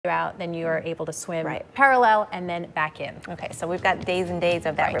out, then you are able to swim parallel and then back in. Okay, so we've got days and days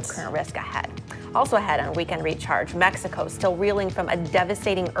of that rip current risk ahead. Also ahead on Weekend Recharge, Mexico still reeling from a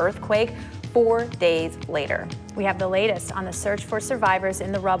devastating earthquake 4 days later. We have the latest on the search for survivors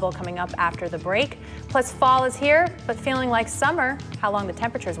in the rubble coming up after the break. Plus, fall is here, but feeling like summer, how long the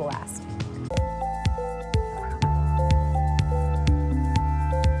temperatures will last.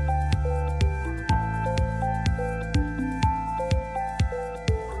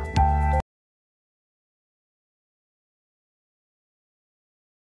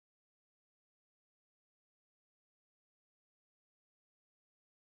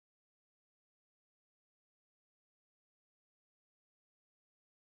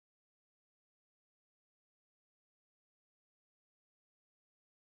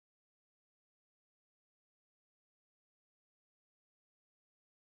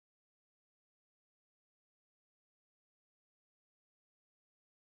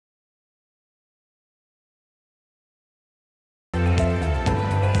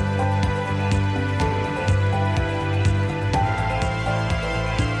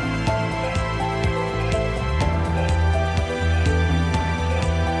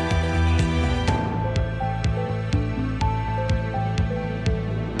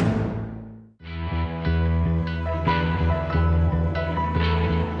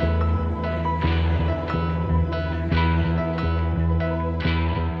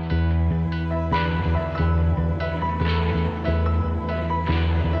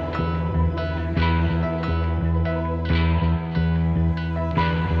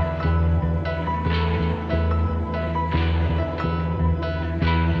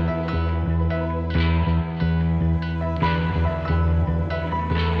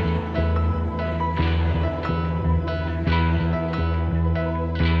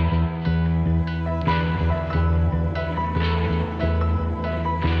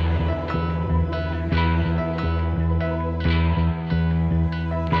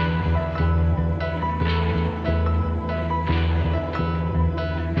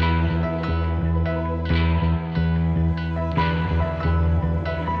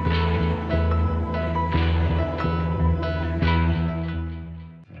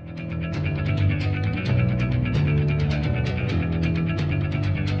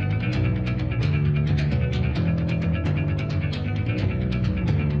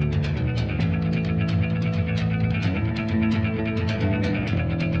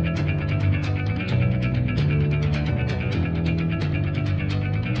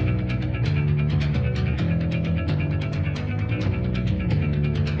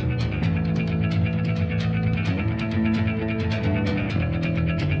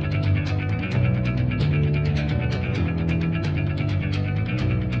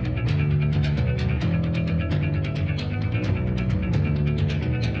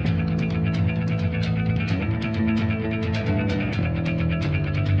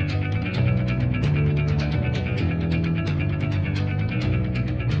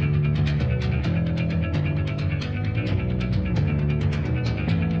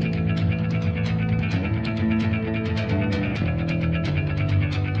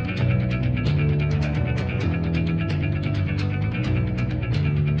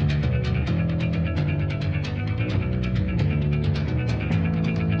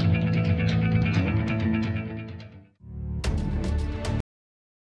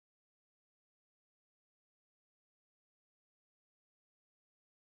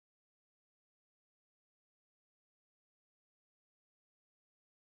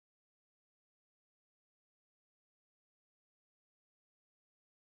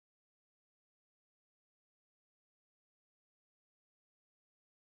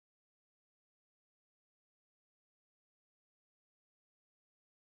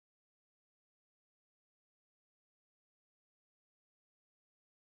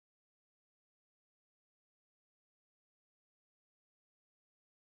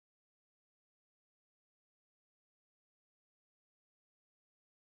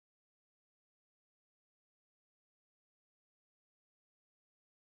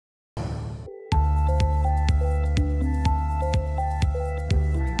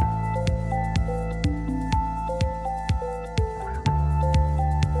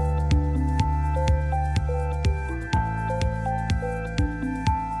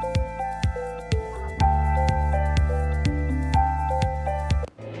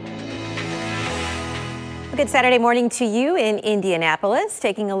 Good Saturday morning to you in Indianapolis.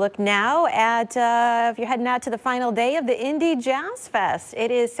 Taking a look now at, if you're heading out to the final day of the Indy Jazz Fest.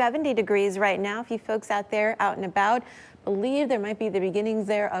 It is 70 degrees right now. If you folks out there out and about, believe there might be the beginnings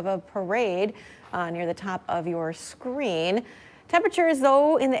there of a parade near the top of your screen. Temperatures,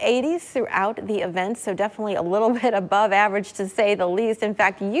 though, in the 80s throughout the event, so definitely a little bit above average to say the least. In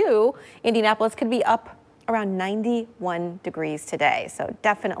fact, Indianapolis, could be up around 91 degrees today. So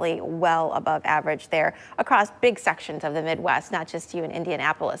definitely well above average there across big sections of the Midwest, not just you in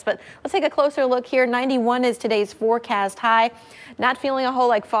Indianapolis. But let's take a closer look here. 91 is today's forecast high. Not feeling a whole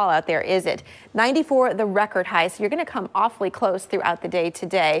like fall out there, is it? 94 the record high. So you're going to come awfully close throughout the day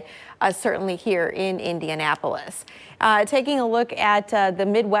today, certainly here in Indianapolis. Taking a look at the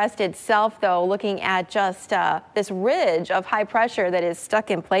Midwest itself, though, looking at just this ridge of high pressure that is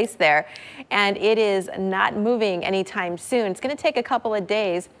stuck in place there, and it is not moving anytime soon. It's going to take a couple of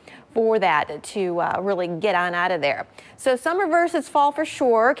days for that to really get on out of there. So summer versus fall for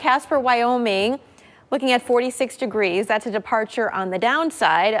sure. Casper, Wyoming, looking at 46 degrees. That's a departure on the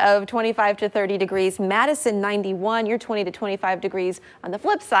downside of 25 to 30 degrees. Madison, 91. You're 20 to 25 degrees on the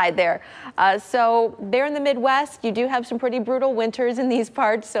flip side there. So there in the Midwest, you do have some pretty brutal winters in these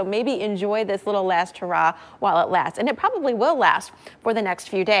parts. So maybe enjoy this little last hurrah while it lasts. And it probably will last for the next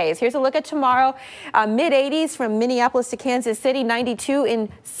few days. Here's a look at tomorrow. Mid 80s from Minneapolis to Kansas City, 92 in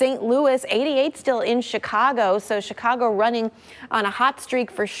St. Louis, 88 still in Chicago. So Chicago running on a hot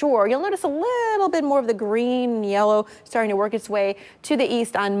streak for sure. You'll notice a little bit more of the green and yellow starting to work its way to the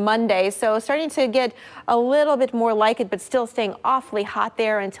east on Monday. So starting to get a little bit more like it, but still staying awfully hot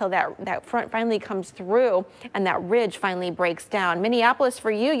there until that front finally comes through and that ridge finally breaks down. Minneapolis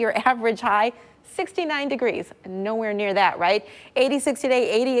for you, your average high, 69 degrees. Nowhere near that, right? 86 today,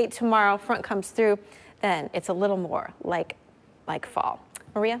 88 tomorrow. Front comes through. Then it's a little more like fall.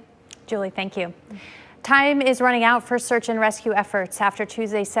 Maria? Julie, thank you. Time is running out for search and rescue efforts after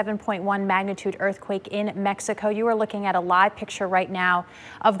Tuesday's 7.1 magnitude earthquake in Mexico. You are looking at a live picture right now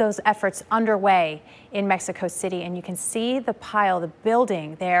of those efforts underway in Mexico City, and you can see the pile, the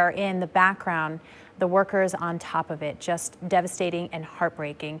building there in the background, the workers on top of it. Just devastating and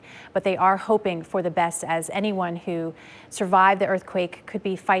heartbreaking. But they are hoping for the best, as anyone who survived the earthquake could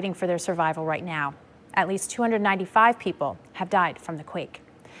be fighting for their survival right now. At least 295 people have died from the quake.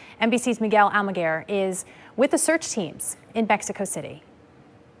 NBC's Miguel Almaguer is with the search teams in Mexico City.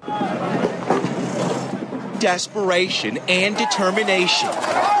 Desperation and determination.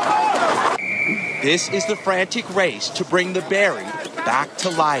 This is the frantic race to bring the buried back to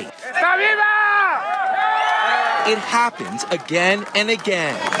life. It happens again and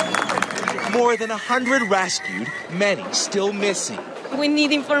again. More than 100 rescued, many still missing. We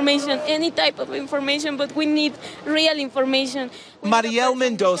need information, any type of information, but we need real information. Mariel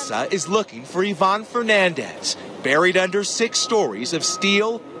Mendoza is looking for Ivan Fernandez, buried under 6 stories of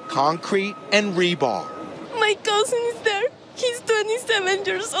steel, concrete, and rebar. My cousin is there. He's 27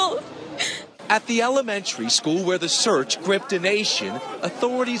 years old. At the elementary school where the search gripped a nation,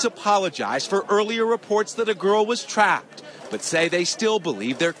 authorities apologize for earlier reports that a girl was trapped, but say they still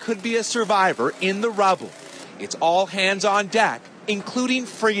believe there could be a survivor in the rubble. It's all hands on deck, including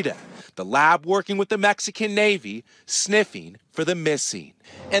Frida, the lab working with the Mexican Navy, sniffing for the missing.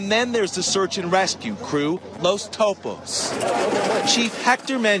 And then there's the search and rescue crew, Los Topos. Chief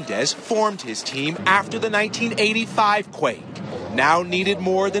Hector Mendez formed his team after the 1985 quake, now needed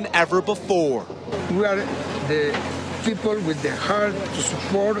more than ever before. We are the people with the heart to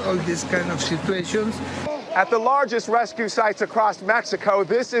support all these kind of situations. At the largest rescue sites across Mexico,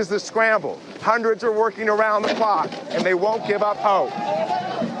 this is the scramble. Hundreds are working around the clock, and they won't give up hope.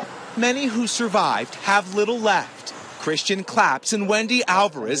 Many who survived have little left. Christian Claps and Wendy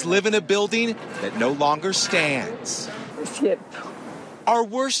Alvarez live in a building that no longer stands. Our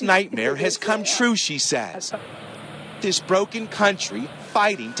worst nightmare has come true, she says. This broken country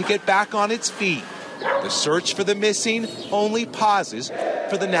fighting to get back on its feet. The search for the missing only pauses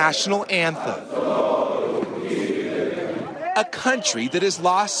for the national anthem. A country that has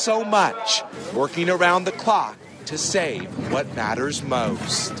lost so much, working around the clock to save what matters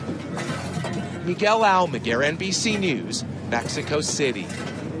most. Miguel Almaguer, NBC News, Mexico City.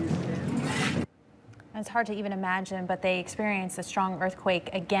 It's hard to even imagine, but they experienced a strong earthquake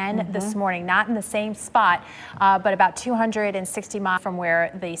again this morning, not in the same spot, but about 260 miles from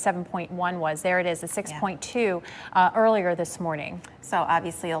where the 7.1 was. There it is, the 6.2 earlier this morning. So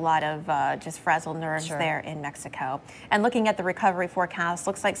obviously a lot of just frazzled nerves there in Mexico. And looking at the recovery forecast,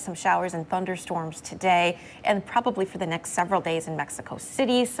 looks like some showers and thunderstorms today and probably for the next several days in Mexico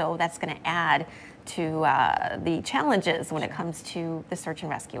City. So that's going to add to the challenges when it comes to the search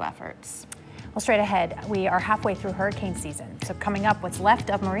and rescue efforts. Well, straight ahead, we are halfway through hurricane season. So coming up, what's left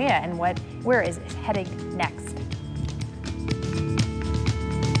of Maria and where is it heading next?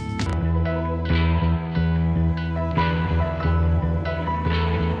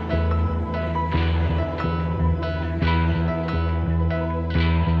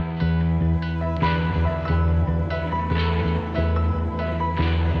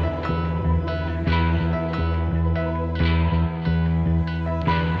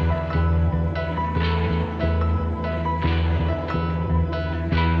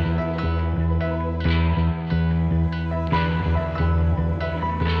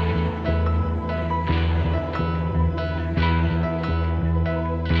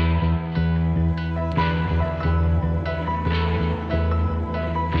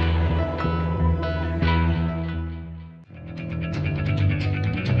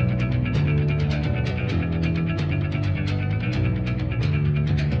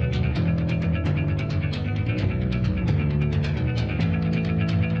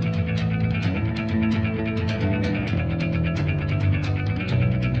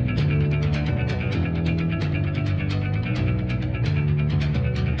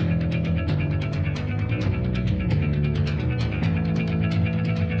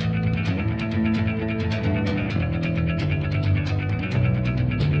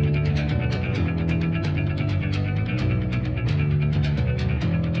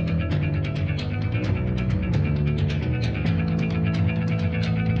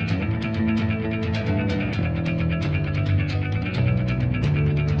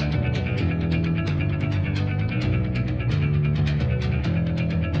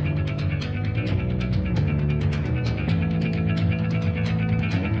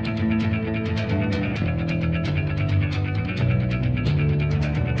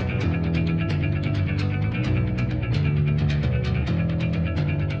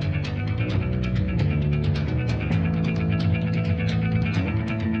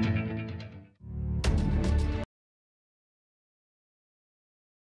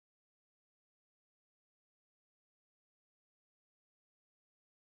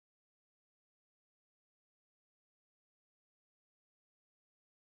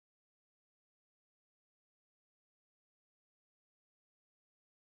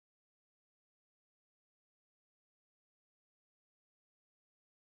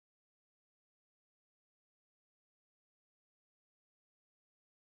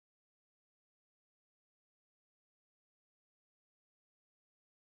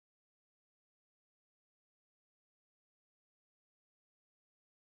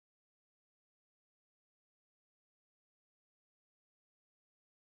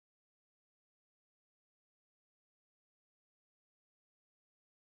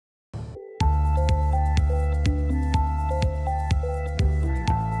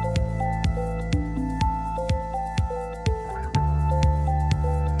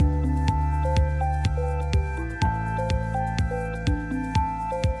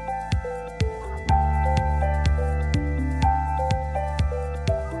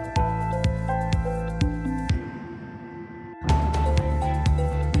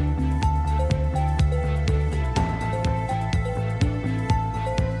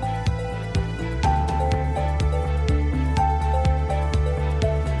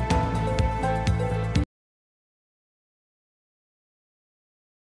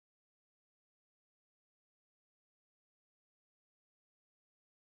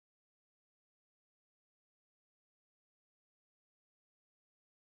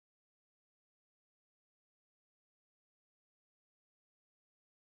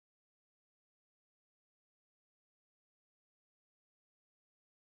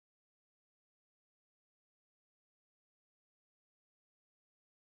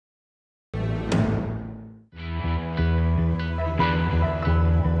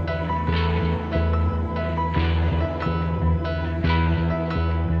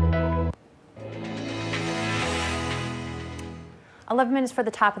 11 minutes for the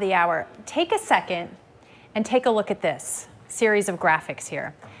top of the hour. Take a second and take a look at this series of graphics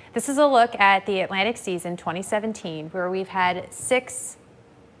here. This is a look at the Atlantic season 2017, where we've had 6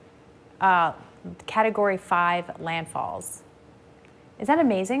 Category 5 landfalls. Is that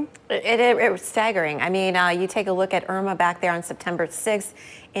amazing? It was staggering. I mean, you take a look at Irma back there on September 6th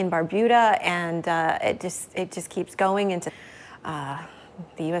in Barbuda, and it just keeps going into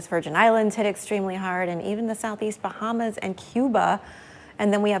the U.S. Virgin Islands hit extremely hard, and even the Southeast Bahamas and Cuba,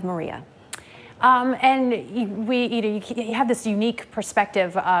 and then we have Maria. And you have this unique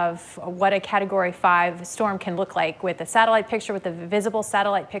perspective of what a Category 5 storm can look like with a satellite picture, with a visible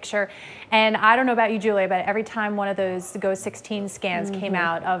satellite picture. And I don't know about you, Julia, but every time one of those GOES 16 scans came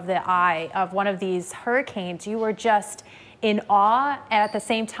out of the eye of one of these hurricanes, you were just in awe and at the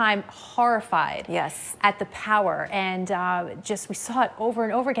same time horrified at the power. And we saw it over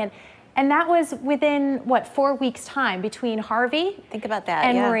and over again. And that was within, what, 4 weeks' time between Harvey Think about that,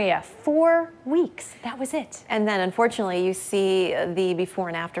 and Maria. 4 weeks. That was it. And then, unfortunately, you see the before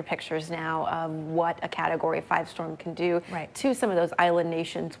and after pictures now of what a Category 5 storm can do to some of those island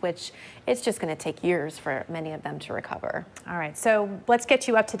nations, which it's just going to take years for many of them to recover. All right, so let's get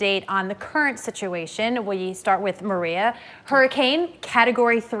you up to date on the current situation. We start with Maria. Hurricane,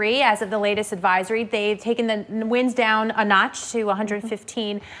 Category 3, as of the latest advisory. They've taken the winds down a notch to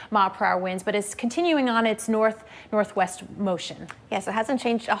 115 mile/hour winds, but it's continuing on its northwest motion. Yes, it hasn't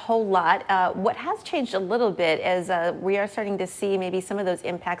changed a whole lot. What has changed a little bit is we are starting to see maybe some of those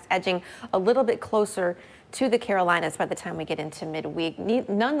impacts edging a little bit closer to the Carolinas by the time we get into midweek.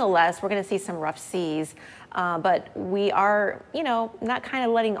 Nonetheless, we're going to see some rough seas, but we are, not kind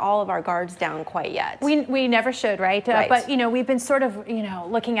of letting all of our guards down quite yet. We never should, right? But, we've been sort of,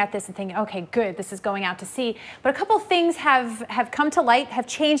 looking at this and thinking, okay, good, this is going out to sea. But a couple of things have come to light, have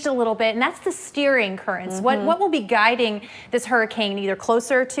changed a little bit, and that's the steering currents. What will be guiding this hurricane either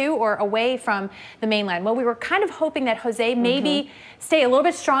closer to or away from the mainland? Well, we were kind of hoping that Jose maybe stay a little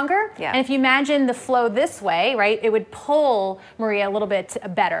bit stronger. And if you imagine the flow this way, right, it would pull Maria a little bit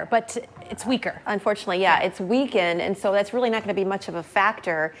better, but it's weaker. Unfortunately, it's weakened, and so that's really not going to be much of a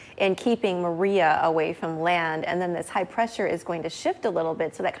factor in keeping Maria away from land. And then this high pressure is going to shift a little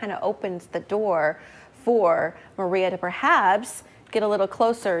bit, so that kind of opens the door for Maria to perhaps get a little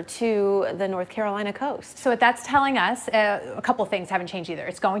closer to the North Carolina coast. So what that's telling us, a couple of things haven't changed either.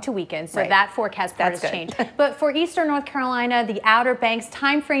 It's going to weaken, so that forecast part has changed. But for eastern North Carolina, the Outer Banks,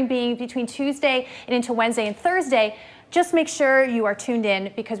 time frame being between Tuesday and into Wednesday and Thursday, just make sure you are tuned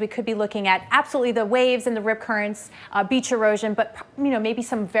in, because we could be looking at absolutely the waves and the rip currents, beach erosion, but maybe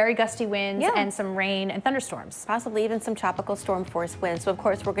some very gusty winds and some rain and thunderstorms. Possibly even some tropical storm force winds. So of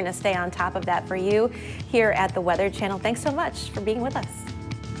course we're going to stay on top of that for you here at the Weather Channel. Thanks so much for being with us.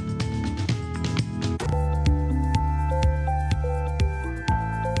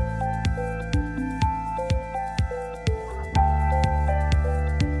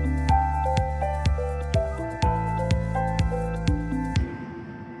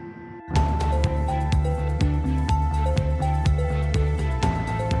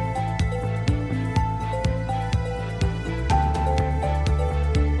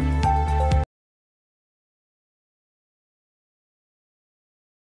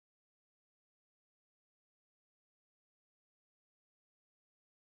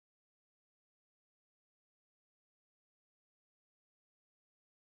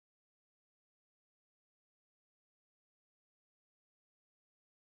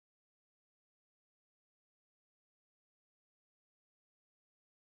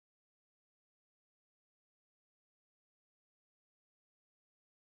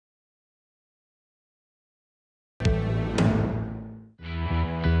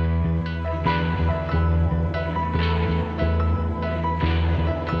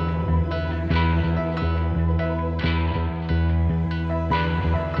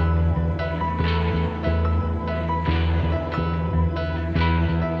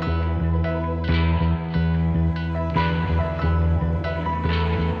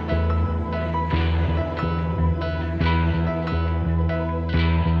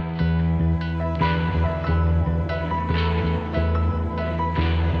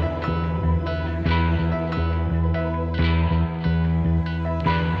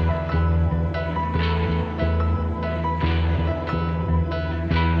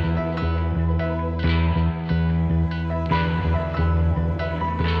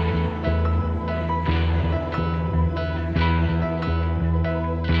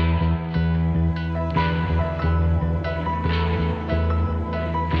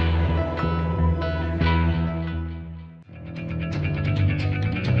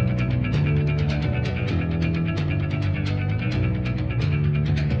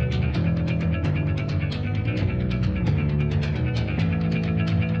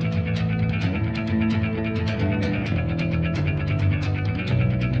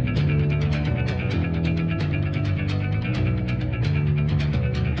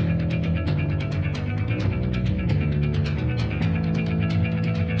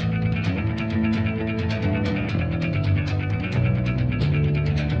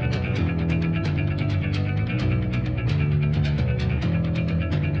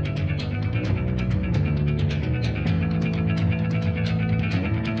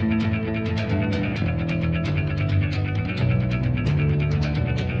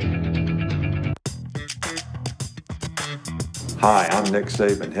 Hi, I'm Nick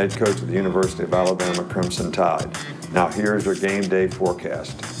Saban, head coach of the University of Alabama Crimson Tide. Now here's your game day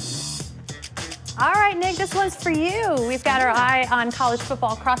forecast. All right, Nick, this one's for you. We've got our eye on college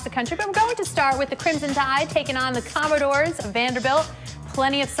football across the country, but we're going to start with the Crimson Tide taking on the Commodores of Vanderbilt.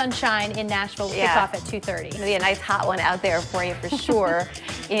 Plenty of sunshine in Nashville. Kickoff at 2:30. It'll be a nice hot one out there for you for sure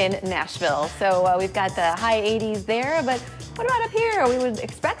in Nashville. So we've got the high 80s there, but what about up here? We would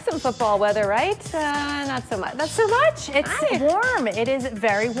expect some football weather, right? Not so much. Not so much. It's warm. It is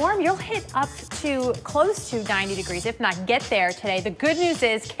very warm. You'll hit up to close to 90 degrees, if not get there today. The good news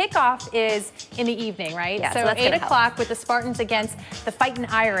is kickoff is in the evening, right? Yeah, so 8 o'clock with the Spartans against the Fightin'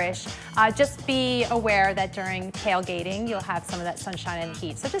 Irish. Just be aware that during tailgating, you'll have some of that sunshine and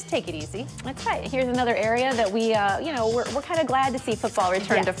heat. So just take it easy. That's right. Here's another area that we, we're kind of glad to see football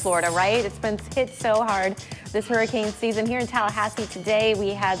return to Florida, right? It's been hit so hard this hurricane season. Here in Tallahassee today, we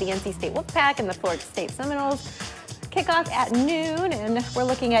had the NC State Wolfpack and the Florida State Seminoles. Kickoff at noon, and we're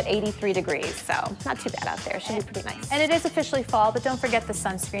looking at 83 degrees, so not too bad out there. Should be pretty nice. And it is officially fall, but don't forget the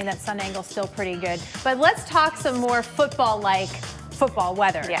sunscreen. That sun angle's still pretty good. But let's talk some more football-like football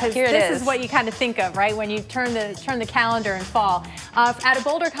weather. Yeah, here it this is what you kind of think of, right, when you turn the calendar in fall. Out of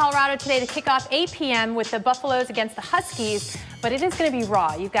Boulder, Colorado today, the kickoff 8 p.m. with the Buffaloes against the Huskies. But it is going to be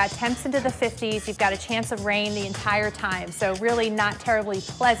raw. You've got temps into the 50s. You've got a chance of rain the entire time. So really not terribly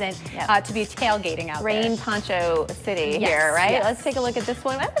pleasant to be tailgating out there. Rain poncho city here, right? Yes. Let's take a look at this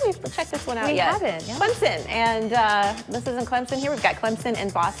one. I think we've checked this one out we yet. haven't. Yeah. Clemson, and this isn't Clemson here. We've got Clemson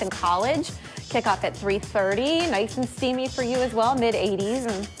and Boston College. Kickoff at 3:30. Nice and steamy for you as well. Mid-80s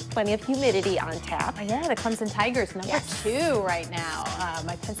and plenty of humidity on tap. Oh, yeah, the Clemson Tigers, number 2 right now.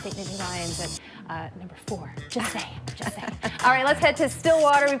 My Penn State Nittany Lions at number 4. Just saying. All right, let's head to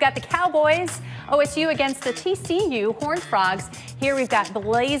Stillwater. We've got the Cowboys, OSU against the TCU Horned Frogs. Here we've got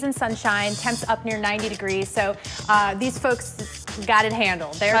blazing sunshine, temps up near 90 degrees. So these folks got it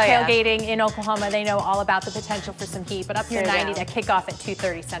handled. They're tailgating in Oklahoma. They know all about the potential for some heat, but up near 90, that kickoff at 2:30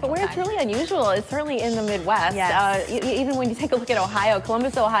 Central Time. But where it's really unusual is certainly in the Midwest. Yes. Even when you take a look at Ohio,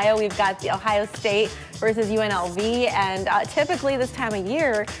 Columbus, Ohio, we've got the Ohio State versus UNLV, and typically this time of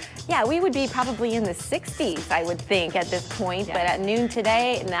year, we would be probably in the 60s, I would think, at this point. But at noon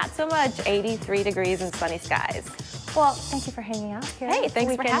today, not so much. 83 degrees and sunny skies. Well, thank you for hanging out here. Hey,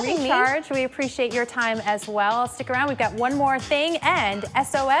 thanks for having me. We appreciate your time as well. Stick around. We've got one more thing, and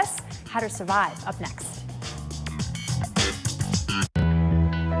SOS, How to Survive, up next.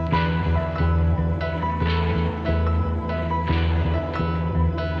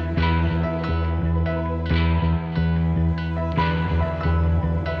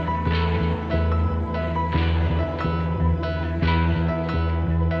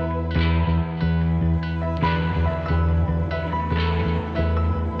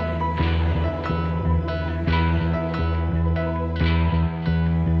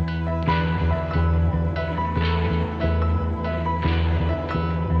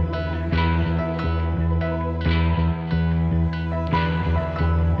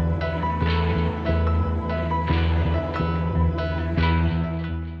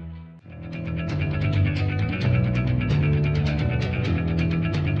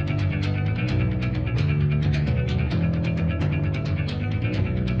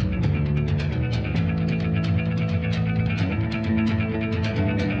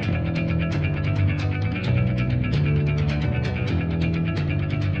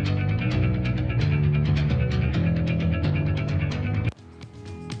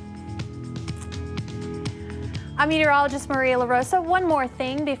 I'm meteorologist Maria LaRosa. One more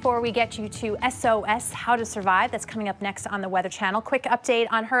thing before we get you to SOS, How to Survive. That's coming up next on the Weather Channel. Quick update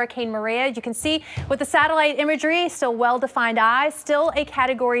on Hurricane Maria. You can see with the satellite imagery, still well-defined eyes, still a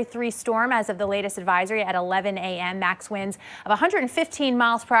Category 3 storm as of the latest advisory at 11 a.m. Max winds of 115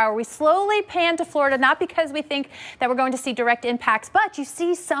 miles per hour. We slowly pan to Florida, not because we think that we're going to see direct impacts, but you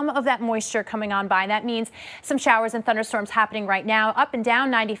see some of that moisture coming on by. And that means some showers and thunderstorms happening right now. Up and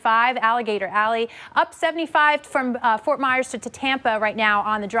down 95, Alligator Alley, up 75 from Fort Myers to Tampa right now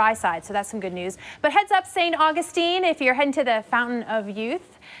on the dry side, so that's some good news. But heads up, St. Augustine, if you're heading to the Fountain of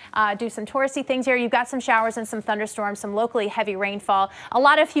Youth, do some touristy things here. You've got some showers and some thunderstorms, some locally heavy rainfall, a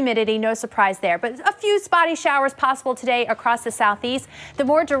lot of humidity, no surprise there, but a few spotty showers possible today across the southeast. The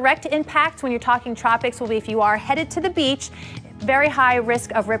more direct impact when you're talking tropics will be if you are headed to the beach. Very high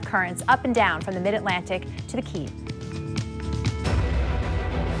risk of rip currents up and down from the mid-Atlantic to the Key.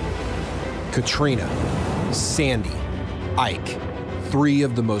 Katrina, Sandy, Ike, 3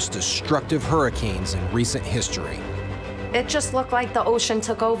 of the most destructive hurricanes in recent history. It just looked like the ocean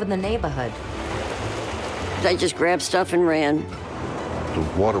took over the neighborhood. They just grabbed stuff and ran. The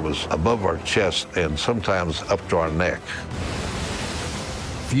water was above our chest and sometimes up to our neck.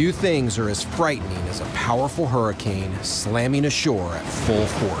 Few things are as frightening as a powerful hurricane slamming ashore at full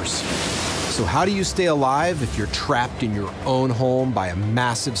force. So how do you stay alive if you're trapped in your own home by a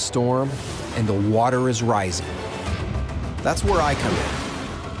massive storm and the water is rising? That's where I come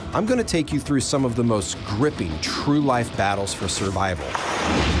in. I'm going to take you through some of the most gripping true life battles for survival.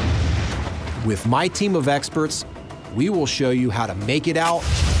 With my team of experts, we will show you how to make it out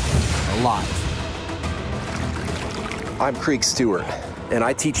alive. I'm Creek Stewart, and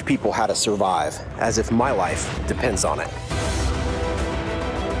I teach people how to survive as if my life depends on it.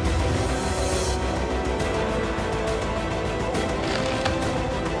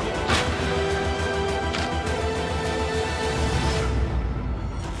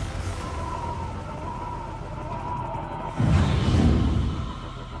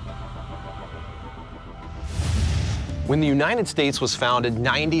 When the United States was founded,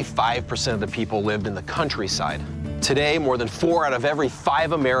 95% of the people lived in the countryside. Today, more than 4 out of every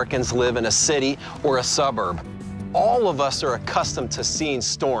 5 Americans live in a city or a suburb. All of us are accustomed to seeing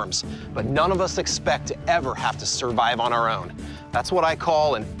storms, but none of us expect to ever have to survive on our own. That's what I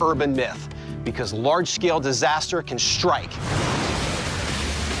call an urban myth, because large-scale disaster can strike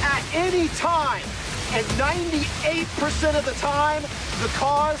at any time, and 98% of the time, the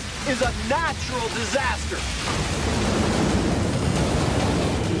cause is a natural disaster.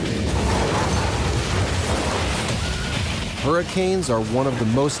 Hurricanes are one of the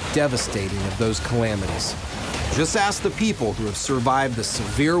most devastating of those calamities. Just ask the people who have survived the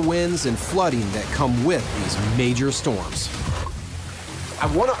severe winds and flooding that come with these major storms. I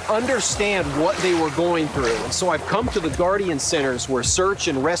want to understand what they were going through, and so I've come to the Guardian Centers where search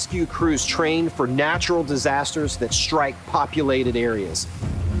and rescue crews train for natural disasters that strike populated areas.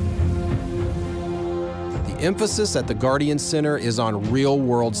 The emphasis at the Guardian Center is on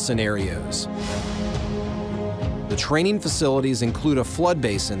real-world scenarios. The training facilities include a flood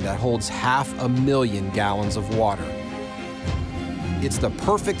basin that holds 500,000 gallons of water. It's the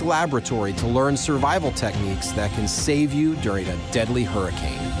perfect laboratory to learn survival techniques that can save you during a deadly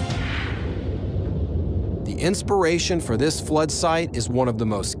hurricane. The inspiration for this flood site is one of the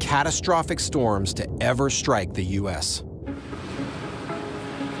most catastrophic storms to ever strike the U.S.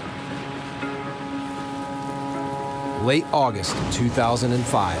 Late August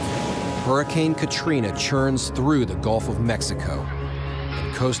 2005. Hurricane Katrina churns through the Gulf of Mexico,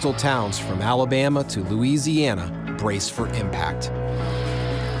 and coastal towns from Alabama to Louisiana brace for impact.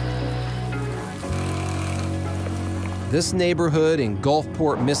 This neighborhood in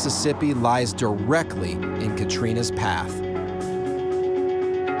Gulfport, Mississippi lies directly in Katrina's path.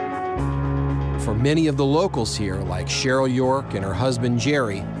 For many of the locals here, like Cheryl York and her husband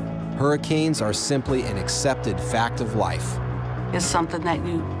Jerry, hurricanes are simply an accepted fact of life. Is something that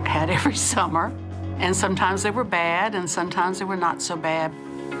you had every summer, and sometimes they were bad and sometimes they were not so bad.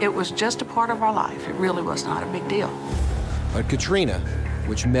 It was just a part of our life. It really was not a big deal. But Katrina,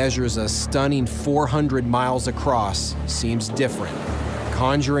 which measures a stunning 400 miles across, seems different,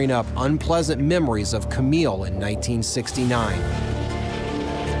 conjuring up unpleasant memories of Camille in 1969,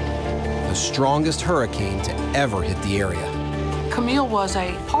 the strongest hurricane to ever hit the area. Camille was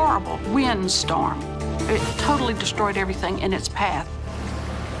a horrible windstorm. It totally destroyed everything in its path.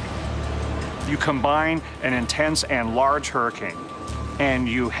 You combine an intense and large hurricane, and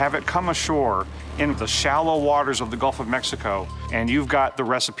you have it come ashore in the shallow waters of the Gulf of Mexico, and you've got the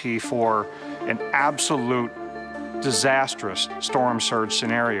recipe for an absolute disastrous storm surge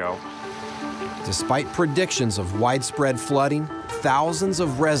scenario. Despite predictions of widespread flooding, thousands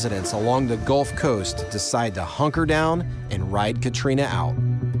of residents along the Gulf Coast decide to hunker down and ride Katrina out.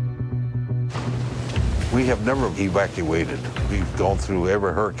 We have never evacuated. We've gone through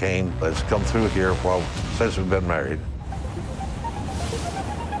every hurricane that's come through here since we've been married.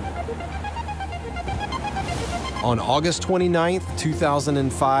 On August 29,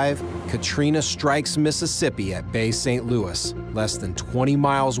 2005, Katrina strikes Mississippi at Bay St. Louis, less than 20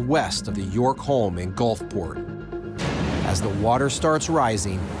 miles west of the York home in Gulfport. As the water starts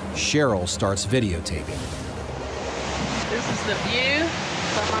rising, Cheryl starts videotaping. This is the view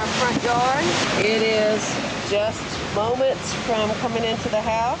from our front yard. It is just moments from coming into the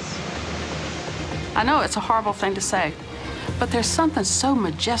house. I know it's a horrible thing to say, but there's something so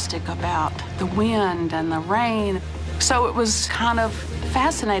majestic about the wind and the rain. So it was kind of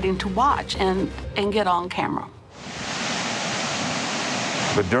fascinating to watch and get on camera.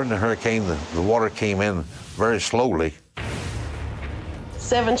 But during the hurricane, the water came in very slowly.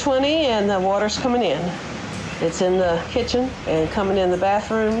 7:20 and the water's coming in. It's in the kitchen and coming in the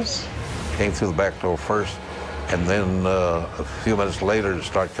bathrooms. Came through the back door first, and then a few minutes later it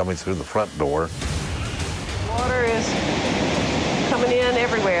started coming through the front door. Water is coming in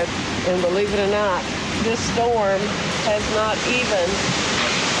everywhere. scared. And believe it or not, this storm has not even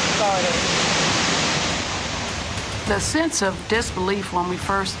started. The sense of disbelief when we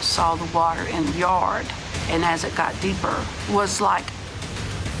first saw the water in the yard, and as it got deeper, was like,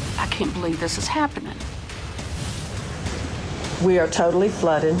 I can't believe this is happening. We are totally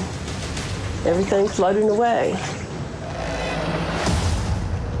flooded. Everything's floating away.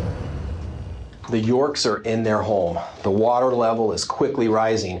 The Yorks are in their home. The water level is quickly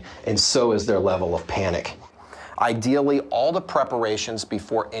rising, and so is their level of panic. Ideally, all the preparations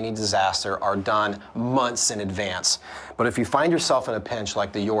before any disaster are done months in advance. But if you find yourself in a pinch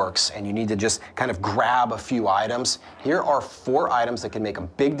like the Yorks and you need to just kind of grab a few items, here are 4 items that can make a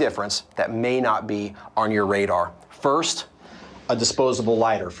big difference that may not be on your radar. First, a disposable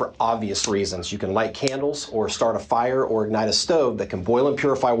lighter for obvious reasons. You can light candles or start a fire or ignite a stove that can boil and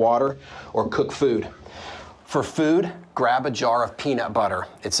purify water or cook food. For food, grab a jar of peanut butter.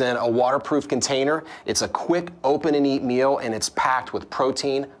 It's in a waterproof container. It's a quick open and eat meal, and it's packed with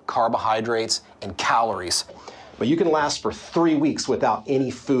protein, carbohydrates, and calories. But you can last for 3 weeks without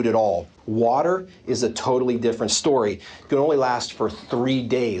any food at all. Water is a totally different story. You can only last for 3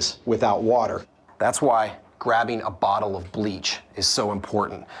 days without water. That's why grabbing a bottle of bleach is so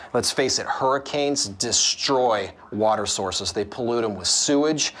important. Let's face it, hurricanes destroy water sources. They pollute them with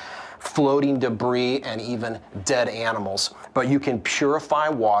sewage, floating debris, and even dead animals. But you can purify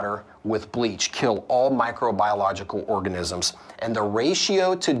water with bleach, kill all microbiological organisms. And the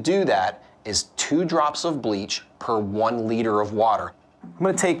ratio to do that is 2 drops of bleach per 1 liter of water. I'm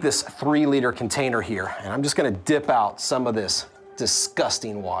gonna take this 3-liter container here, and I'm just gonna dip out some of this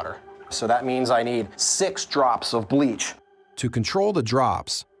disgusting water. So that means I need 6 drops of bleach. To control the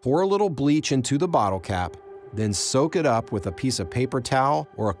drops, pour a little bleach into the bottle cap, then soak it up with a piece of paper towel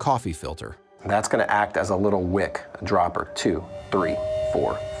or a coffee filter. That's gonna act as a little wick, a dropper. 2, 3,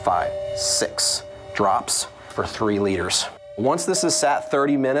 4, 5, 6 drops for 3 liters. Once this is sat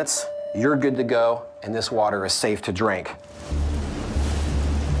 30 minutes, you're good to go, and this water is safe to drink.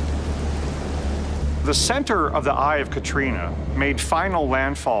 The center of the eye of Katrina made final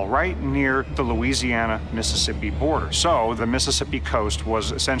landfall right near the Louisiana-Mississippi border. So the Mississippi coast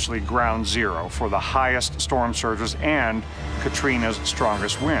was essentially ground zero for the highest storm surges and Katrina's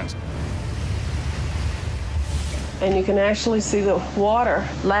strongest winds. And you can actually see the water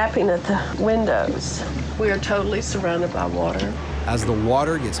lapping at the windows. We are totally surrounded by water. As the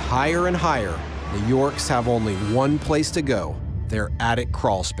water gets higher and higher, the Yorks have only one place to go, their attic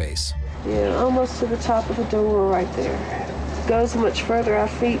crawl space. Yeah, almost to the top of the door right there. Goes much further, our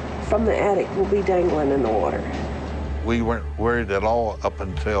feet from the attic will be dangling in the water. We weren't worried at all up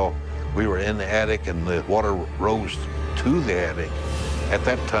until we were in the attic and the water rose to the attic. At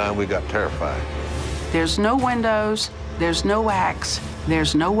that time, we got terrified. There's no windows, there's no axe,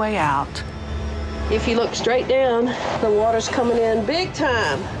 there's no way out. If you look straight down, the water's coming in big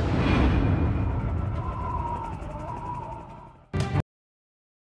time.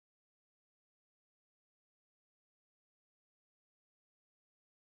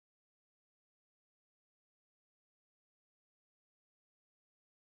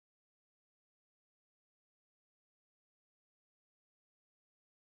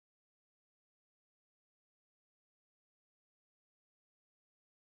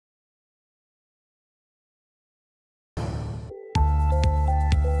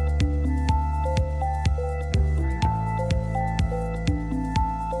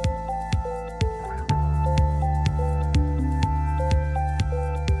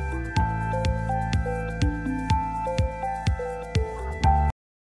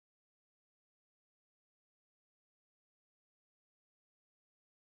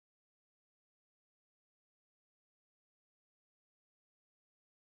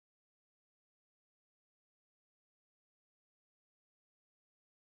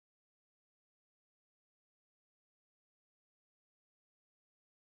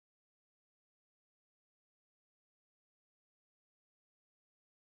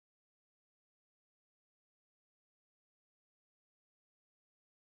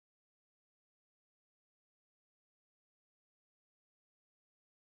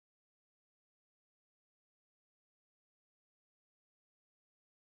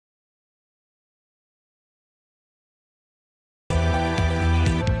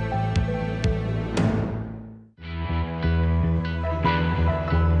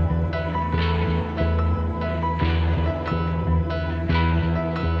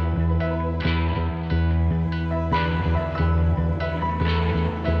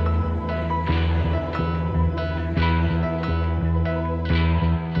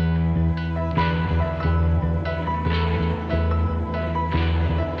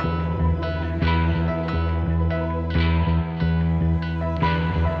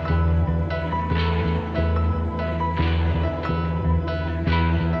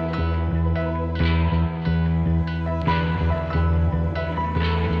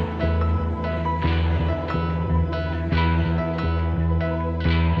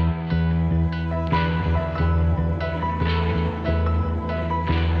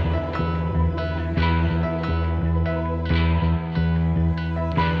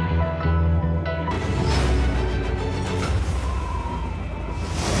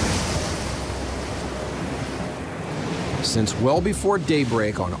 Since well before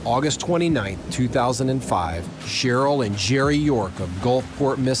daybreak on August 29, 2005, Cheryl and Jerry York of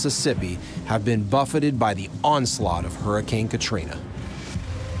Gulfport, Mississippi have been buffeted by the onslaught of Hurricane Katrina.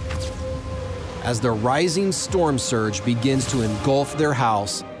 As the rising storm surge begins to engulf their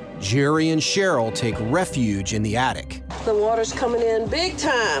house, Jerry and Cheryl take refuge in the attic. The water's coming in big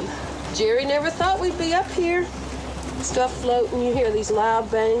time. Jerry never thought we'd be up here. Stuff floating, you hear these loud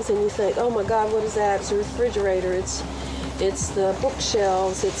bangs and you think, oh my God, what is that? It's a refrigerator, it's the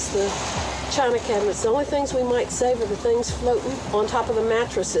bookshelves, it's the china cabinets. The only things we might save are the things floating on top of the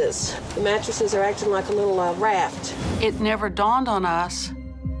mattresses. The mattresses are acting like a little raft. It never dawned on us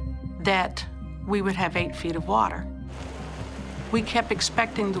that we would have 8 feet of water. We kept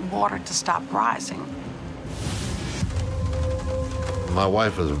expecting the water to stop rising. My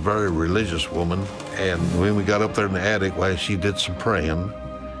wife is a very religious woman, and when we got up there in the attic, well, she did some praying,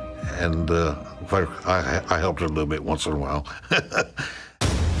 and I helped her a little bit once in a while.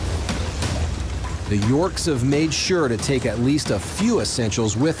 The Yorks have made sure to take at least a few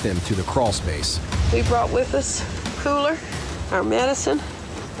essentials with them to the crawl space. We brought with us cooler, our medicine.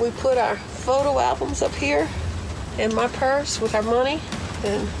 We put our photo albums up here in my purse with our money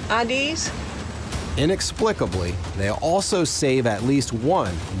and IDs. Inexplicably, they also save at least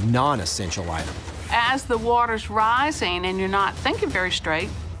one non-essential item. As the water's rising and you're not thinking very straight,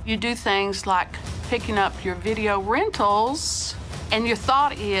 you do things like picking up your video rentals, and your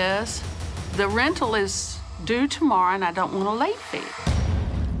thought is, the rental is due tomorrow and I don't want a late fee.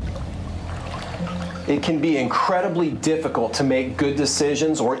 It can be incredibly difficult to make good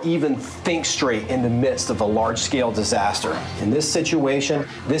decisions or even think straight in the midst of a large-scale disaster. In this situation,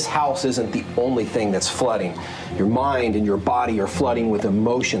 this house isn't the only thing that's flooding. Your mind and your body are flooding with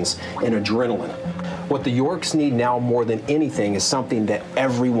emotions and adrenaline. What the Yorks need now more than anything is something that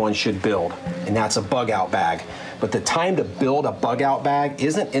everyone should build, and that's a bug-out bag. But the time to build a bug-out bag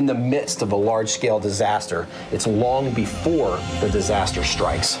isn't in the midst of a large-scale disaster. It's long before the disaster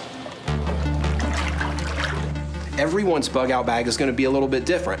strikes. Everyone's bug-out bag is going to be a little bit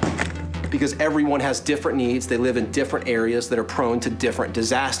different because everyone has different needs. They live in different areas that are prone to different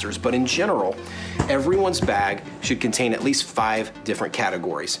disasters. But in general, everyone's bag should contain at least 5 different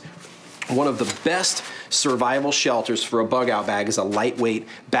categories. One of the best survival shelters for a bug-out bag is a lightweight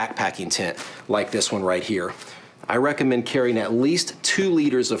backpacking tent like this one right here. I recommend carrying at least 2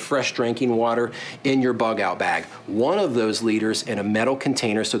 liters of fresh drinking water in your bug-out bag. 1 of those liters in a metal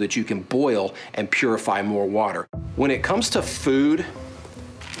container so that you can boil and purify more water. When it comes to food,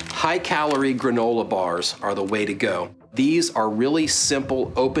 high-calorie granola bars are the way to go. These are really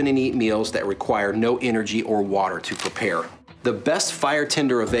simple, open-and-eat meals that require no energy or water to prepare. The best fire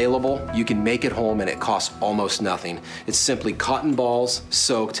tinder available, you can make at home and it costs almost nothing. It's simply cotton balls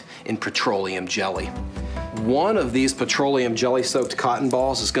soaked in petroleum jelly. 1 of these petroleum jelly-soaked cotton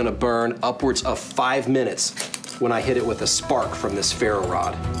balls is going to burn upwards of 5 minutes when I hit it with a spark from this ferro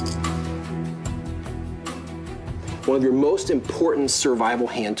rod. One of your most important survival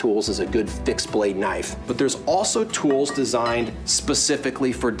hand tools is a good fixed blade knife. But there's also tools designed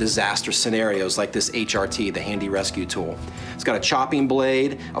specifically for disaster scenarios like this HRT, the Handy Rescue Tool. It's got a chopping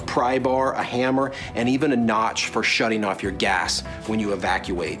blade, a pry bar, a hammer, and even a notch for shutting off your gas when you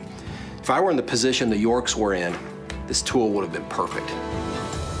evacuate. If I were in the position the Yorks were in, this tool would have been perfect.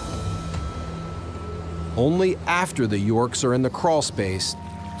 Only after the Yorks are in the crawl space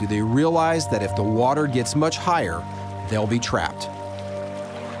do they realize that if the water gets much higher, they'll be trapped.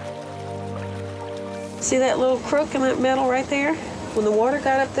 See that little crook in that metal right there? When the water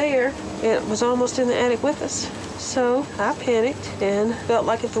got up there, it was almost in the attic with us. So I panicked and felt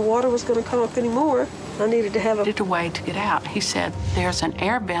like if the water was going to come up anymore, I needed to have a way to get out. He said, there's an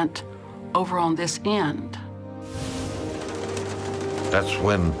air vent over on this end. That's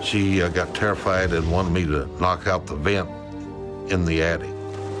when she got terrified and wanted me to knock out the vent in the attic.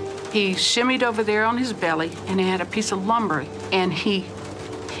 He shimmied over there on his belly, and he had a piece of lumber, and he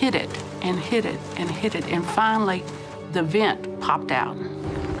hit it and hit it and hit it, and finally the vent popped out.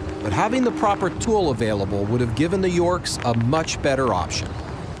 But having the proper tool available would have given the Yorks a much better option.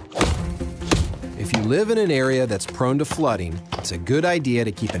 If you live in an area that's prone to flooding, it's a good idea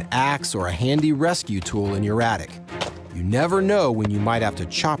to keep an axe or a handy rescue tool in your attic. You never know when you might have to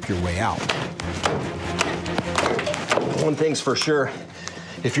chop your way out. One thing's for sure,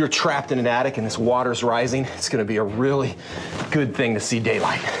 if you're trapped in an attic and this water's rising, it's going to be a really good thing to see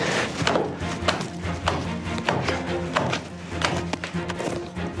daylight.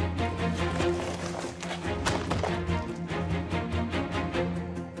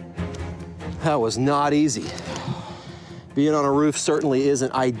 That was not easy. Being on a roof certainly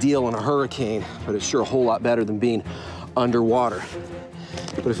isn't ideal in a hurricane, but it's sure a whole lot better than being underwater.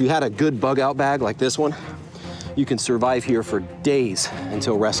 But if you had a good bug out bag like this one, you can survive here for days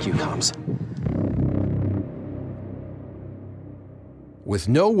until rescue comes. With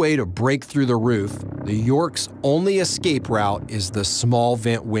no way to break through the roof, the York's only escape route is the small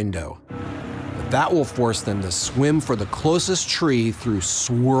vent window. But that will force them to swim for the closest tree through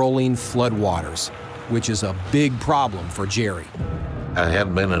swirling floodwaters, which is a big problem for Jerry. I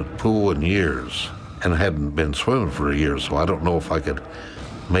hadn't been in a pool in years, and I hadn't been swimming for a year, so I don't know if I could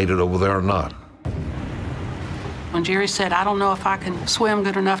made it over there or not. When Jerry said, I don't know if I can swim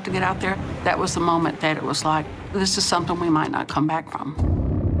good enough to get out there, that was the moment that it was like, this is something we might not come back from.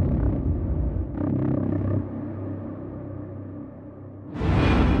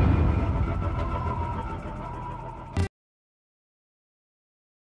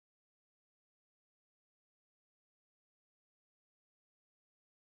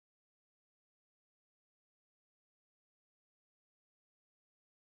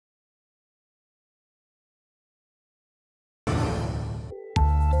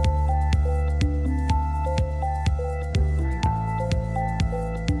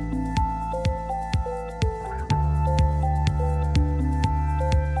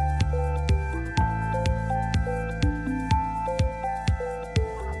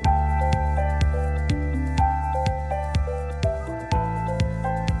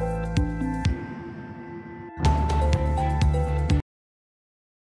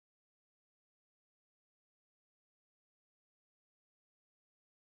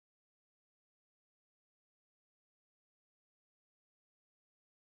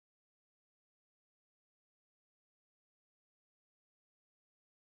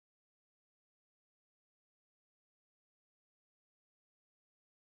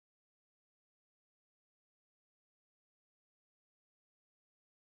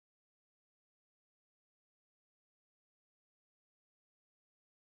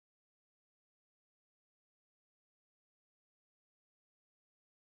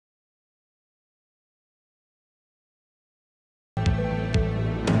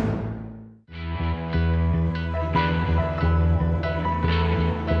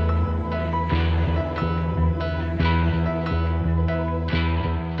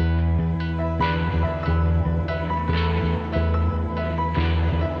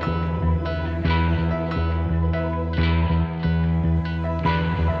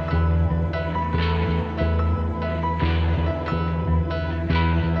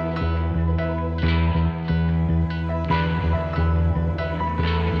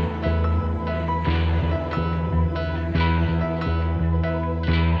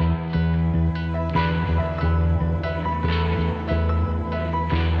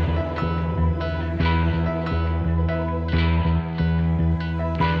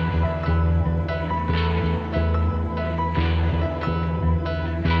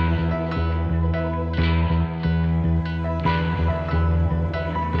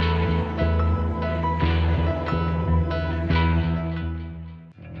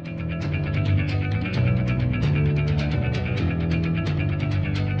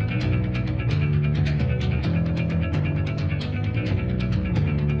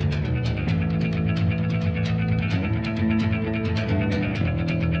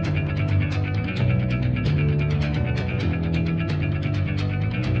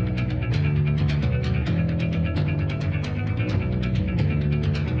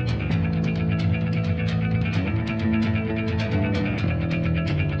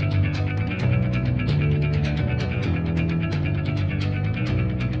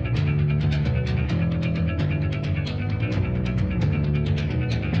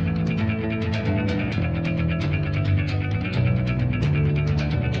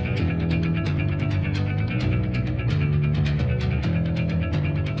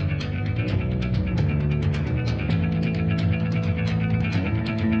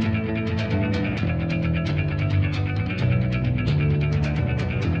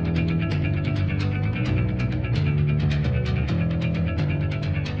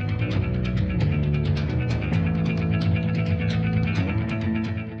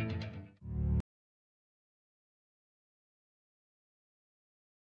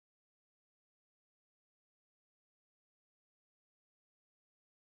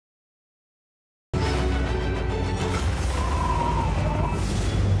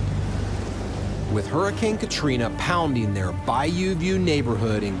 With Hurricane Katrina pounding their Bayou View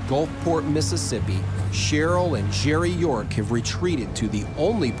neighborhood in Gulfport, Mississippi, Cheryl and Jerry York have retreated to the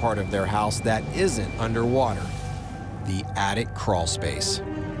only part of their house that isn't underwater, the attic crawl space.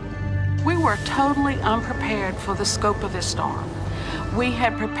 We were totally unprepared for the scope of this storm. We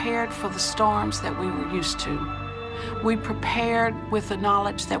had prepared for the storms that we were used to. We prepared with the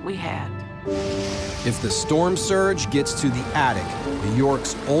knowledge that we had. If the storm surge gets to the attic, the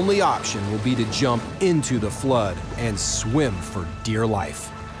York's only option will be to jump into the flood and swim for dear life.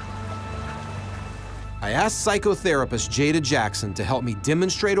 I asked psychotherapist Jada Jackson to help me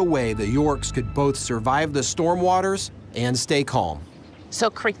demonstrate a way the Yorks could both survive the storm waters and stay calm. So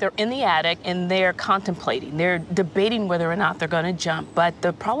Creek, they're in the attic and they're contemplating. They're debating whether or not they're going to jump. But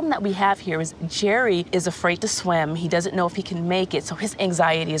the problem that we have here is Jerry is afraid to swim. He doesn't know if he can make it, so his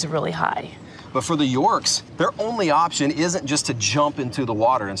anxiety is really high. But for the Yorks, their only option isn't just to jump into the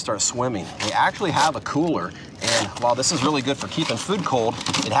water and start swimming. They actually have a cooler, and while this is really good for keeping food cold,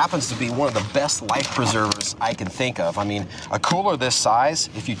 it happens to be one of the best life preservers I can think of. I mean, a cooler this size,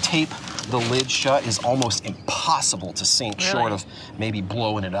 if you tape the lid shut, is almost impossible to sink, short of maybe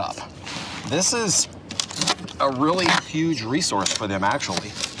blowing it up. This is a really huge resource for them,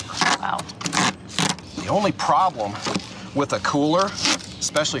 actually. Wow. The only problem with a cooler,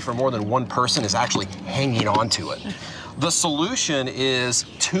 especially for more than one person, is actually hanging on to it. The solution is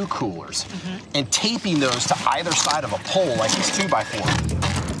 2 coolers and taping those to either side of a pole like this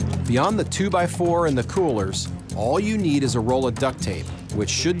 2x4. Beyond the 2x4 and the coolers, all you need is a roll of duct tape, which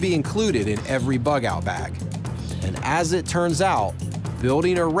should be included in every bug-out bag. And as it turns out,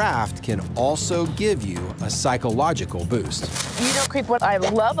 building a raft can also give you a psychological boost. You know, Creek, what I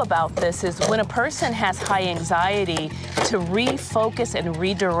love about this is when a person has high anxiety, to refocus and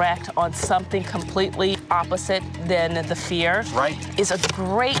redirect on something completely opposite than the fear is a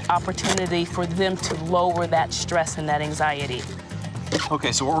great opportunity for them to lower that stress and that anxiety.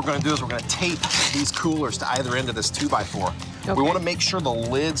 Okay, so what we're gonna do is we're gonna tape these coolers to either end of this 2x4. Okay. We wanna make sure the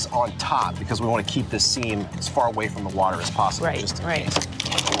lid's on top because we wanna keep this seam as far away from the water as possible. Just right.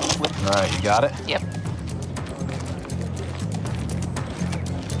 All right, you got it? Yep.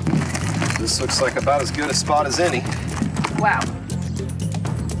 This looks like about as good a spot as any. Wow.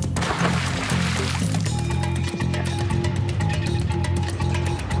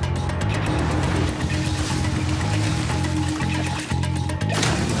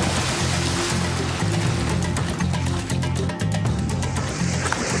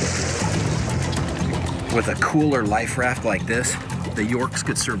 With a cooler life raft like this, the Yorks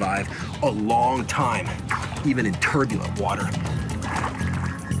could survive a long time, even in turbulent water.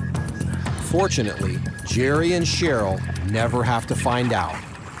 Fortunately, Jerry and Cheryl never have to find out.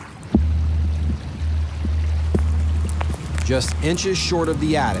 Just inches short of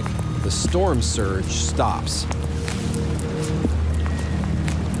the attic, the storm surge stops.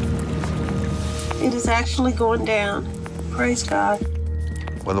 It is actually going down. Praise God.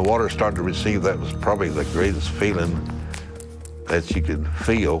 When the water started to recede, that was probably the greatest feeling that you could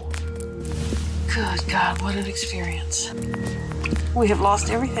feel. Good God, what an experience. We have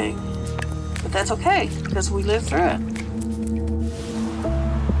lost everything, but that's okay because we lived through it.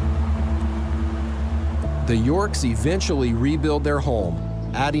 The Yorks eventually rebuild their home,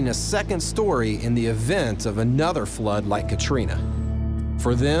 adding a second story in the event of another flood like Katrina.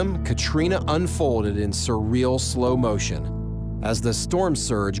 For them, Katrina unfolded in surreal slow motion as the storm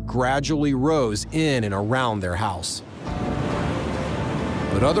surge gradually rose in and around their house.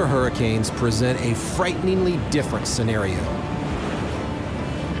 But other hurricanes present a frighteningly different scenario.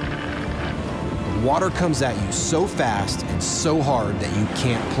 The water comes at you so fast and so hard that you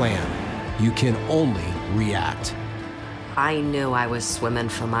can't plan. You can only react. I knew I was swimming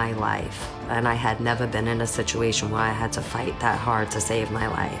for my life, and I had never been in a situation where I had to fight that hard to save my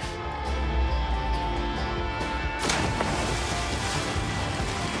life.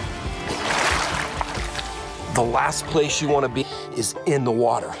 The last place you want to be is in the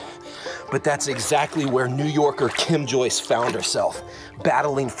water. But that's exactly where New Yorker Kim Joyce found herself,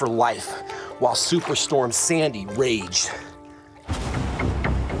 battling for life while Superstorm Sandy raged.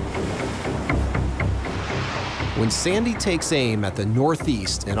 When Sandy takes aim at the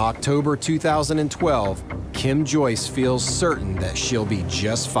Northeast in October 2012, Kim Joyce feels certain that she'll be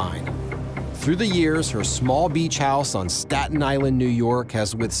just fine. Through the years, her small beach house on Staten Island, New York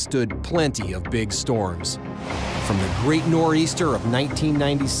has withstood plenty of big storms. From the Great Nor'easter of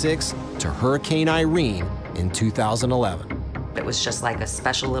 1996 to Hurricane Irene in 2011. It was just like a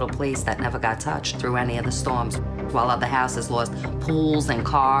special little place that never got touched through any of the storms. While other houses lost pools and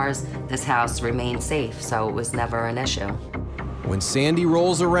cars, this house remained safe, so it was never an issue. When Sandy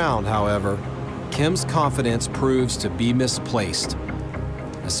rolls around, however, Kim's confidence proves to be misplaced,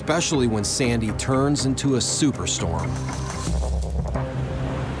 especially when Sandy turns into a superstorm.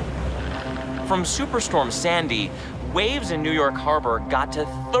 From Superstorm Sandy, waves in New York Harbor got to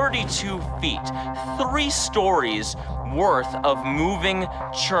 32 feet, 3 stories worth of moving,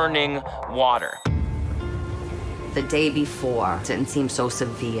 churning water. The day before didn't seem so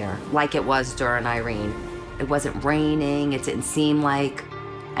severe, like it was during Irene. It wasn't raining, it didn't seem like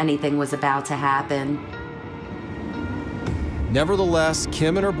anything was about to happen. Nevertheless,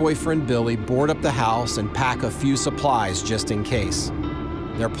 Kim and her boyfriend Billy board up the house and pack a few supplies just in case.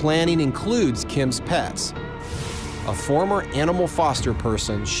 Their planning includes Kim's pets. A former animal foster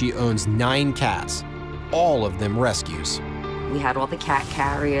person, she owns 9 cats, all of them rescues. We had all the cat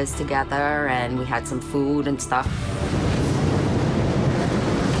carriers together and we had some food and stuff.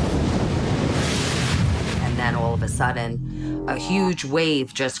 And then all of a sudden, a huge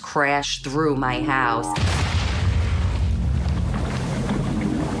wave just crashed through my house.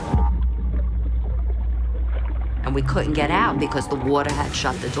 And we couldn't get out because the water had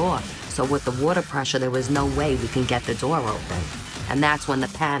shut the door. So with the water pressure, there was no way we can get the door open. And that's when the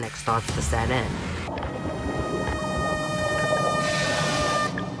panic starts to set in.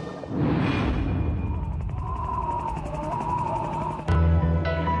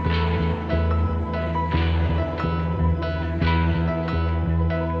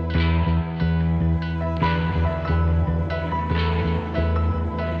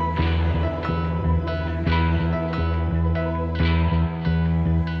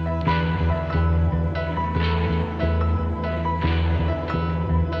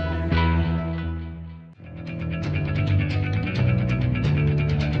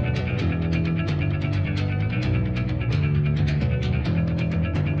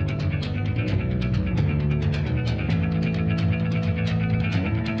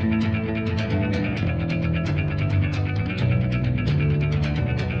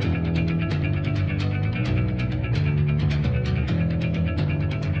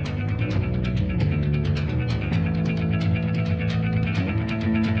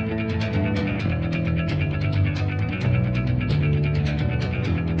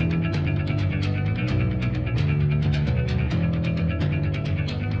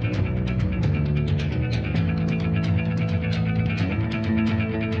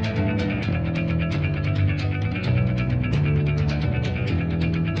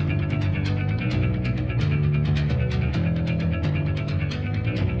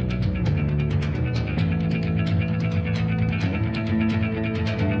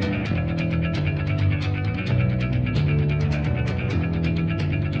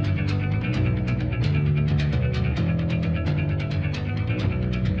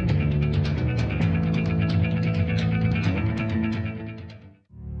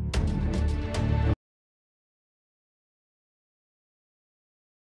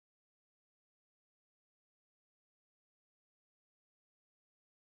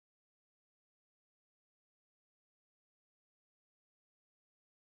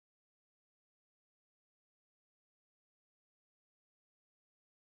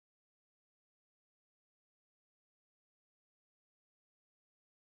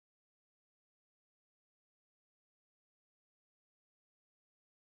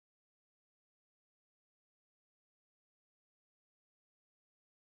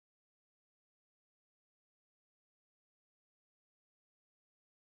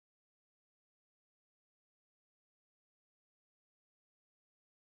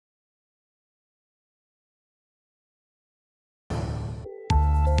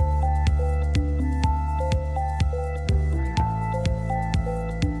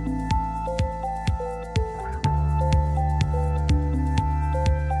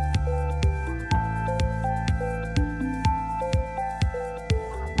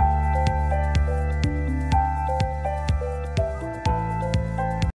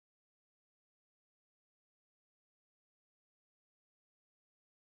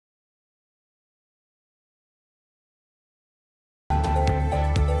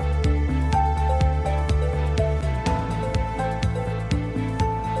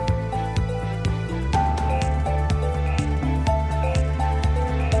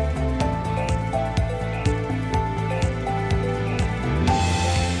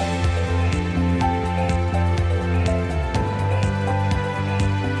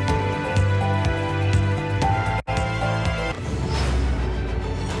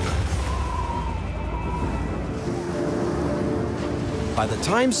 By the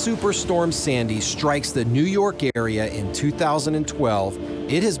time Superstorm Sandy strikes the New York area in 2012,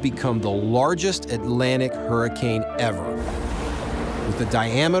 it has become the largest Atlantic hurricane ever, with a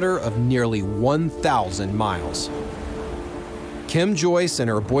diameter of nearly 1,000 miles. Kim Joyce and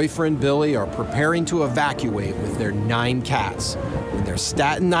her boyfriend Billy are preparing to evacuate with their 9 cats when their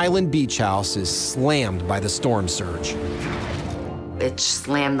Staten Island beach house is slammed by the storm surge. It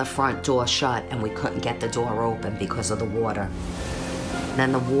slammed the front door shut and we couldn't get the door open because of the water.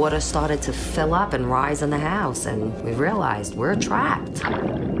 Then the water started to fill up and rise in the house, and we realized we're trapped.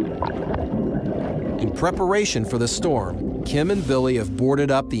 In preparation for the storm, Kim and Billy have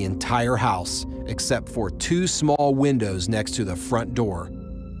boarded up the entire house, except for 2 small windows next to the front door.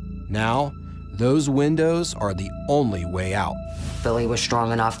 Now, those windows are the only way out. Billy was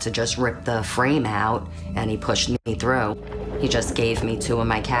strong enough to just rip the frame out, and he pushed me through. He just gave me 2 of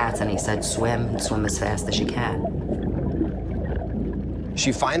my cats, and he said, swim, and swim as fast as you can.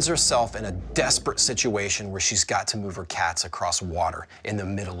 She finds herself in a desperate situation where she's got to move her cats across water in the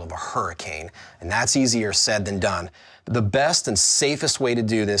middle of a hurricane, and that's easier said than done. The best and safest way to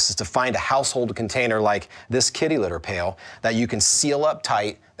do this is to find a household container like this kitty litter pail that you can seal up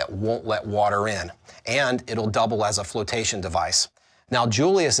tight that won't let water in, and it'll double as a flotation device. Now,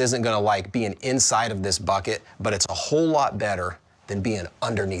 Julius isn't gonna like being inside of this bucket, but it's a whole lot better than being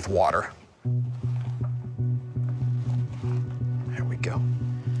underneath water. There we go.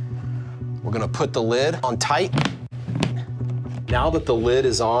 We're gonna put the lid on tight. Now that the lid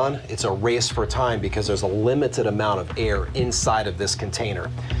is on, it's a race for time because there's a limited amount of air inside of this container.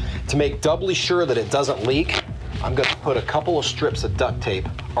 To make doubly sure that it doesn't leak, I'm gonna put a couple of strips of duct tape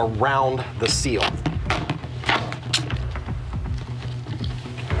around the seal.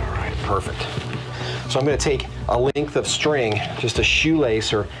 All right, perfect. So I'm gonna take a length of string, just a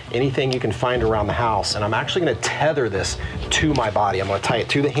shoelace or anything you can find around the house, and I'm actually gonna tether this to my body. I'm gonna tie it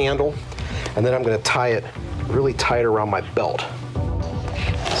to the handle, and then I'm gonna tie it really tight around my belt.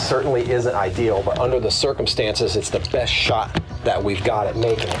 Certainly isn't ideal, but under the circumstances, it's the best shot that we've got at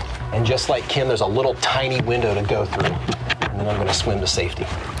making it. And just like Kim, there's a little tiny window to go through, and then I'm gonna swim to safety.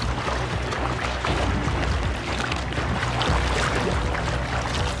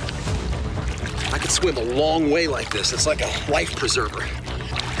 I could swim a long way like this. It's like a life preserver.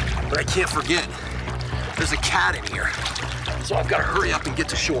 But I can't forget, there's a cat in here, so I've gotta hurry up and get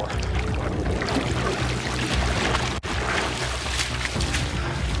to shore.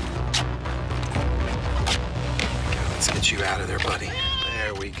 Get you out of there, buddy.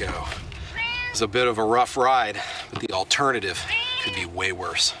 There we go. It's a bit of a rough ride, but the alternative could be way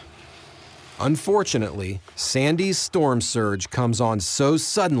worse. Unfortunately, Sandy's storm surge comes on so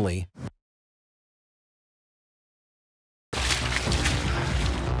suddenly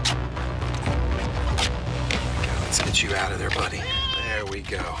Let's get you out of there, buddy. There we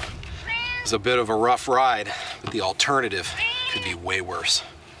go. It's a bit of a rough ride, but the alternative could be way worse.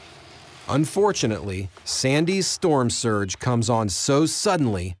 Unfortunately, Sandy's storm surge comes on so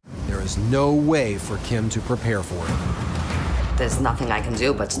suddenly, there is no way for Kim to prepare for it. There's nothing I can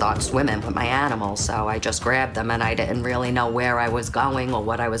do but start swimming with my animals, so I just grabbed them, and I didn't really know where I was going or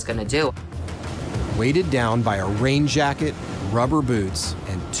what I was gonna do. Weighted down by a rain jacket, rubber boots,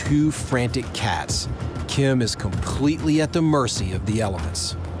 and 2 frantic cats, Kim is completely at the mercy of the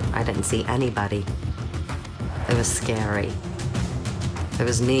elements. I didn't see anybody. It was scary. It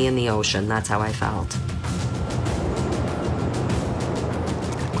was me in the ocean, that's how I felt.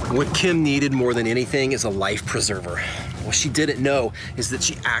 What Kim needed more than anything is a life preserver. What she didn't know is that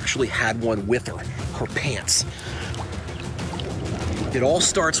she actually had one with her, her pants. It all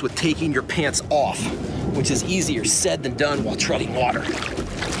starts with taking your pants off, which is easier said than done while treading water.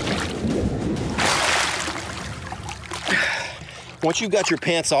 Once you've got your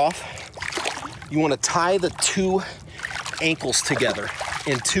pants off, you want to tie the 2 ankles together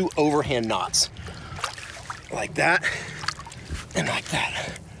in 2 overhand knots. Like that, and like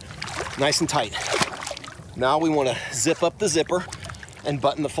that. Nice and tight. Now we want to zip up the zipper and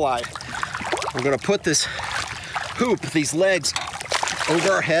button the fly. We're going to put this hoop, these legs,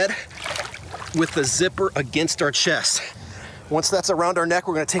 over our head with the zipper against our chest. Once that's around our neck,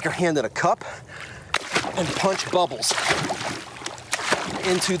 we're going to take our hand in a cup and punch bubbles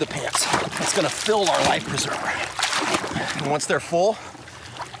into the pants. It's going to fill our life preserver. And once they're full,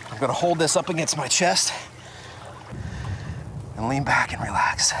 I'm gonna hold this up against my chest and lean back and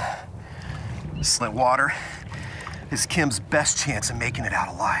relax. Slit water is Kim's best chance of making it out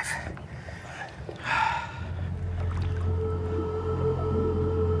alive.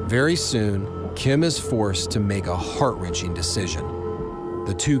 Very soon, Kim is forced to make a heart-wrenching decision.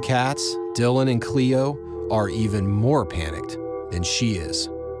 The 2 cats, Dylan and Cleo, are even more panicked than she is.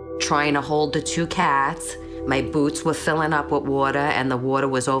 Trying to hold the 2 cats, my boots were filling up with water, and the water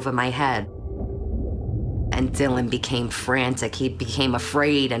was over my head. And Dylan became frantic. He became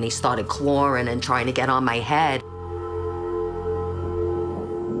afraid, and he started clawing and trying to get on my head.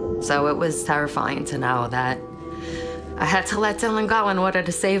 So it was terrifying to know that I had to let Dylan go in order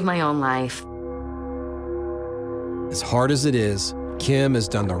to save my own life. As hard as it is, Kim has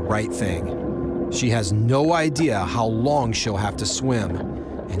done the right thing. She has no idea how long she'll have to swim,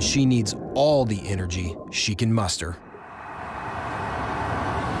 and she needs all the energy she can muster.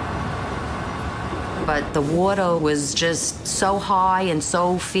 But the water was just so high and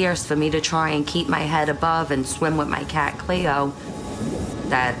so fierce for me to try and keep my head above and swim with my cat Cleo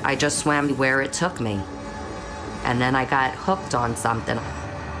that I just swam where it took me. And then I got hooked on something.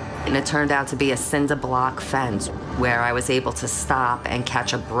 And it turned out to be a cinder block fence where I was able to stop and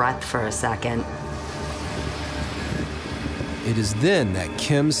catch a breath for a second. It is then that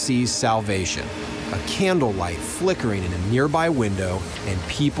Kim sees salvation, a candlelight flickering in a nearby window and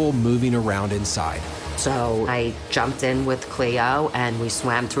people moving around inside. So I jumped in with Cleo and we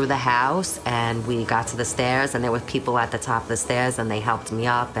swam through the house and we got to the stairs and there were people at the top of the stairs and they helped me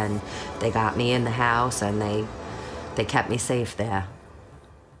up and they got me in the house and they kept me safe there.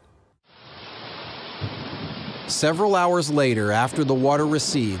 Several hours later, after the water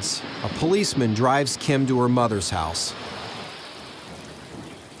recedes, a policeman drives Kim to her mother's house,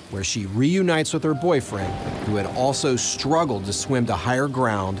 where she reunites with her boyfriend, who had also struggled to swim to higher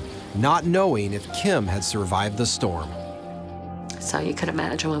ground, not knowing if Kim had survived the storm. So you could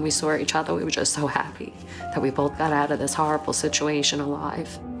imagine when we saw each other, we were just so happy that we both got out of this horrible situation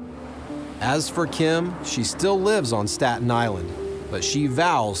alive. As for Kim, she still lives on Staten Island, but she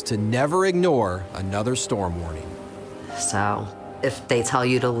vows to never ignore another storm warning. So if they tell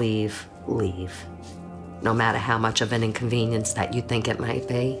you to leave, leave. No matter how much of an inconvenience that you think it might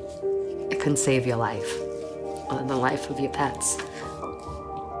be, it can save your life or the life of your pets.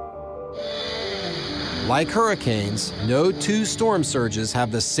 Like hurricanes, no two storm surges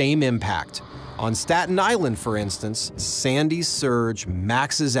have the same impact. On Staten Island, for instance, Sandy's surge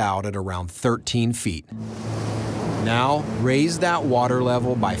maxes out at around 13 feet. Now, raise that water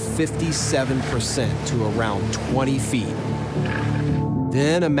level by 57% to around 20 feet.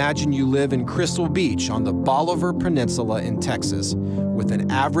 Then imagine you live in Crystal Beach on the Bolivar Peninsula in Texas with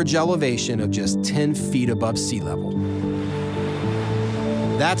an average elevation of just 10 feet above sea level.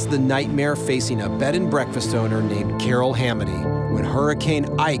 That's the nightmare facing a bed and breakfast owner named Carol Hamady when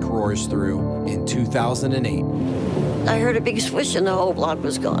Hurricane Ike roars through in 2008. I heard a big swish and the whole block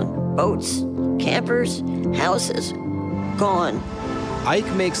was gone. Boats, campers, houses, gone.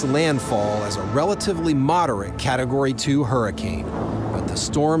 Ike makes landfall as a relatively moderate Category 2 hurricane, but the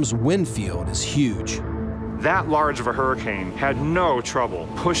storm's wind field is huge. That large of a hurricane had no trouble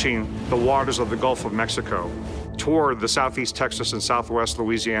pushing the waters of the Gulf of Mexico toward the southeast Texas and southwest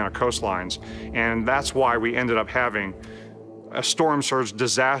Louisiana coastlines, and that's why we ended up having a storm surge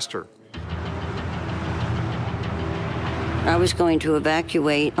disaster. I was going to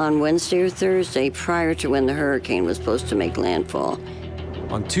evacuate on Wednesday or Thursday prior to when the hurricane was supposed to make landfall.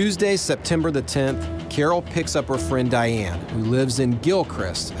 On Tuesday, September the 10th, Carol picks up her friend Diane, who lives in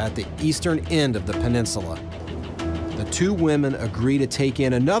Gilchrist at the eastern end of the peninsula. The two women agree to take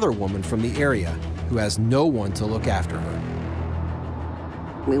in another woman from the area who has no one to look after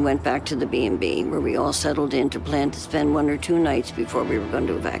her. We went back to the B&B where we all settled in to plan to spend 1 or 2 nights before we were going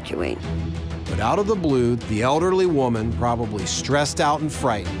to evacuate. But out of the blue, the elderly woman, probably stressed out and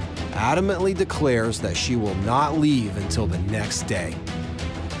frightened, adamantly declares that she will not leave until the next day.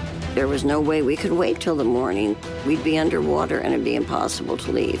 There was no way we could wait till the morning. We'd be underwater and it'd be impossible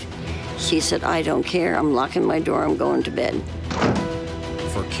to leave. She said, I don't care, I'm locking my door, I'm going to bed.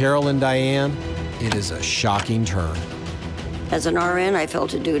 For Carol and Diane, it is a shocking turn. As an RN, I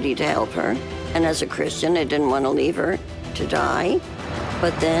felt a duty to help her. And as a Christian, I didn't want to leave her to die.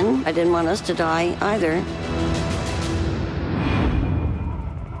 But then I didn't want us to die either.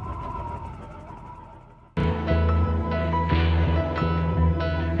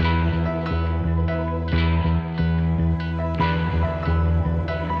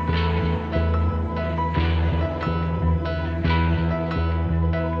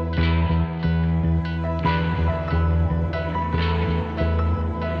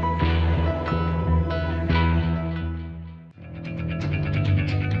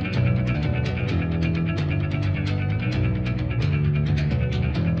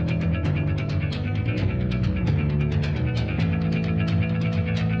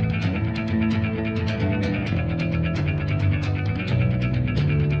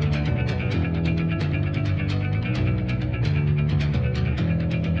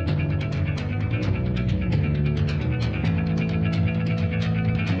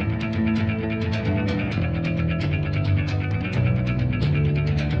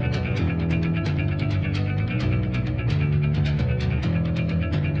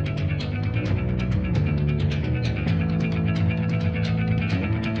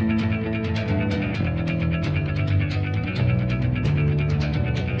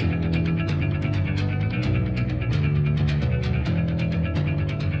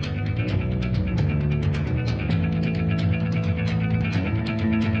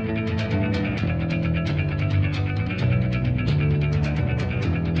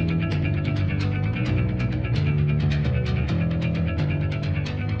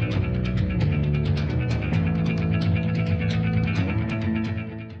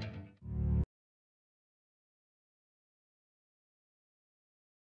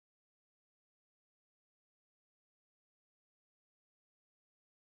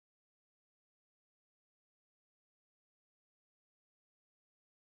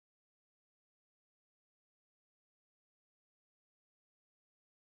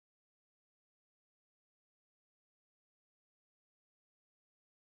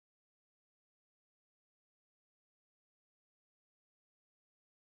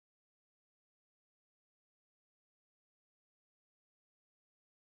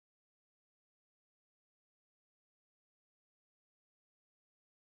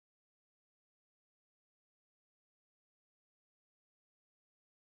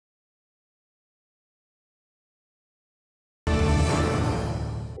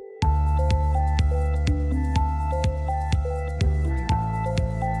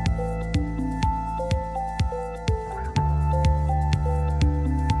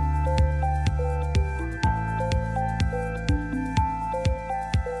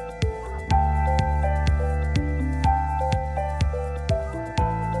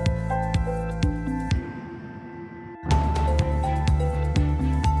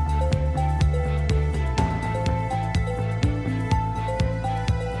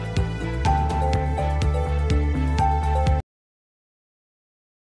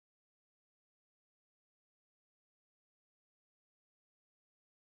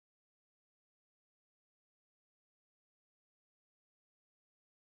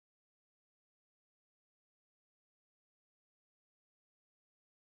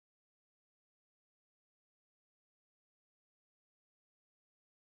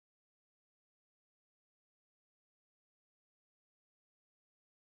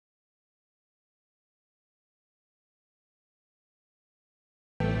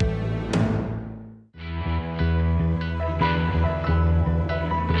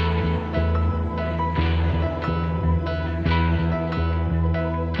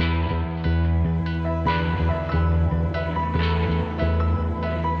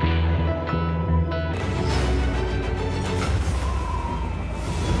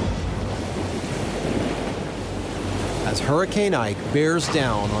 As Hurricane Ike bears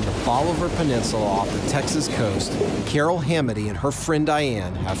down on the Bolivar Peninsula off the Texas coast, Carol Hamady and her friend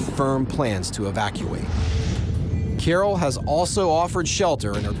Diane have firm plans to evacuate. Carol has also offered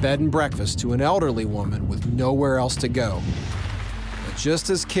shelter in her bed and breakfast to an elderly woman with nowhere else to go. But just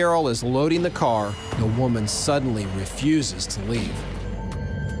as Carol is loading the car, the woman suddenly refuses to leave.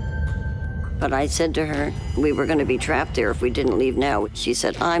 But I said to her, we were going to be trapped there if we didn't leave now. She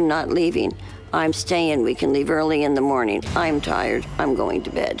said, I'm not leaving. I'm staying. We can leave early in the morning. I'm tired. I'm going to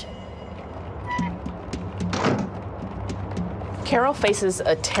bed. Carol faces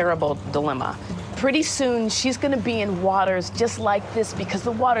a terrible dilemma. Pretty soon, she's going to be in waters just like this because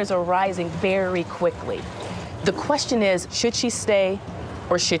the waters are rising very quickly. The question is, should she stay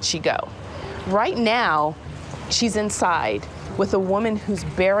or should she go? Right now, she's inside with a woman who's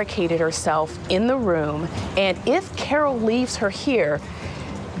barricaded herself in the room, and if Carol leaves her here,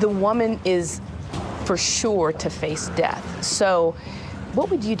 the woman is for sure to face death. So what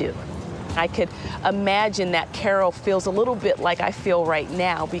would you do? I could imagine that Carol feels a little bit like I feel right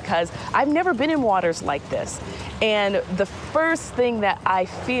now because I've never been in waters like this. And the first thing that I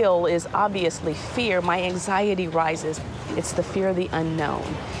feel is obviously fear. My anxiety rises. It's the fear of the unknown.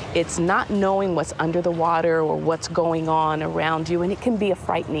 It's not knowing what's under the water or what's going on around you, and it can be a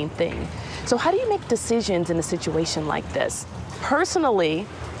frightening thing. So how do you make decisions in a situation like this? Personally,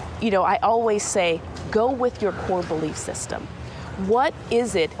 I always say, go with your core belief system. What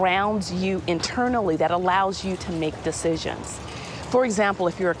is it around you internally that allows you to make decisions? For example,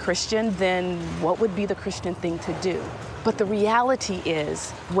 if you're a Christian, then what would be the Christian thing to do? But the reality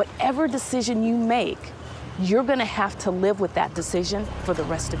is, whatever decision you make, you're going to have to live with that decision for the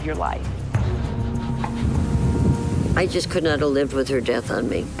rest of your life. I just could not have lived with her death on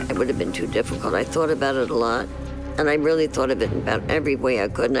me. It would have been too difficult. I thought about it a lot, and I really thought of it in about every way I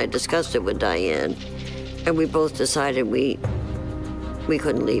could, and I discussed it with Diane, and we both decided we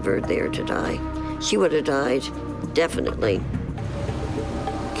couldn't leave her there to die. She would have died, definitely.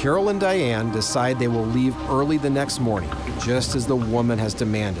 Carol and Diane decide they will leave early the next morning, just as the woman has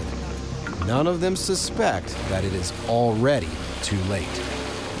demanded. None of them suspect that it is already too late.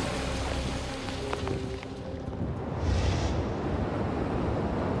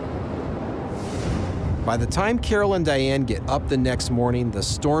 By the time Carol and Diane get up the next morning, the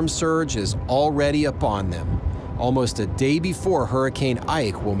storm surge is already upon them, almost a day before Hurricane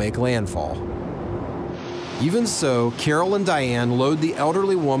Ike will make landfall. Even so, Carol and Diane load the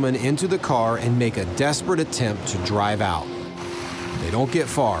elderly woman into the car and make a desperate attempt to drive out. They don't get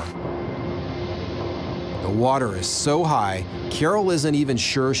far. The water is so high, Carol isn't even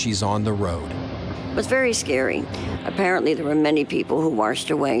sure she's on the road. It was very scary. Apparently there were many people who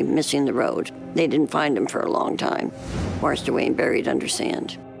washed away, missing the road. They didn't find them for a long time, washed away and buried under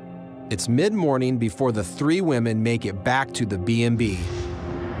sand. It's mid-morning before the three women make it back to the B&B.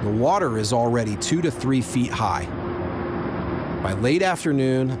 The water is already 2 to 3 feet high. By late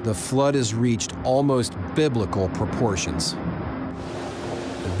afternoon, the flood has reached almost biblical proportions.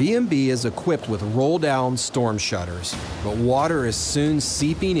 The B&B is equipped with roll-down storm shutters, but water is soon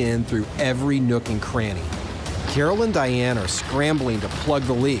seeping in through every nook and cranny. Carol and Diane are scrambling to plug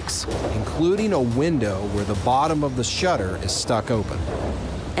the leaks, including a window where the bottom of the shutter is stuck open.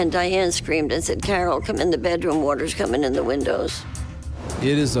 And Diane screamed and said, Carol, come in the bedroom, water's coming in the windows.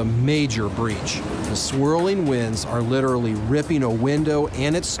 It is a major breach. The swirling winds are literally ripping a window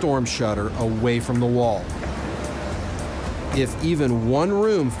and its storm shutter away from the wall. If even one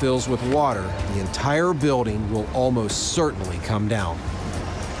room fills with water, the entire building will almost certainly come down.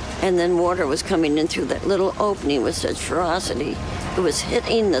 And then water was coming in through that little opening with such ferocity. It was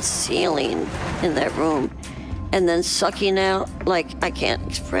hitting the ceiling in that room and then sucking out like I can't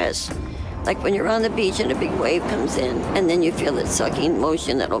express. Like when you're on the beach and a big wave comes in and then you feel that sucking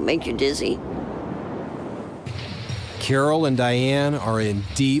motion that'll make you dizzy. Carol and Diane are in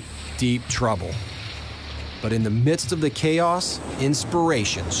deep, deep trouble. But in the midst of the chaos,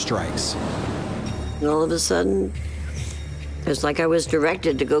 inspiration strikes. And all of a sudden, it was like I was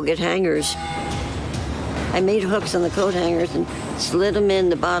directed to go get hangers. I made hooks on the coat hangers and slid them in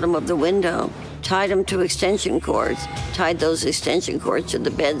the bottom of the window, tied them to extension cords, tied those extension cords to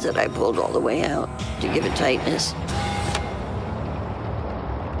the beds that I pulled all the way out to give it tightness.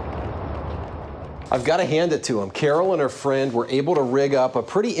 I've got to hand it to them. Carol and her friend were able to rig up a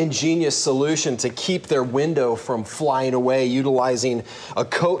pretty ingenious solution to keep their window from flying away, utilizing a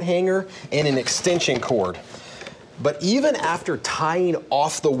coat hanger and an extension cord. But even after tying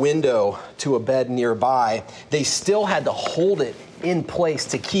off the window to a bed nearby, they still had to hold it in place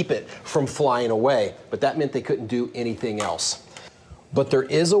to keep it from flying away. But that meant they couldn't do anything else. But there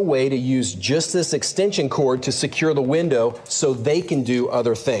is a way to use just this extension cord to secure the window so they can do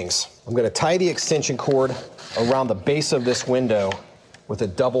other things. I'm going to tie the extension cord around the base of this window with a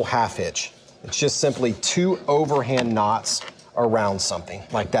double half hitch. It's just simply 2 overhand knots around something,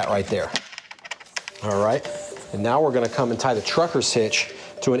 like that right there. All right, and now we're going to come and tie the trucker's hitch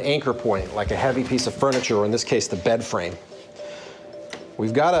to an anchor point, like a heavy piece of furniture, or in this case, the bed frame.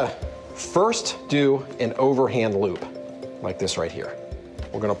 We've got to first do an overhand loop, like this right here.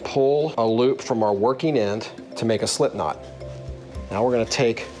 We're going to pull a loop from our working end to make a slip knot. Now we're going to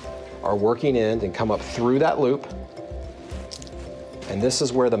take our working end and come up through that loop. And this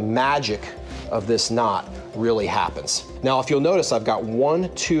is where the magic of this knot really happens. Now, if you'll notice, I've got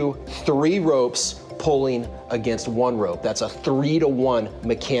 1, 2, 3 ropes pulling against 1 rope. That's a 3-to-1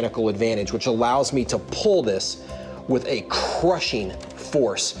 mechanical advantage, which allows me to pull this with a crushing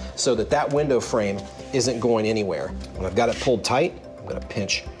force so that that window frame isn't going anywhere. When I've got it pulled tight, I'm going to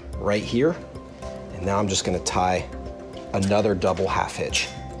pinch right here, and now I'm just going to tie another double half hitch,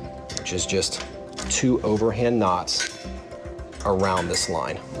 which is just 2 overhand knots around this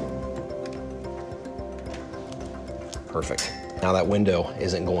line. Perfect. Now that window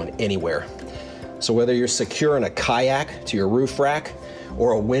isn't going anywhere. So whether you're securing a kayak to your roof rack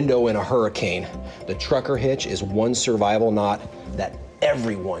or a window in a hurricane, the trucker hitch is one survival knot that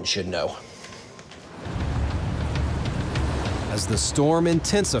everyone should know. As the storm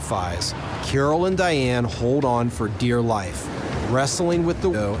intensifies, Carol and Diane hold on for dear life, wrestling with the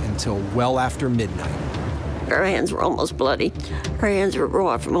window until well after midnight. Our hands were almost bloody. Our hands were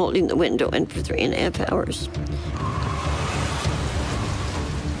raw from holding the window in for 3.5 hours.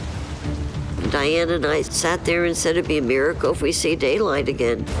 Diane and I sat there and said it'd be a miracle if we see daylight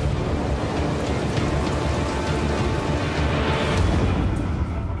again.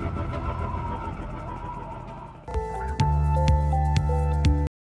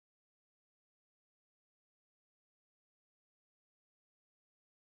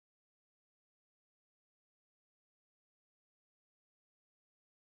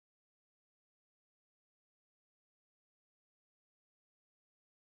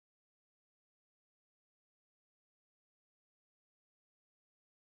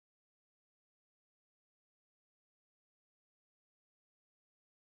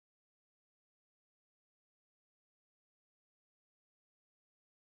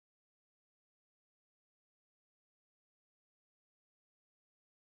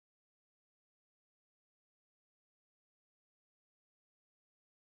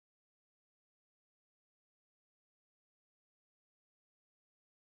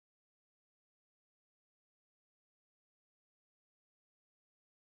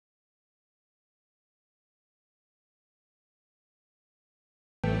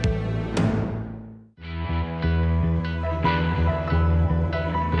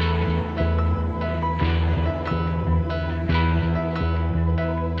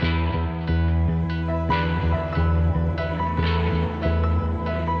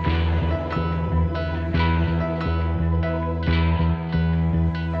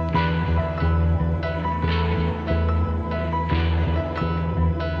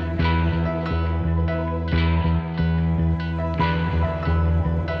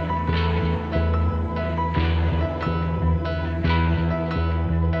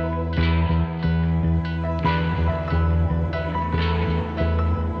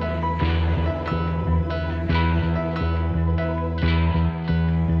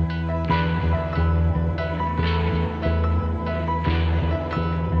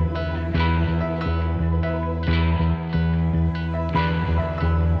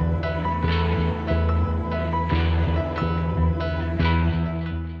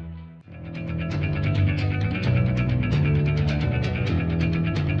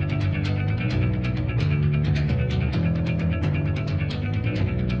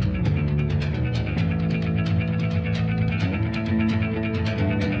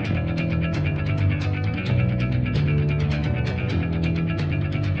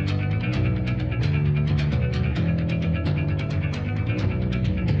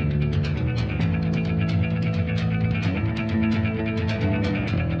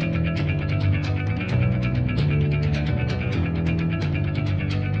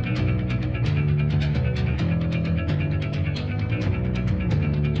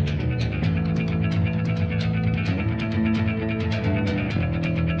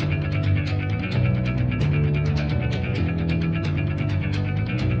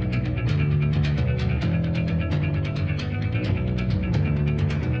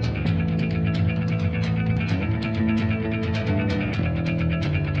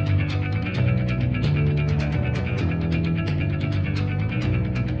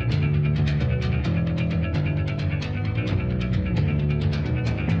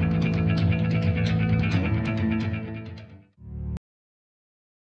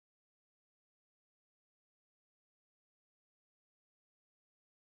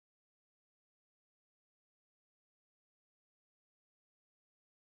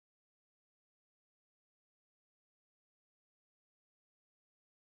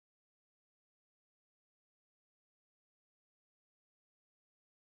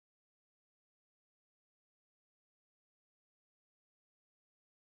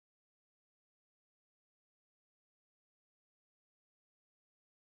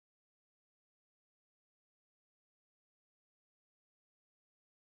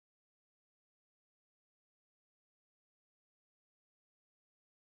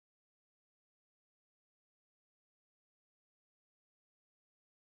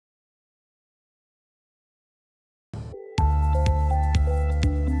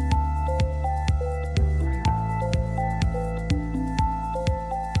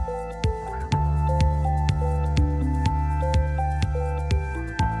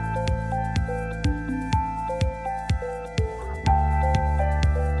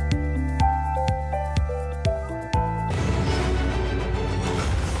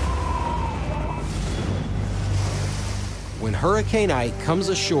 Hurricane Ike comes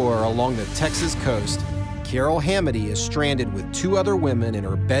ashore along the Texas coast, Carol Hamady is stranded with 2 other women in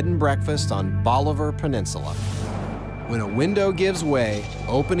her bed and breakfast on Bolivar Peninsula. When a window gives way,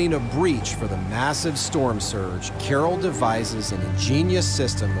 opening a breach for the massive storm surge, Carol devises an ingenious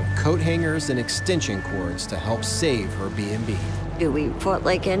system of coat hangers and extension cords to help save her B&B. We fought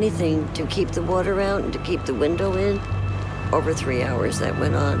like anything to keep the water out and to keep the window in. Over 3 hours that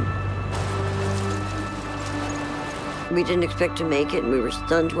went on. We didn't expect to make it, and we were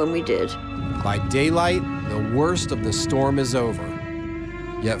stunned when we did. By daylight, the worst of the storm is over.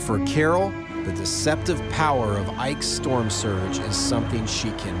 Yet for Carol, the deceptive power of Ike's storm surge is something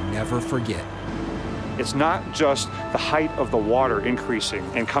she can never forget. It's not just the height of the water increasing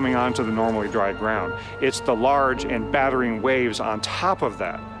and coming onto the normally dry ground. It's the large and battering waves on top of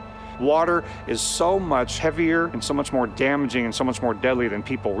that. Water is so much heavier and so much more damaging and so much more deadly than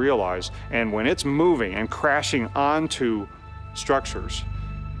people realize. And when it's moving and crashing onto structures,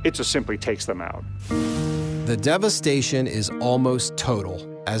 it just simply takes them out. The devastation is almost total,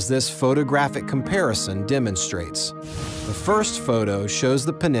 as this photographic comparison demonstrates. The first photo shows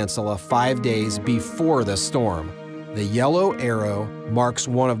the peninsula 5 days before the storm. The yellow arrow marks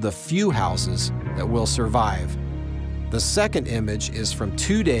one of the few houses that will survive. The second image is from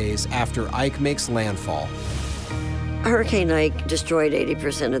 2 days after Ike makes landfall. Hurricane Ike destroyed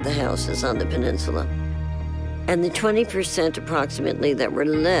 80% of the houses on the peninsula. And the 20% approximately that were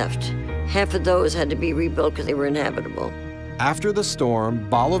left, half of those had to be rebuilt because they were inhabitable. After the storm,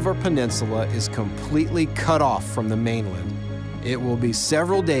 Bolivar Peninsula is completely cut off from the mainland. It will be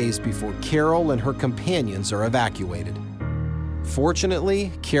several days before Carol and her companions are evacuated. Fortunately,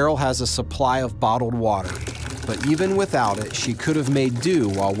 Carol has a supply of bottled water, but even without it, she could have made do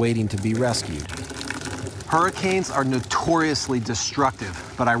while waiting to be rescued. Hurricanes are notoriously destructive,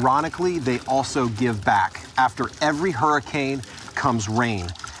 but ironically, they also give back. After every hurricane comes rain,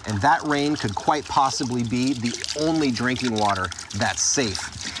 and that rain could quite possibly be the only drinking water that's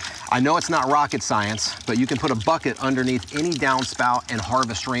safe. I know it's not rocket science, but you can put a bucket underneath any downspout and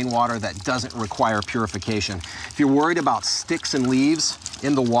harvest rainwater that doesn't require purification. If you're worried about sticks and leaves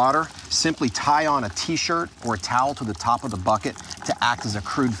in the water, simply tie on a t-shirt or a towel to the top of the bucket to act as a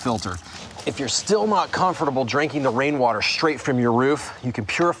crude filter. If you're still not comfortable drinking the rainwater straight from your roof, you can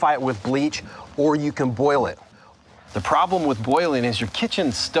purify it with bleach or you can boil it. The problem with boiling is your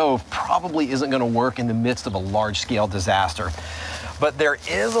kitchen stove probably isn't going to work in the midst of a large-scale disaster. But there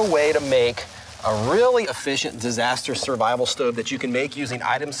is a way to make a really efficient disaster survival stove that you can make using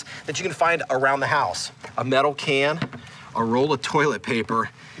items that you can find around the house. A metal can, a roll of toilet paper,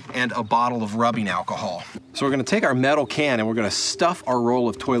 and a bottle of rubbing alcohol. So we're going to take our metal can and we're going to stuff our roll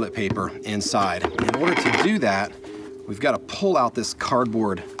of toilet paper inside. In order to do that, we've got to pull out this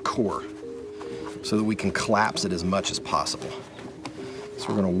cardboard core so that we can collapse it as much as possible. So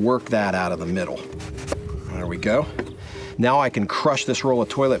we're going to work that out of the middle. There we go. Now I can crush this roll of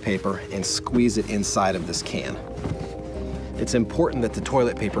toilet paper and squeeze it inside of this can. It's important that the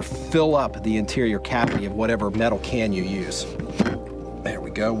toilet paper fill up the interior cavity of whatever metal can you use. There we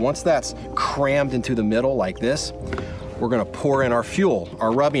go. Once that's crammed into the middle like this, we're going to pour in our fuel,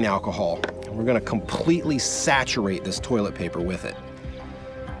 our rubbing alcohol. We're going to completely saturate this toilet paper with it.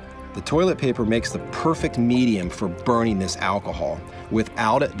 The toilet paper makes the perfect medium for burning this alcohol.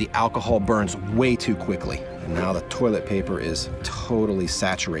 Without it, the alcohol burns way too quickly. And now the toilet paper is totally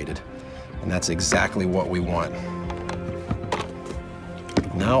saturated. And that's exactly what we want.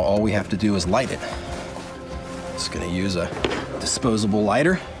 Now all we have to do is light it. Just gonna use a disposable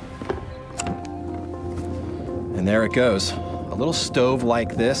lighter. And there it goes. A little stove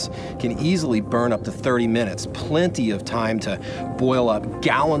like this can easily burn up to 30 minutes, plenty of time to boil up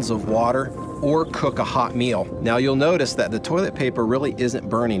gallons of water or cook a hot meal. Now you'll notice that the toilet paper really isn't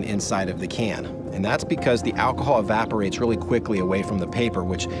burning inside of the can, and that's because the alcohol evaporates really quickly away from the paper,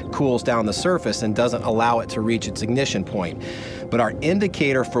 which cools down the surface and doesn't allow it to reach its ignition point. But our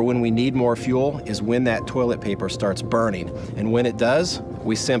indicator for when we need more fuel is when that toilet paper starts burning, and when it does,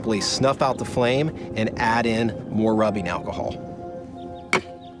 we simply snuff out the flame and add in more rubbing alcohol.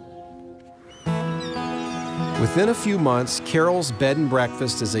 Within a few months, Carol's Bed and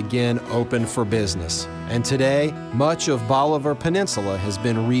Breakfast is again open for business. And today, much of Bolivar Peninsula has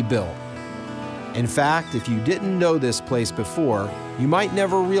been rebuilt. In fact, if you didn't know this place before, you might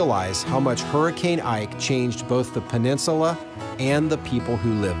never realize how much Hurricane Ike changed both the peninsula and the people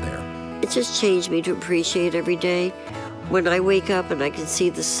who live there. It just changed me to appreciate every day. When I wake up and I can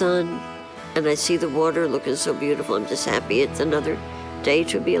see the sun and I see the water looking so beautiful, I'm just happy it's another day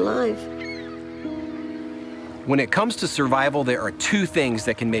to be alive. When it comes to survival, there are two things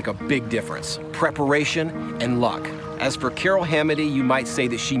that can make a big difference: preparation and luck. As for Carol Hamady, you might say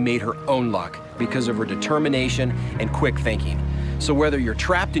that she made her own luck because of her determination and quick thinking. So whether you're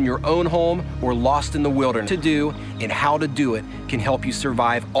trapped in your own home or lost in the wilderness, to do and how to do it can help you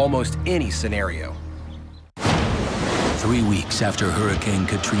survive almost any scenario. 3 weeks after Hurricane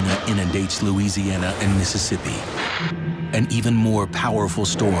Katrina inundates Louisiana and Mississippi, an even more powerful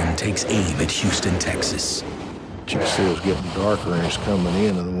storm takes aim at Houston, Texas. You can see it was getting darker and it's coming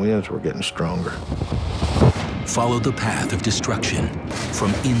in and the winds were getting stronger. Follow the path of destruction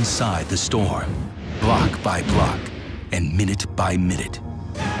from inside the storm, block by block and minute by minute.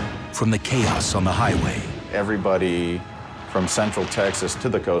 From the chaos on the highway. Everybody from central Texas to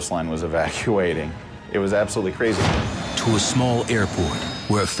the coastline was evacuating. It was absolutely crazy. To a small airport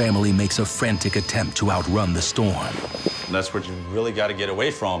where a family makes a frantic attempt to outrun the storm. And that's what you really got to get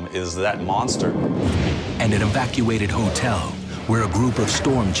away from, is that monster. And an evacuated hotel where a group of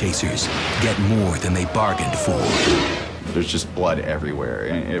storm chasers get more than they bargained for. There's just blood everywhere.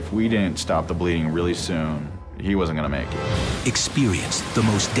 And if we didn't stop the bleeding really soon, he wasn't going to make it. Experience the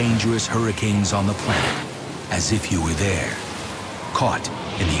most dangerous hurricanes on the planet as if you were there, caught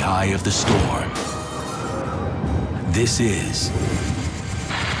in the eye of the storm. This is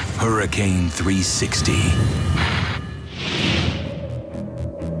Hurricane 360.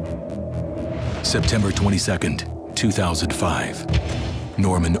 September 22nd, 2005,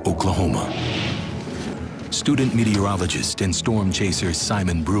 Norman, Oklahoma. Student meteorologist and storm chaser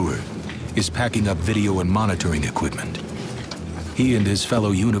Simon Brewer is packing up video and monitoring equipment. He and his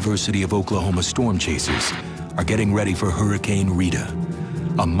fellow University of Oklahoma storm chasers are getting ready for Hurricane Rita,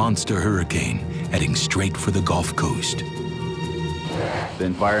 a monster hurricane heading straight for the Gulf Coast. The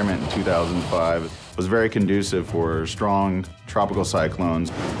environment in 2005 was very conducive for strong tropical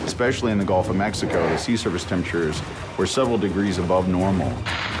cyclones, especially in the Gulf of Mexico. The sea surface temperatures were several degrees above normal.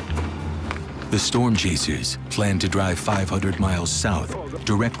 The storm chasers plan to drive 500 miles south,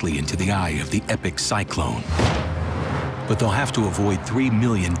 directly into the eye of the epic cyclone. But they'll have to avoid 3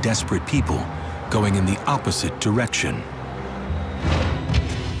 million desperate people going in the opposite direction.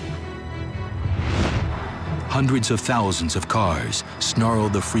 Hundreds of thousands of cars snarl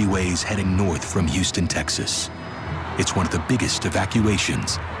the freeways heading north from Houston, Texas. It's one of the biggest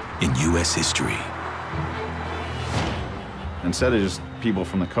evacuations in U.S. history. Instead of just people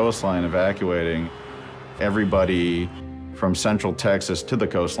from the coastline evacuating, everybody from central Texas to the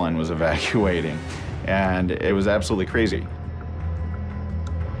coastline was evacuating. And it was absolutely crazy.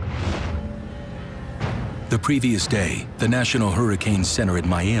 The previous day, the National Hurricane Center in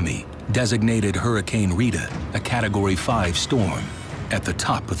Miami designated Hurricane Rita a Category 5 storm at the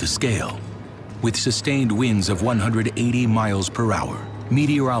top of the scale. With sustained winds of 180 miles per hour,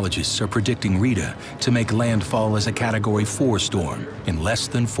 meteorologists are predicting Rita to make landfall as a Category 4 storm in less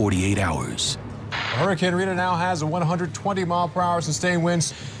than 48 hours. Hurricane Rita now has a 120-mile-per-hour sustained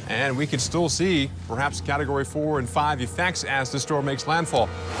winds, and we could still see perhaps Category 4 and 5 effects as the storm makes landfall.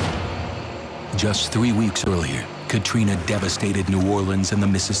 Just 3 weeks earlier, Katrina devastated New Orleans and the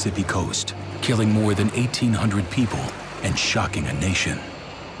Mississippi coast, killing more than 1,800 people and shocking a nation.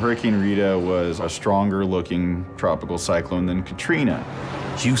 Hurricane Rita was a stronger-looking tropical cyclone than Katrina.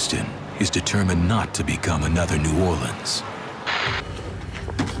 Houston is determined not to become another New Orleans.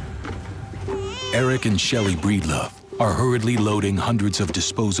 Eric and Shelley Breedlove are hurriedly loading hundreds of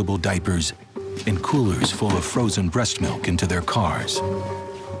disposable diapers and coolers full of frozen breast milk into their cars.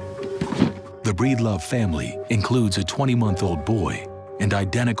 The Breedlove family includes a 20-month-old boy and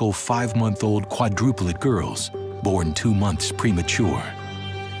identical 5-month-old quadruplet girls born 2 months premature.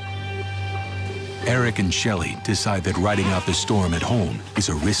 Eric and Shelley decide that riding out the storm at home is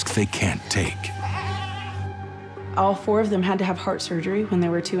a risk they can't take. All 4 of them had to have heart surgery when they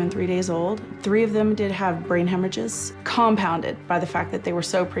were 2 and 3 days old. 3 of them did have brain hemorrhages, compounded by the fact that they were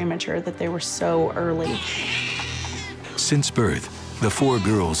so premature, that they were so early. Since birth, the 4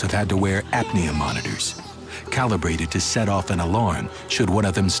 girls have had to wear apnea monitors, calibrated to set off an alarm should one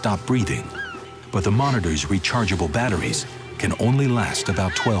of them stop breathing. But the monitor's rechargeable batteries can only last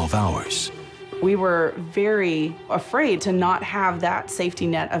about 12 hours. We were very afraid to not have that safety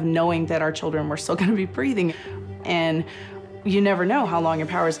net of knowing that our children were still going to be breathing. And you never know how long your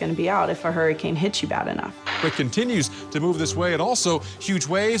power is going to be out if a hurricane hits you bad enough. It continues to move this way, and also huge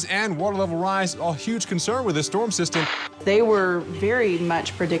waves and water level rise, a huge concern with this storm system. They were very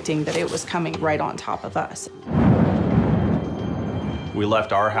much predicting that it was coming right on top of us. We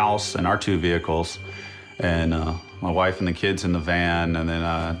left our house and our 2 vehicles, and my wife and the kids in the van, and then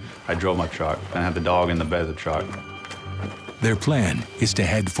I drove my truck, and I had the dog in the bed of the truck. Their plan is to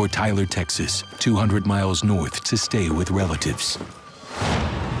head for Tyler, Texas, 200 miles north to stay with relatives.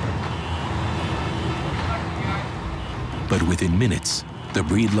 But within minutes, the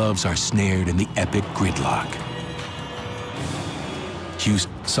Breedloves are snared in the epic gridlock.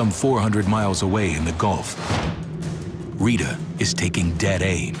 Houston, some 400 miles away in the Gulf, Rita is taking dead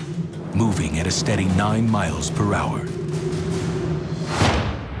aim, moving at a steady 9 miles per hour.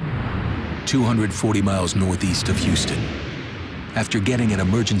 240 miles northeast of Houston, after getting an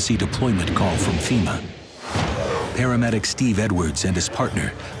emergency deployment call from FEMA, paramedic Steve Edwards and his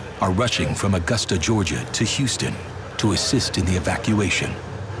partner are rushing from Augusta, Georgia to Houston to assist in the evacuation.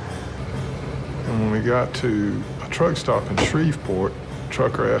 And when we got to a truck stop in Shreveport, the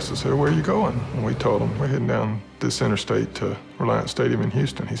trucker asked us, "Where are you going?" And we told him, "We're heading down this interstate to Reliance Stadium in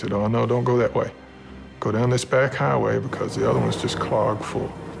Houston." He said, "Oh, no, don't go that way. Go down this back highway because the other one's just clogged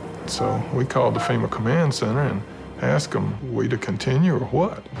full." So we called the FEMA Command Center and asked them, "We to continue or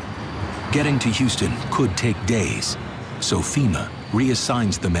what?" Getting to Houston could take days, so FEMA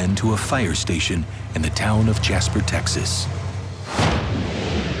reassigns the men to a fire station in the town of Jasper, Texas.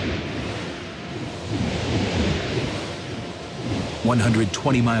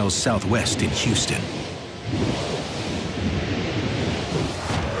 "120 miles southwest in Houston.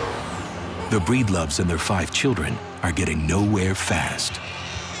 The Breedloves and their 5 children are getting nowhere fast.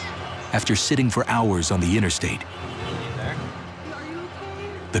 After sitting for hours on the interstate,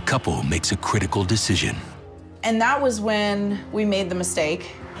 the couple makes a critical decision. And that was when we made the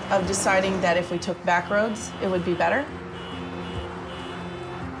mistake of deciding that if we took back roads, it would be better.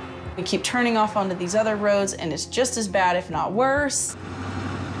 We keep turning off onto these other roads, and it's just as bad, if not worse.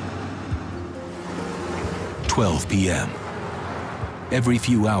 12 p.m. Every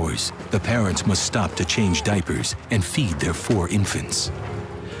few hours, the parents must stop to change diapers and feed their 4 infants.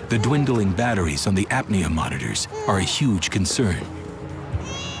 The dwindling batteries on the apnea monitors are a huge concern.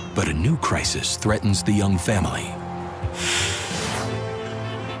 But a new crisis threatens the young family.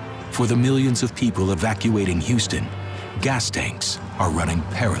 For the millions of people evacuating Houston, gas tanks are running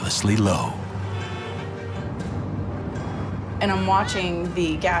perilously low. And I'm watching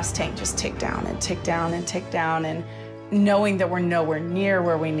the gas tank just tick down and tick down and tick down, and knowing that we're nowhere near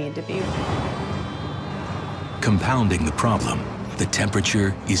where we need to be. Compounding the problem, the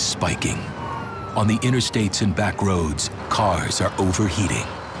temperature is spiking. On the interstates and back roads, cars are overheating.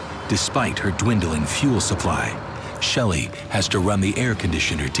 Despite her dwindling fuel supply, Shelley has to run the air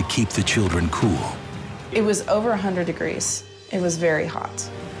conditioner to keep the children cool. It was over 100 degrees. It was very hot.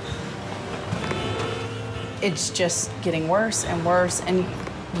 It's just getting worse and worse, and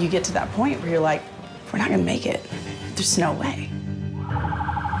you get to that point where you're like, we're not gonna make it. There's no way.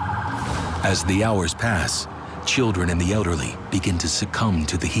 As the hours pass, children and the elderly begin to succumb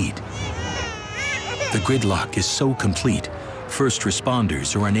to the heat. The gridlock is so complete, first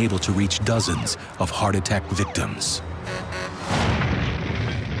responders are unable to reach dozens of heart attack victims.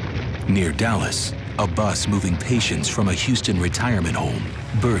 Near Dallas, a bus moving patients from a Houston retirement home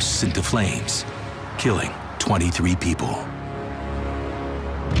bursts into flames, killing 23 people.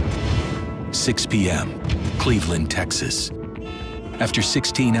 6 p.m., Cleveland, Texas. After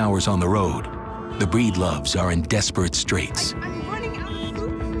 16 hours on the road, the Breedloves are in desperate straits.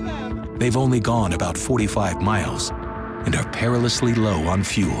 They've only gone about 45 miles and are perilously low on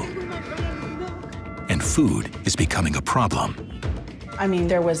fuel. And food is becoming a problem. I mean,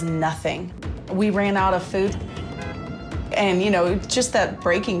 there was nothing. We ran out of food. And, you know, just that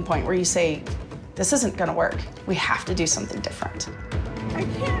breaking point where you say, this isn't gonna work. We have to do something different.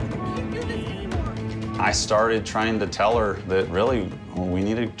 I started trying to tell her that really we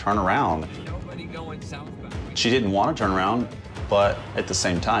need to turn around. She didn't want to turn around, but at the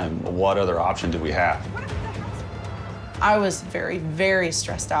same time, what other option did we have? I was very, very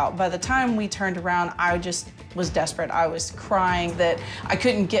stressed out. By the time we turned around, I just was desperate. I was crying that I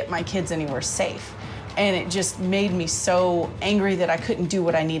couldn't get my kids anywhere safe. And it just made me so angry that I couldn't do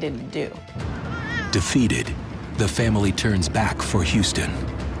what I needed to do. Defeated, the family turns back for Houston.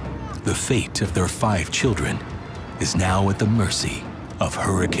 The fate of their 5 children is now at the mercy of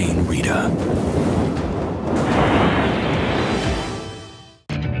Hurricane Rita.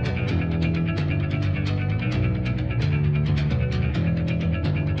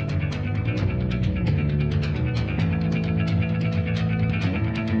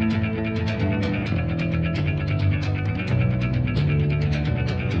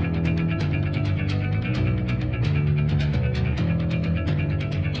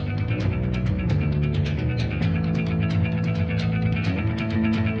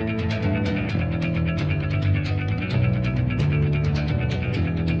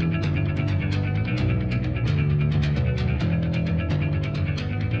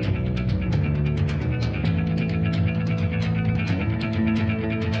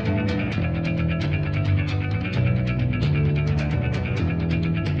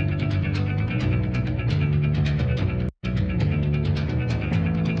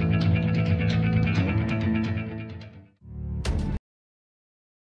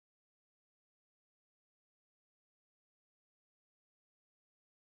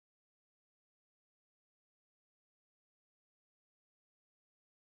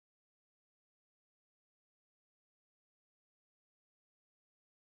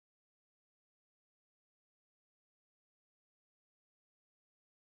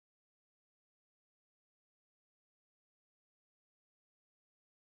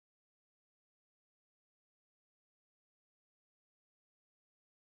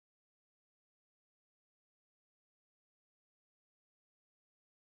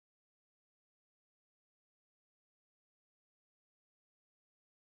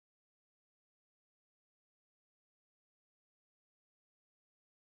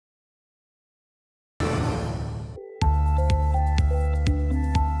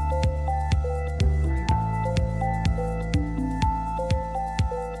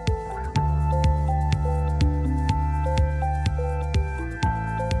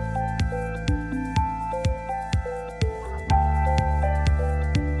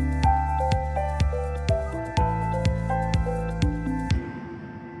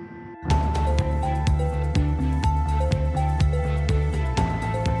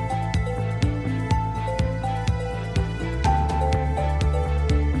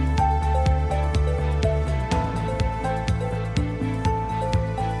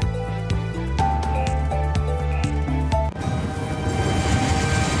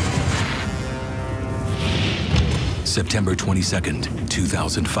 September 22nd,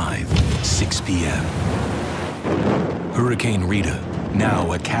 2005, 6 p.m. Hurricane Rita,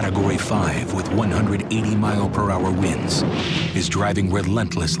 now a Category 5 with 180-mile-per-hour winds, is driving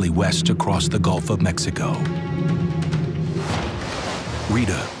relentlessly west across the Gulf of Mexico.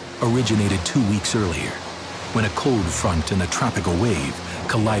 Rita originated 2 weeks earlier, when a cold front and a tropical wave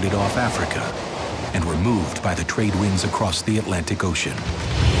collided off Africa and were moved by the trade winds across the Atlantic Ocean.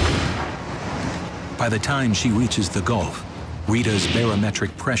 By the time she reaches the Gulf, Rita's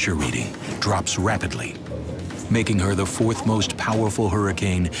barometric pressure reading drops rapidly, making her the fourth most powerful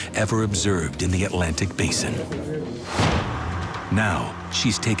hurricane ever observed in the Atlantic Basin. Now,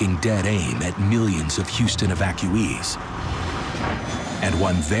 she's taking dead aim at millions of Houston evacuees and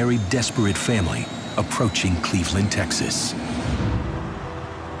one very desperate family approaching Cleveland, Texas.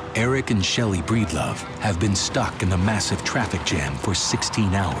 Eric and Shelley Breedlove have been stuck in the massive traffic jam for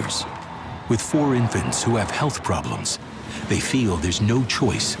 16 hours. With 4 infants who have health problems, they feel there's no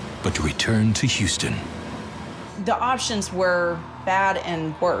choice but to return to Houston. The options were bad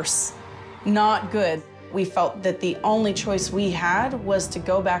and worse, not good. We felt that the only choice we had was to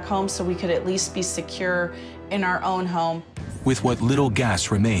go back home so we could at least be secure in our own home. With what little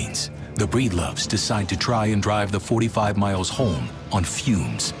gas remains, the Breedloves decide to try and drive the 45 miles home on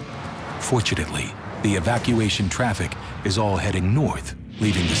fumes. Fortunately, the evacuation traffic is all heading north,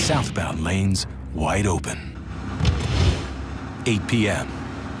 leaving the southbound lanes wide open. 8 p.m.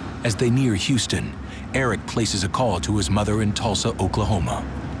 As they near Houston, Eric places a call to his mother in Tulsa, Oklahoma.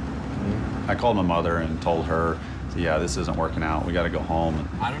 I called my mother and told her, yeah, this isn't working out. We got to go home.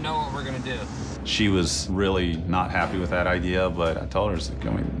 I don't know what we're going to do. She was really not happy with that idea, but I told her,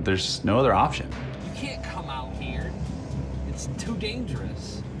 there's no other option. You can't come out here. It's too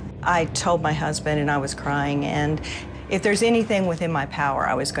dangerous. I told my husband, and I was crying, and if there's anything within my power,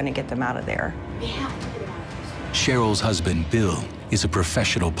 I was going to get them out of there. Cheryl's husband, Bill, is a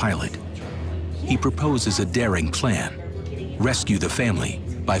professional pilot. He proposes a daring plan: rescue the family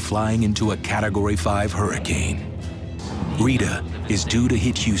by flying into a Category 5 hurricane. Rita is due to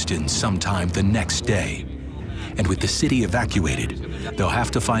hit Houston sometime the next day. And with the city evacuated, they'll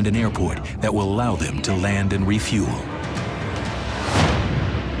have to find an airport that will allow them to land and refuel.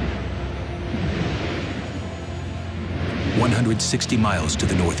 "160 miles to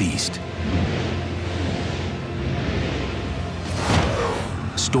the northeast,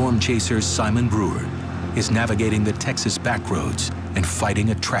 storm chaser Simon Brewer is navigating the Texas backroads and fighting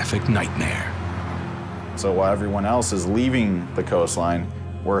a traffic nightmare. So while everyone else is leaving the coastline,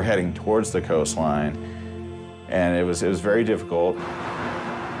 we're heading towards the coastline, and it was very difficult.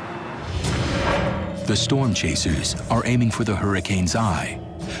 The storm chasers are aiming for the hurricane's eye,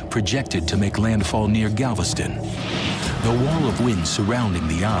 projected to make landfall near Galveston. The wall of wind surrounding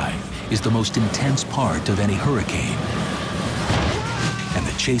the eye is the most intense part of any hurricane. And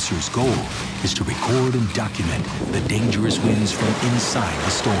the chasers' goal is to record and document the dangerous winds from inside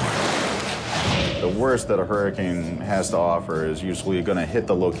the storm. The worst that a hurricane has to offer is usually going to hit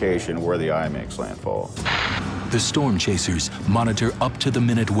the location where the eye makes landfall. The storm chasers monitor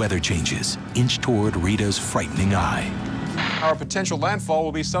up-to-the-minute weather changes, inch toward Rita's frightening eye. Our potential landfall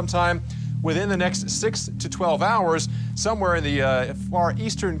will be sometime within the next 6 to 12 hours, somewhere in the far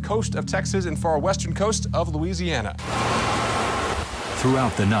eastern coast of Texas and far western coast of Louisiana.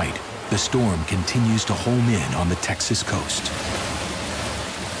 Throughout the night, the storm continues to home in on the Texas coast.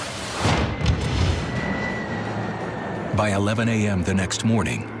 By 11 a.m. the next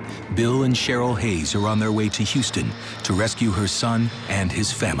morning, Bill and Cheryl Hayes are on their way to Houston to rescue her son and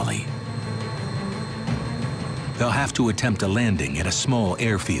his family. They'll have to attempt a landing at a small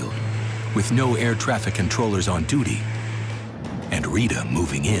airfield with no air traffic controllers on duty and Rita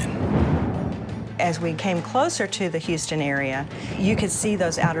moving in. As we came closer to the Houston area, you could see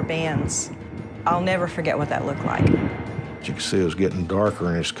those outer bands. I'll never forget what that looked like. You can see it was getting darker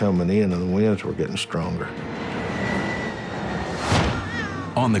and it's coming in and the winds were getting stronger.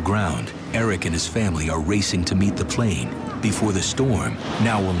 On the ground, Eric and his family are racing to meet the plane before the storm,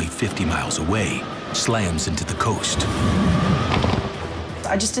 now only 50 miles away, slams into the coast.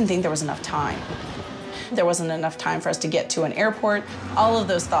 I just didn't think there was enough time. There wasn't enough time for us to get to an airport. All of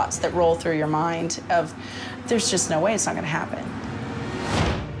those thoughts that roll through your mind of, there's just no way it's not going to happen.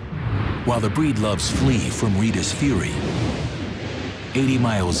 While the Breedloves flee from Rita's fury, 80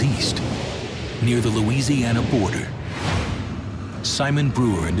 miles east, near the Louisiana border, Simon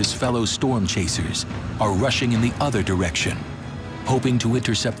Brewer and his fellow storm chasers are rushing in the other direction, hoping to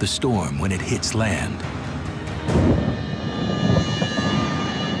intercept the storm when it hits land.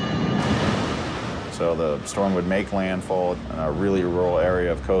 So the storm would make landfall in a really rural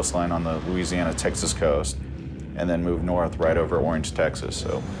area of coastline on the Louisiana-Texas coast. and then moved north right over Orange, Texas.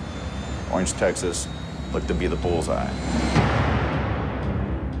 So Orange, Texas looked to be the bullseye.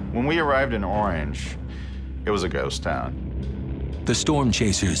 When we arrived in Orange, it was a ghost town. The storm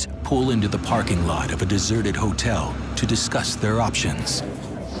chasers pull into the parking lot of a deserted hotel to discuss their options.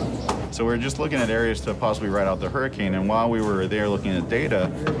 So we were just looking at areas to possibly ride out the hurricane, and while we were there looking at data,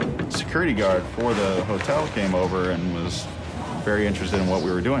 the security guard for the hotel came over and was very interested in what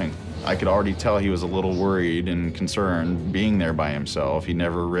we were doing. I could already tell he was a little worried and concerned being there by himself. He'd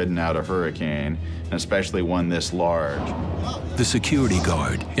never ridden out a hurricane, and especially one this large. The security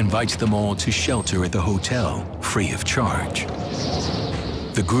guard invites them all to shelter at the hotel, free of charge.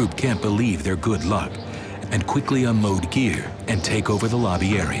 The group can't believe their good luck and quickly unload gear and take over the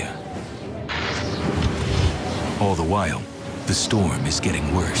lobby area. All the while, the storm is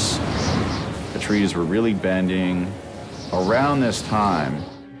getting worse. The trees were really bending. Around this time,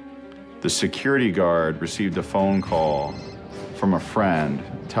 the security guard received a phone call from a friend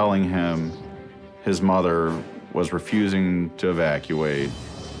telling him his mother was refusing to evacuate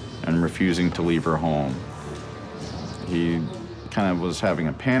and refusing to leave her home. He kind of was having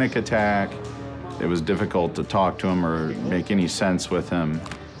a panic attack. It was difficult to talk to him or make any sense with him,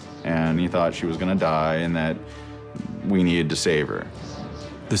 and he thought she was going to die and that we needed to save her.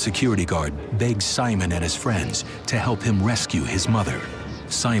 The security guard begs Simon and his friends to help him rescue his mother.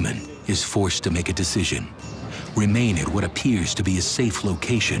 Simon is forced to make a decision: remain at what appears to be a safe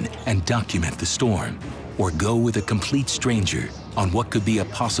location and document the storm, or go with a complete stranger on what could be a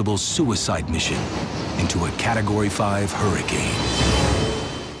possible suicide mission into a Category 5 hurricane.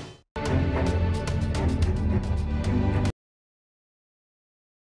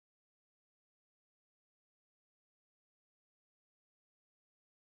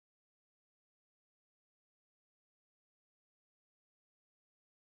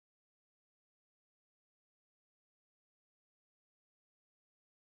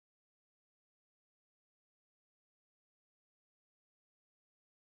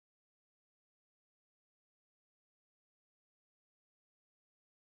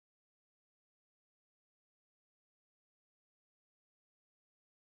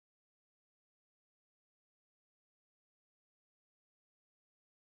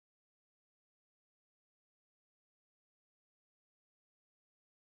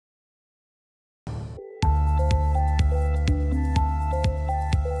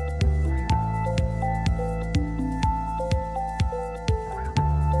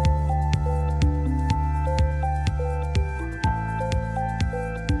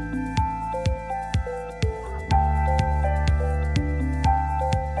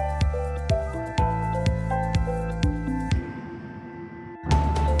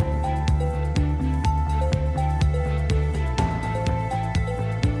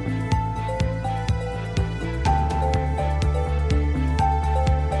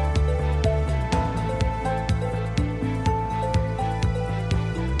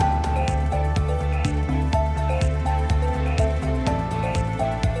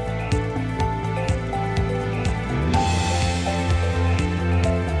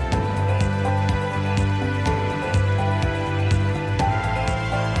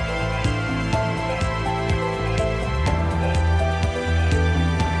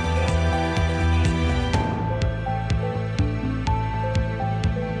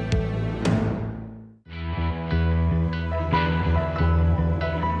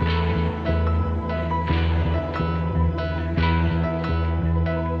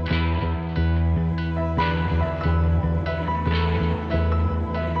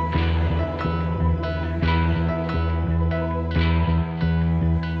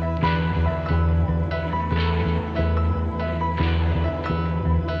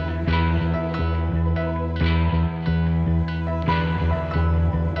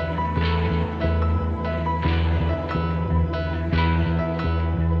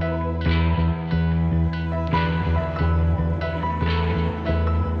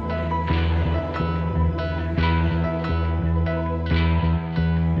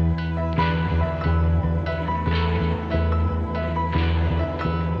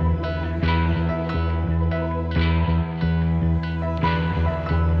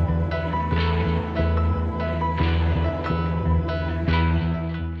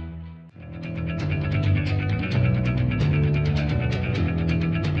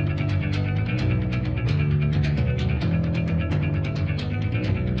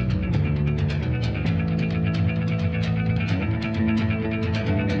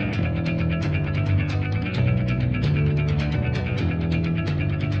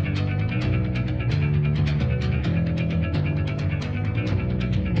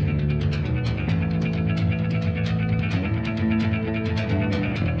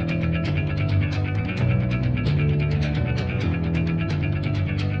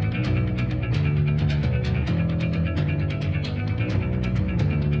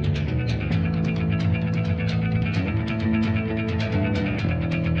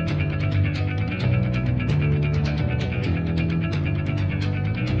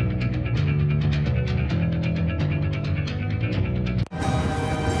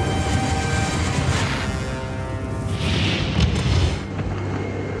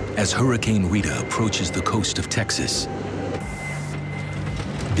 As Hurricane Rita approaches the coast of Texas,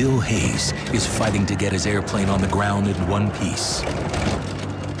 Bill Hayes is fighting to get his airplane on the ground in one piece.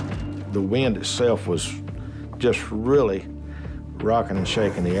 The wind itself was just really rocking and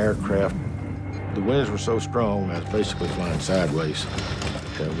shaking the aircraft. The winds were so strong, I was basically flying sideways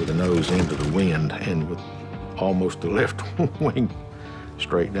with the nose into the wind and with almost the left wing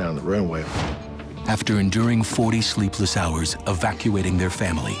straight down the runway. After enduring 40 sleepless hours evacuating their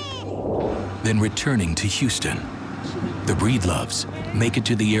family, then returning to Houston, the Breedloves make it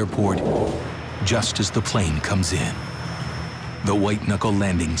to the airport just as the plane comes in. The white-knuckle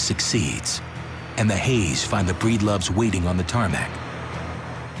landing succeeds, and the Hayes find the Breedloves waiting on the tarmac.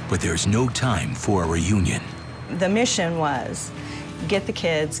 But there's no time for a reunion. The mission was get the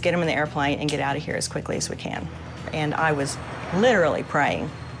kids, get them in the airplane, and get out of here as quickly as we can. And I was literally praying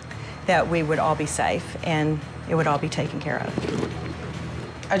that we would all be safe and it would all be taken care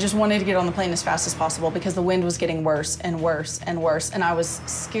of. I just wanted to get on the plane as fast as possible because the wind was getting worse and worse and worse, and I was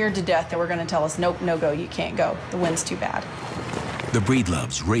scared to death they were going to tell us, nope, no go, you can't go. The wind's too bad. The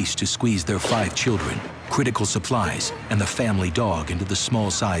Breedloves race to squeeze their 5 children, critical supplies, and the family dog into the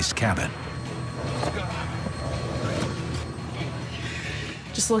small-sized cabin.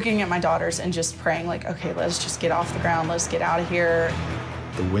 Just looking at my daughters and just praying like, okay, let's just get off the ground, let's get out of here.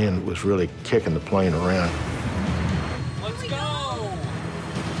 The wind was really kicking the plane around. Let's go!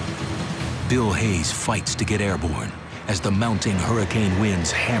 Bill Hayes fights to get airborne as the mounting hurricane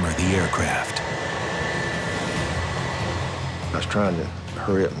winds hammer the aircraft. I was trying to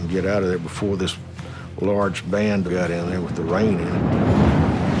hurry up and get out of there before this large band got in there with the rain in it.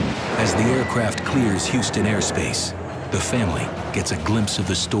 As the aircraft clears Houston airspace, the family gets a glimpse of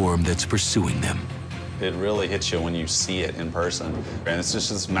the storm that's pursuing them. It really hits you when you see it in person. And it's just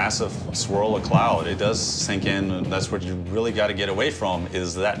this massive swirl of cloud. It does sink in, and that's what you really got to get away from,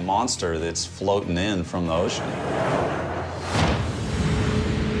 is that monster that's floating in from the ocean.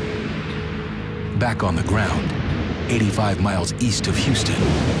 Back on the ground, 85 miles east of Houston,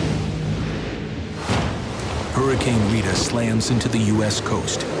 Hurricane Rita slams into the U.S.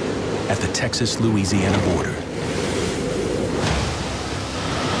 coast at the Texas-Louisiana border.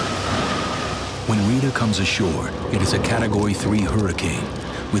 When Rita comes ashore, it is a Category 3 hurricane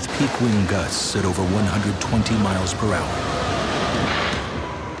with peak wind gusts at over 120 miles per hour.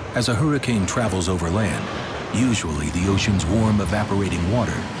 As a hurricane travels over land, usually the ocean's warm evaporating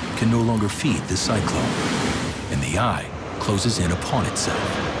water can no longer feed the cyclone, and the eye closes in upon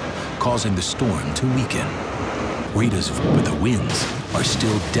itself, causing the storm to weaken. But the winds are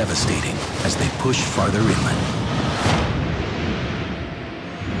still devastating as they push farther inland.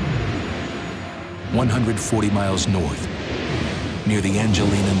 140 miles north, near the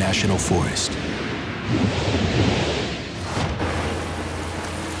Angelina National Forest.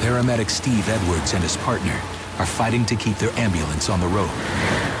 Paramedic Steve Edwards and his partner are fighting to keep their ambulance on the road.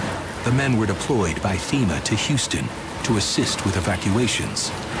 The men were deployed by FEMA to Houston to assist with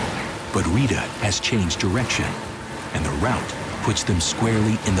evacuations. But Rita has changed direction, and the route puts them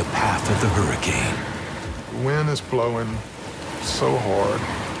squarely in the path of the hurricane. The wind is blowing so hard.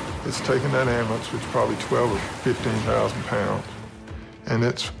 It's taking that ambulance, which is probably 12 or 15,000 pounds, and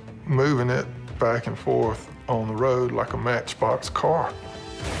it's moving it back and forth on the road like a matchbox car.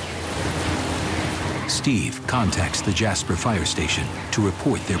 Steve contacts the Jasper Fire Station to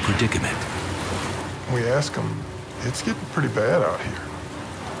report their predicament. We ask them, it's getting pretty bad out here.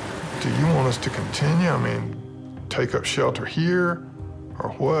 Do you want us to continue? I mean, take up shelter here or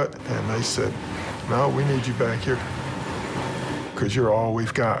what? And they said, no, we need you back here, because you're all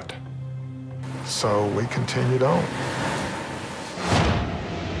we've got. So we continued on.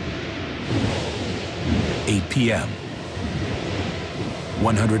 8 p.m.,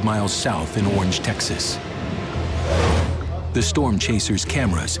 100 miles south in Orange, Texas. The storm chasers'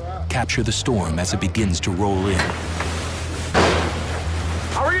 cameras capture the storm as it begins to roll in.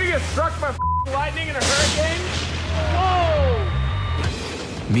 Are we gonna get struck by lightning in a hurricane?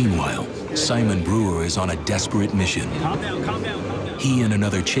 Whoa! Meanwhile, Simon Brewer is on a desperate mission. Calm down, calm down, calm down. He and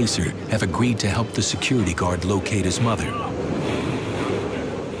another chaser have agreed to help the security guard locate his mother.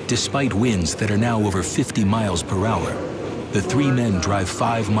 Despite winds that are now over 50 miles per hour, the 3 men drive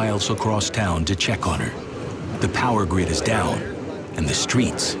 5 miles across town to check on her. The power grid is down, and the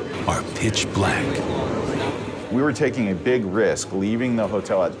streets are pitch black. We were taking a big risk leaving the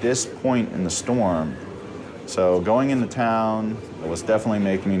hotel at this point in the storm. So going into town was definitely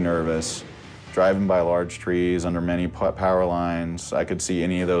making me nervous. Driving by large trees under many power lines, I could see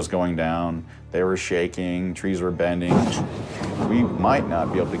any of those going down. They were shaking, trees were bending. We might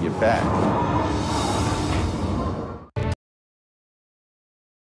not be able to get back.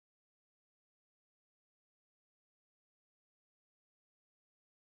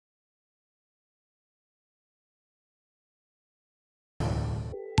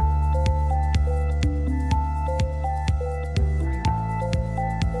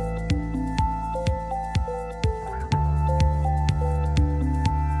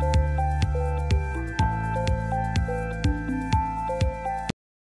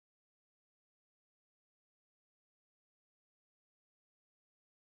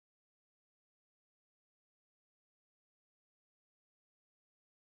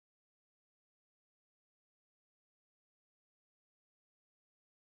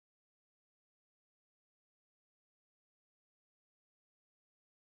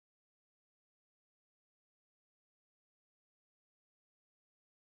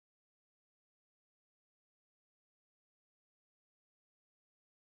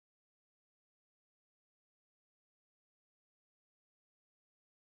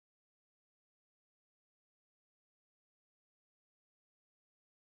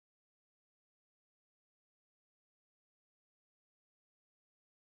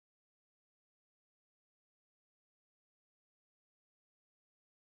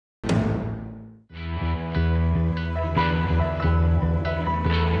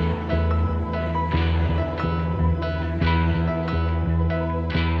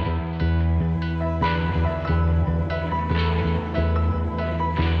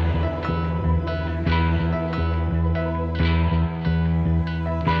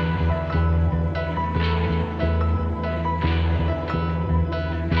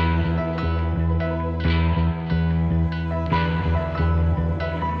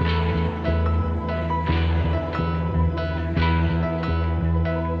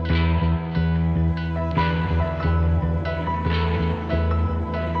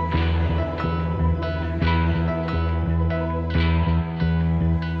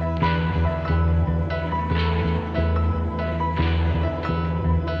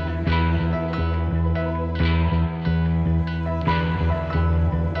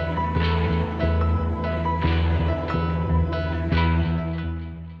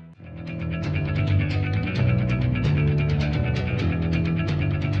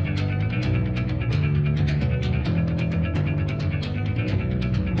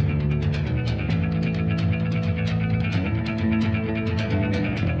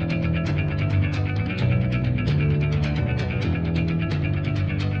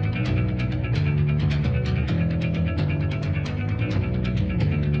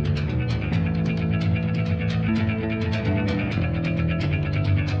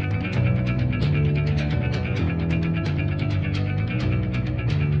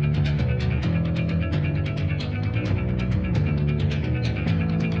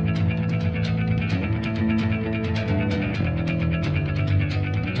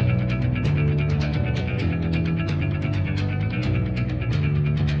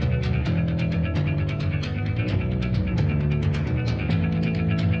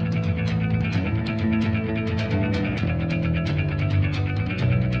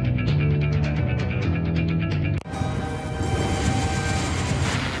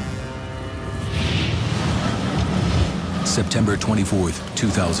 September 24th,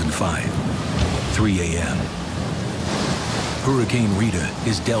 2005, 3 a.m. Hurricane Rita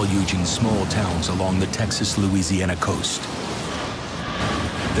is deluging small towns along the Texas-Louisiana coast.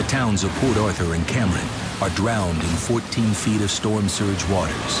 The towns of Port Arthur and Cameron are drowned in 14 feet of storm surge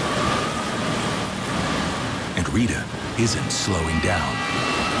waters. And Rita isn't slowing down.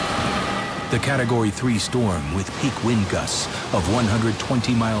 The Category 3 storm with peak wind gusts of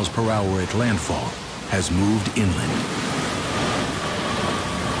 120 miles per hour at landfall has moved inland.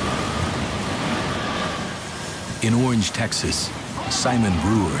 In Orange, Texas, Simon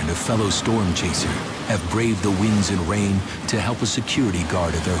Brewer and a fellow storm chaser have braved the winds and rain to help a security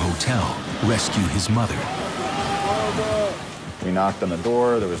guard at their hotel rescue his mother. We knocked on the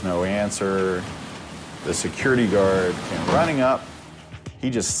door, there was no answer. The security guard came running up.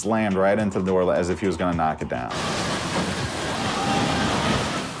 He just slammed right into the door as if he was gonna knock it down.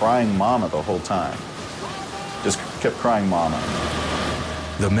 Crying mama the whole time. Just kept crying mama.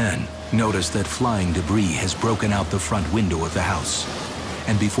 The men notice that flying debris has broken out the front window of the house.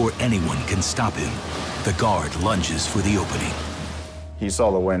 And before anyone can stop him, the guard lunges for the opening. He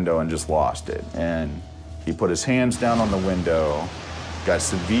saw the window and just lost it. And he put his hands down on the window, got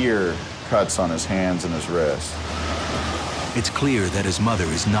severe cuts on his hands and his wrists. It's clear that his mother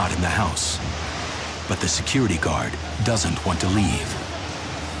is not in the house, but the security guard doesn't want to leave.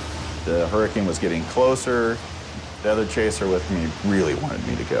 The hurricane was getting closer. The other chaser with me really wanted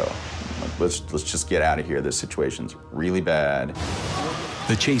me to go. Let's just get out of here. This situation's really bad.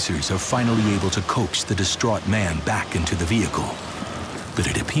 The chasers are finally able to coax the distraught man back into the vehicle. But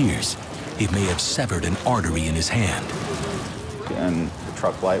it appears he may have severed an artery in his hand. And the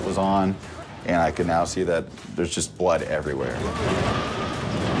truck light was on, and I could now see that there's just blood everywhere.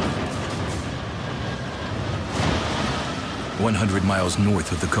 100 miles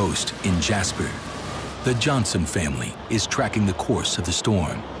north of the coast in Jasper, the Johnson family is tracking the course of the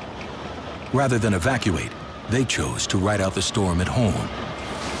storm. Rather than evacuate, they chose to ride out the storm at home.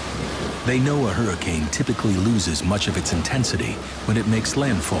 They know a hurricane typically loses much of its intensity when it makes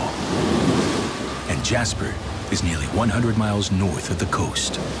landfall. And Jasper is nearly 100 miles north of the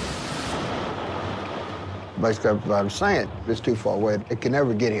coast. Basically, what I'm saying, it's too far away. It can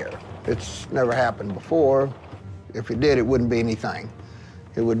never get here. It's never happened before. If it did, it wouldn't be anything.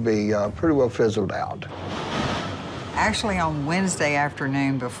 It would be pretty well fizzled out. Actually, on Wednesday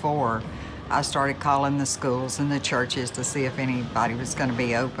afternoon before, I started calling the schools and the churches to see if anybody was going to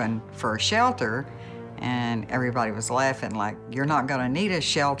be open for a shelter, and everybody was laughing like, you're not going to need a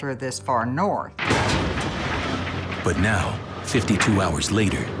shelter this far north. But now, 52 hours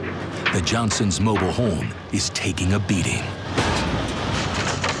later, the Johnsons' mobile home is taking a beating.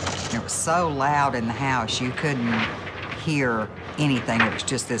 It was so loud in the house, you couldn't hear anything. It was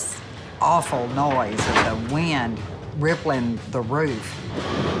just this awful noise of the wind rippling the roof.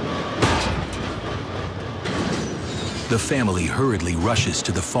 The family hurriedly rushes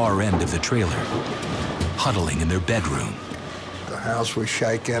to the far end of the trailer, huddling in their bedroom. The house was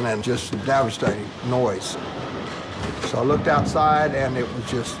shaking and just devastating noise. So I looked outside and it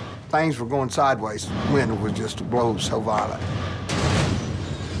was just, things were going sideways. The wind was just blowing so violent.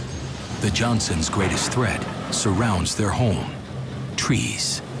 The Johnsons' greatest threat surrounds their home,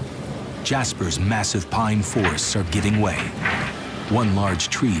 trees. Jasper's massive pine forests are giving way. One large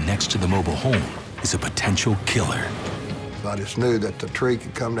tree next to the mobile home is a potential killer. I just knew that the tree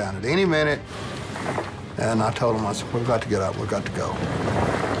could come down at any minute. And I told them, I said, we've got to get up, we've got to go.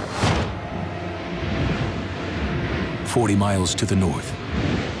 40 miles to the north.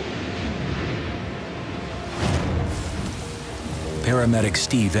 Paramedic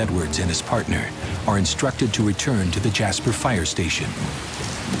Steve Edwards and his partner are instructed to return to the Jasper fire station.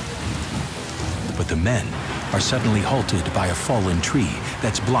 But the men are suddenly halted by a fallen tree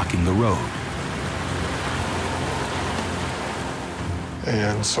that's blocking the road.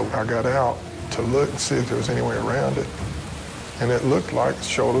 And so I got out to look and see if there was any way around it. And it looked like the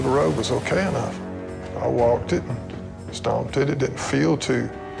shoulder of the road was okay enough. I walked it and stomped it. It didn't feel too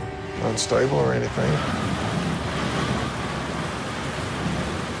unstable or anything.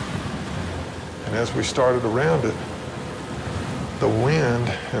 And as we started around it, the wind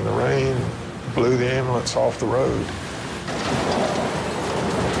and the rain blew the ambulance off the road.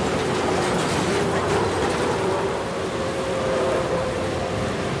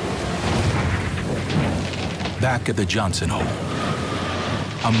 Back at the Johnson home,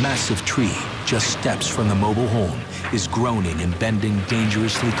 a massive tree just steps from the mobile home is groaning and bending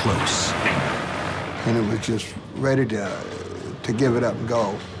dangerously close. And it was just ready to give it up and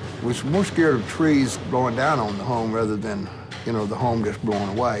go. I was more scared of trees blowing down on the home rather than, you know, the home just blowing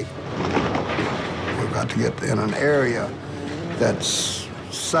away. We've got to get in an area that's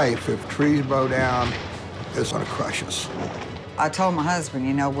safe. If trees blow down, it's gonna crush us. I told my husband,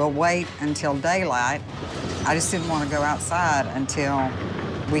 you know, we'll wait until daylight. I just didn't want to go outside until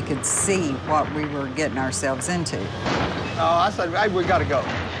we could see what we were getting ourselves into. I said, hey, we gotta go.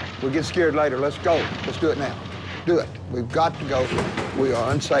 We'll get scared later. Let's go. Let's do it now. Do it. We've got to go. We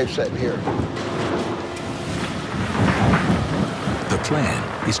are unsafe sitting here. The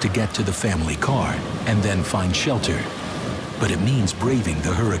plan is to get to the family car and then find shelter. But it means braving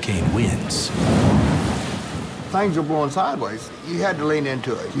the hurricane winds. Things were blowing sideways. You had to lean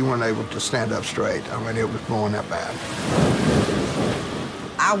into it. You weren't able to stand up straight. I mean, it was blowing that bad.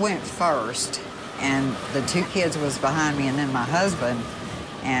 I went first, and the two kids was behind me, and then my husband,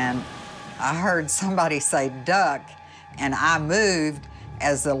 and I heard somebody say, duck, and I moved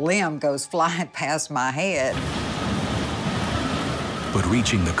as the limb goes flying past my head. But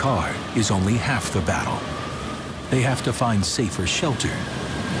reaching the car is only half the battle. They have to find safer shelter.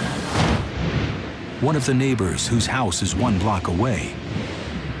 One of the neighbors, whose house is 1 block away,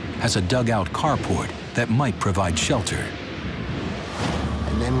 has a dugout carport that might provide shelter.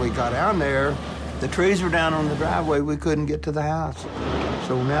 And then we got down there. The trees were down on the driveway. We couldn't get to the house.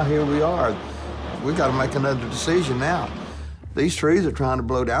 So now here we are. We got to make another decision now. These trees are trying to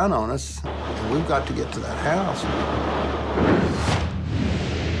blow down on us, and we've got to get to that house.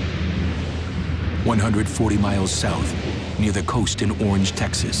 140 miles south, near the coast in Orange,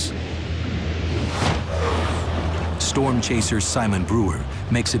 Texas. Storm chaser Simon Brewer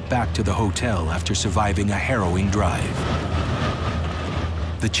makes it back to the hotel after surviving a harrowing drive.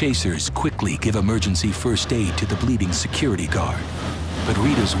 The chasers quickly give emergency first aid to the bleeding security guard. But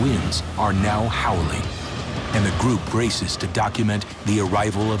Rita's winds are now howling, and the group braces to document the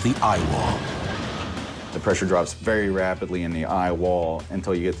arrival of the eye wall. The pressure drops very rapidly in the eye wall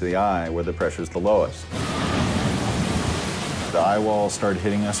until you get to the eye where the pressure is the lowest. The eye wall started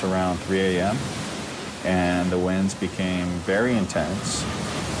hitting us around 3 a.m. and the winds became very intense.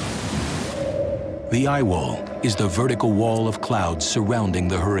 The eye wall is the vertical wall of clouds surrounding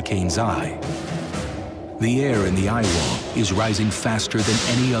the hurricane's eye. The air in the eye wall is rising faster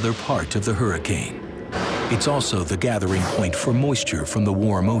than any other part of the hurricane. It's also the gathering point for moisture from the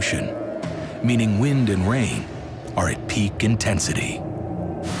warm ocean, meaning wind and rain are at peak intensity.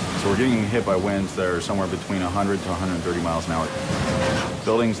 So we're getting hit by winds that are somewhere between 100 to 130 miles an hour.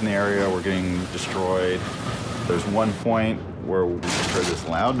 Buildings in the area were getting destroyed. There's one point where we just heard this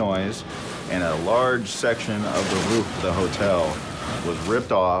loud noise, and a large section of the roof of the hotel was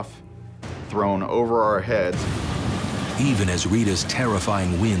ripped off, thrown over our heads. Even as Rita's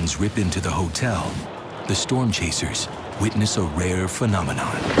terrifying winds rip into the hotel, the storm chasers witness a rare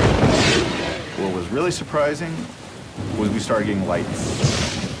phenomenon. What was really surprising was we started getting lightning,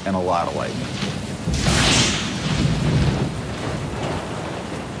 and a lot of lightning.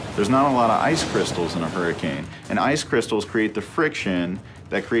 There's not a lot of ice crystals in a hurricane, and ice crystals create the friction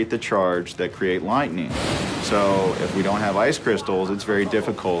that create the charge that create lightning. So if we don't have ice crystals, it's very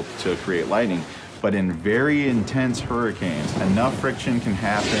difficult to create lightning. But in very intense hurricanes, enough friction can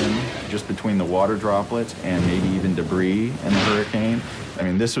happen just between the water droplets and maybe even debris in the hurricane. I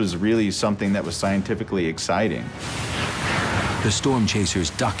mean, this was really something that was scientifically exciting. The storm chasers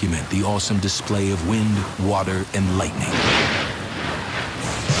document the awesome display of wind, water, and lightning.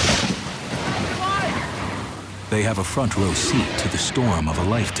 They have a front row seat to the storm of a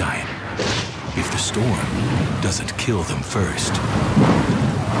lifetime, if the storm doesn't kill them first.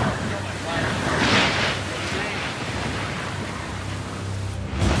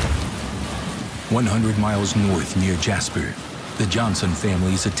 100 miles north near Jasper, the Johnson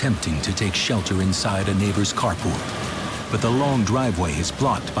family is attempting to take shelter inside a neighbor's carport. But the long driveway is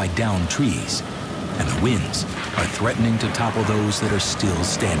blocked by downed trees, and the winds are threatening to topple those that are still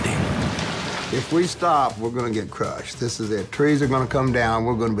standing. If we stop, we're going to get crushed. This is it. Trees are going to come down.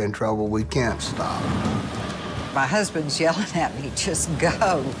 We're going to be in trouble. We can't stop. My husband's yelling at me, just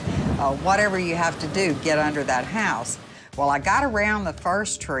go. Whatever you have to do, get under that house. Well, I got around the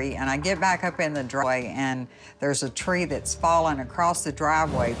first tree, and I get back up in the driveway, and there's a tree that's fallen across the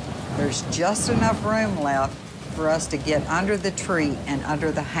driveway. There's just enough room left for us to get under the tree and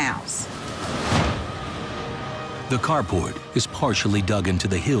under the house. The carport is partially dug into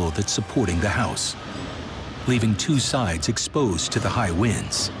the hill that's supporting the house, leaving two sides exposed to the high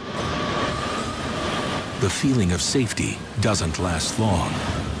winds. The feeling of safety doesn't last long,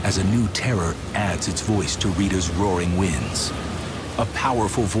 as a new terror adds its voice to Rita's roaring winds. A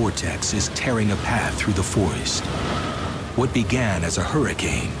powerful vortex is tearing a path through the forest. What began as a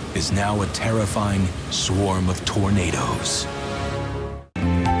hurricane is now a terrifying swarm of tornadoes.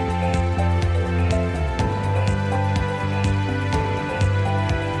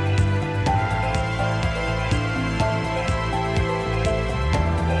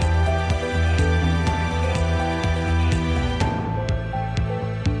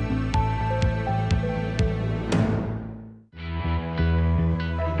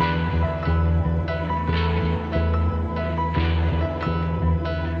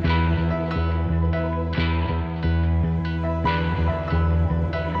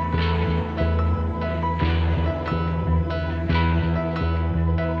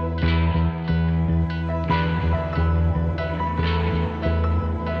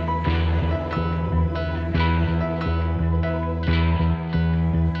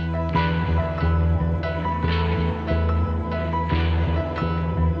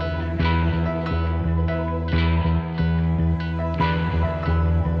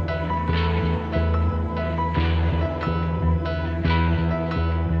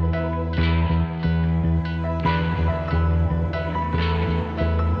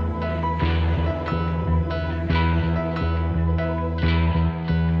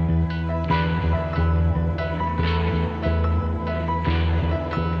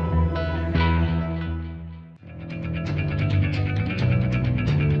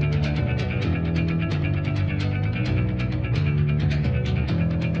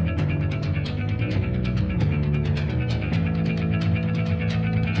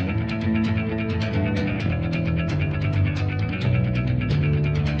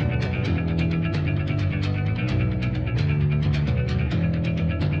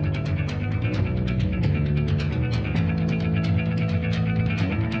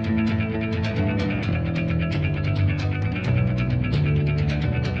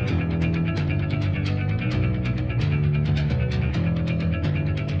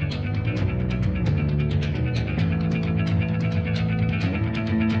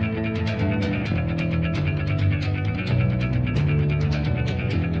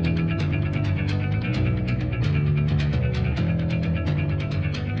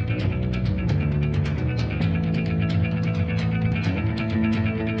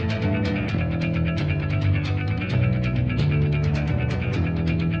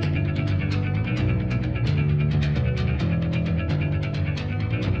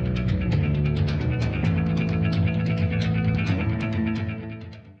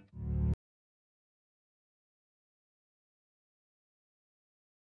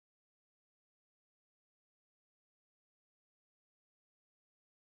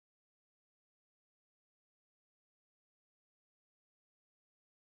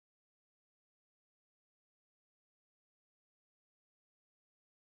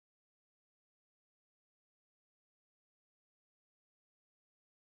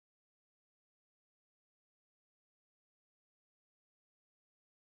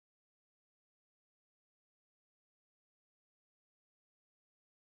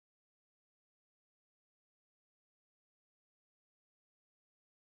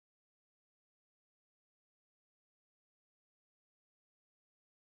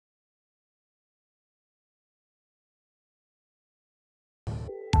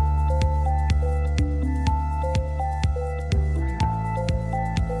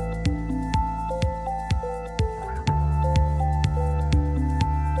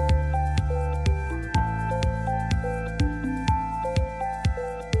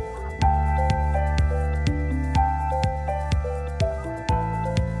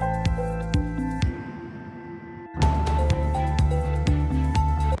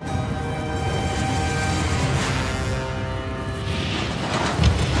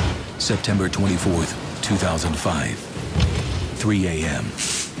 September 24th, 2005, 3 a.m.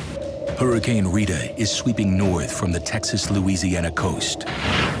 Hurricane Rita is sweeping north from the Texas-Louisiana coast.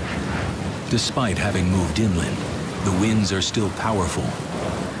 Despite having moved inland, the winds are still powerful,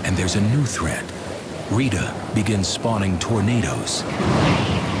 and there's a new threat. Rita begins spawning tornadoes.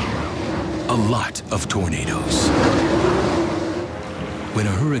 A lot of tornadoes. When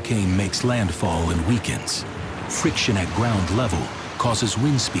a hurricane makes landfall and weakens, friction at ground level causes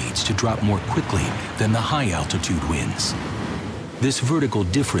wind speeds to drop more quickly than the high-altitude winds. This vertical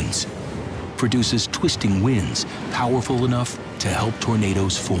difference produces twisting winds powerful enough to help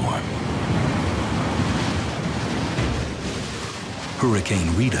tornadoes form.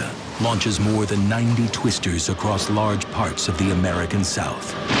 Hurricane Rita launches more than 90 twisters across large parts of the American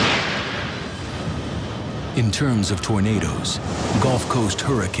South. In terms of tornadoes, Gulf Coast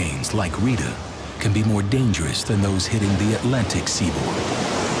hurricanes like Rita can be more dangerous than those hitting the Atlantic seaboard.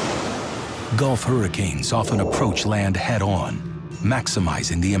 Gulf hurricanes often approach land head-on,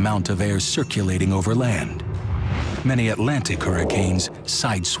 maximizing the amount of air circulating over land. Many Atlantic hurricanes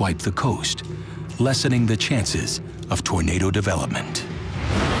sideswipe the coast, lessening the chances of tornado development.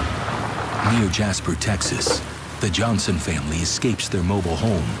 Near Jasper, Texas, the Johnson family escapes their mobile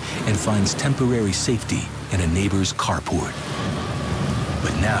home and finds temporary safety in a neighbor's carport.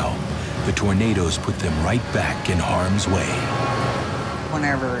 But now, the tornadoes put them right back in harm's way.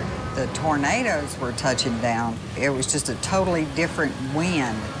 Whenever the tornadoes were touching down, it was just a totally different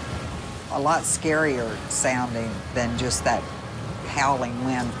wind, a lot scarier sounding than just that howling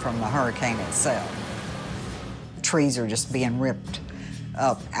wind from the hurricane itself. Trees are just being ripped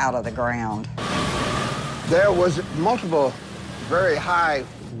up out of the ground. There was multiple very high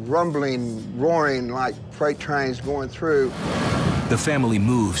rumbling, roaring like freight trains going through. The family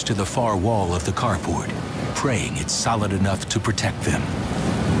moves to the far wall of the carport, praying it's solid enough to protect them.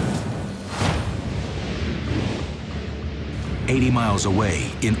 80 miles away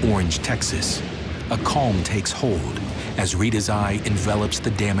in Orange, Texas, a calm takes hold as Rita's eye envelops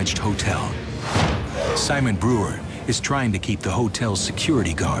the damaged hotel. Simon Brewer is trying to keep the hotel's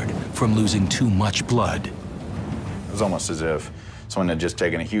security guard from losing too much blood. It was almost as if someone had just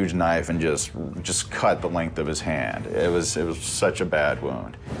taken a huge knife and just cut the length of his hand. It was such a bad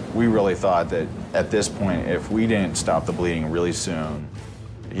wound. We really thought that at this point, if we didn't stop the bleeding really soon,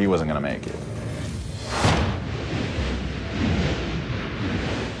 he wasn't gonna make it.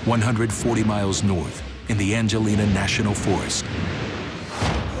 140 miles north in the Angelina National Forest,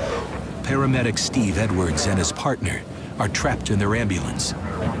 paramedic Steve Edwards and his partner are trapped in their ambulance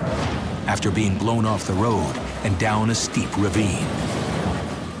after being blown off the road and down a steep ravine.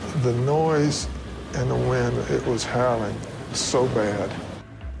 The noise and the wind, it was howling so bad.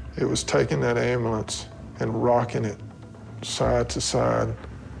 It was taking that ambulance and rocking it side to side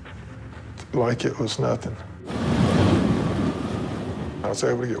like it was nothing. I was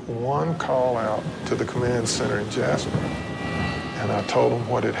able to get one call out to the command center in Jasper, and I told them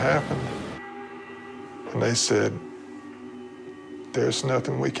what had happened. And they said, "There's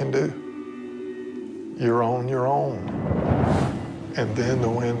nothing we can do. You're on your own." And then the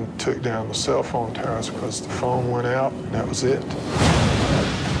wind took down the cell phone towers because the phone went out, and that was it.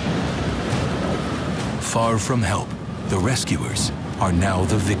 Far from help, the rescuers are now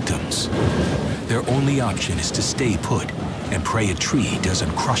the victims. Their only option is to stay put and pray a tree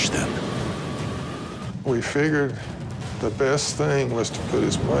doesn't crush them. We figured the best thing was to put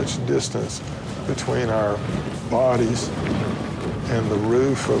as much distance between our bodies and the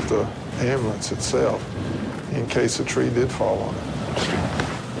roof of the ambulance itself in case a tree did fall on it.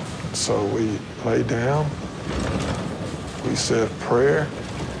 So we lay down, we said a prayer,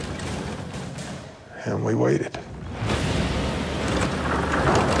 and we waited.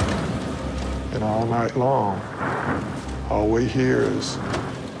 And all night long, all we hear is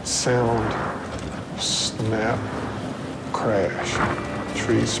sound, snap, crash,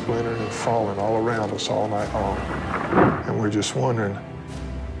 trees splintering and falling all around us all night long. And we're just wondering,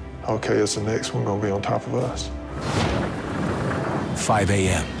 okay, is the next one gonna be on top of us? 5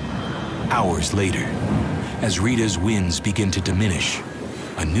 a.m., hours later, as Rita's winds begin to diminish,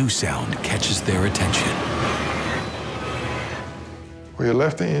 a new sound catches their attention. We had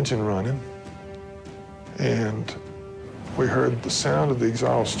left the engine running, and we heard the sound of the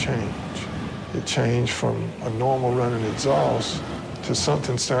exhaust change. It changed from a normal running exhaust to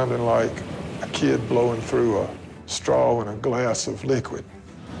something sounding like a kid blowing through a straw in a glass of liquid.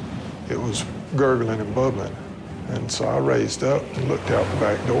 It was gurgling and bubbling. And so I raised up and looked out the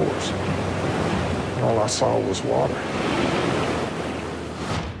back doors. And all I saw was water.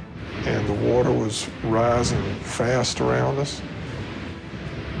 And the water was rising fast around us.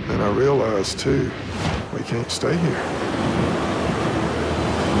 And I realized, too, we can't stay here.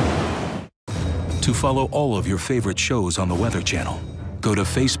 To follow all of your favorite shows on the Weather Channel, go to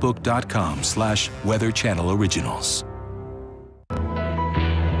facebook.com/Weather Channel Originals.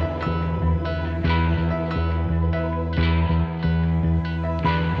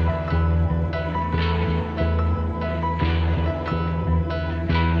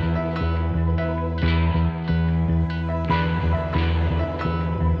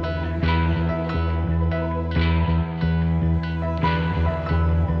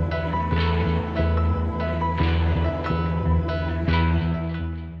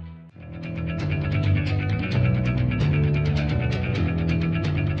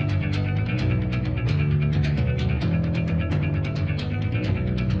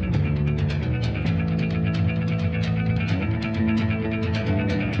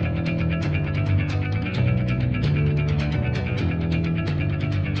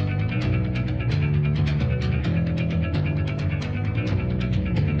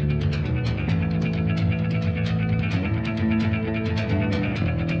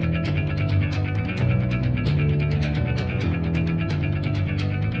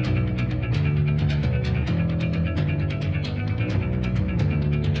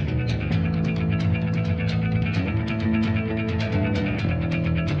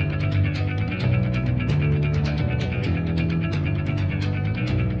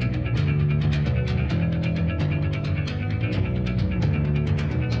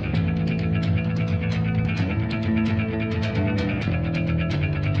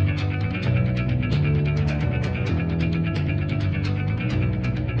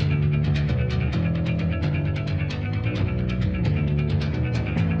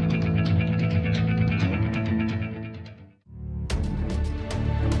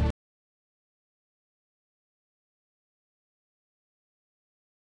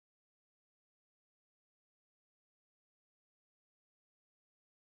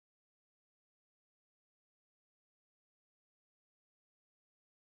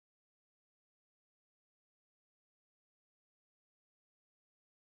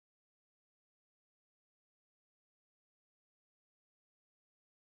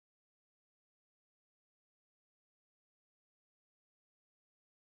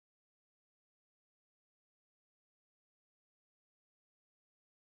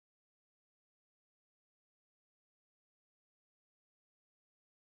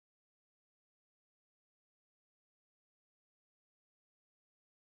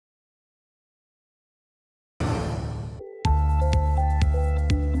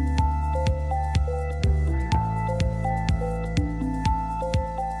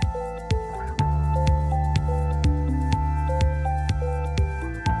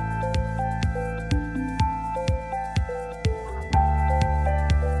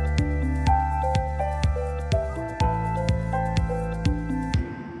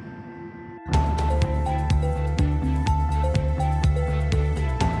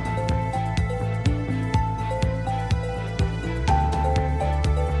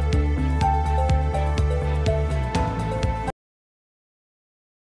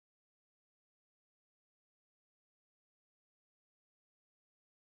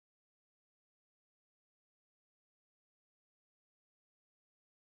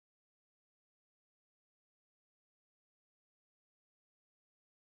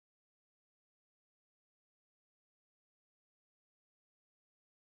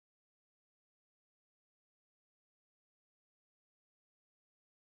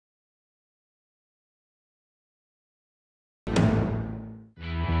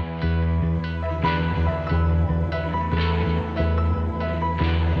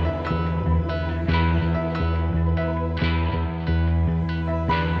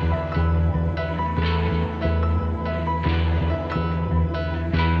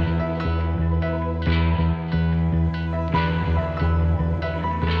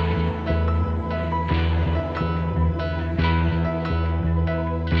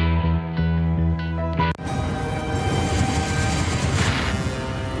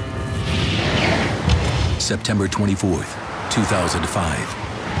 September 24th, 2005.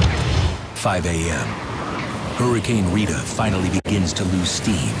 5 a.m. Hurricane Rita finally begins to lose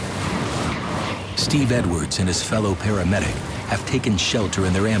steam. Steve Edwards and his fellow paramedic have taken shelter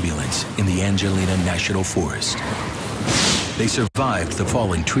in their ambulance in the Angelina National Forest. They survived the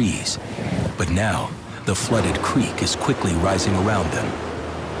falling trees, but now the flooded creek is quickly rising around them.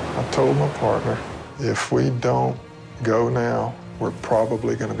 I told my partner, if we don't go now, we're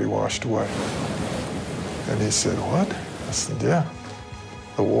probably going to be washed away. And he said, what? I said, yeah,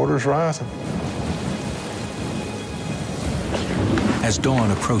 the water's rising. As dawn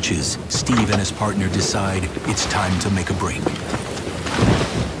approaches, Steve and his partner decide it's time to make a break.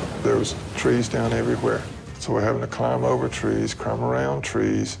 There was trees down everywhere, so we're having to climb over trees, climb around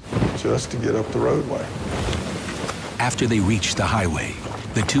trees, just to get up the roadway. After they reach the highway,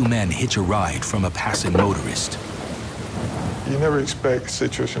 the two men hitch a ride from a passing motorist. You never expect a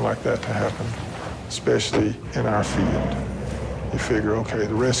situation like that to happen, especially in our field. You figure, okay,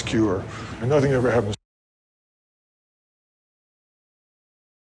 the rescuer, and nothing ever happens.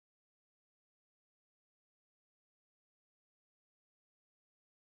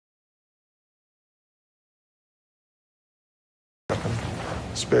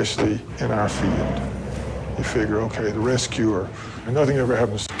 Especially in our field. You figure, okay, the rescuer, and nothing ever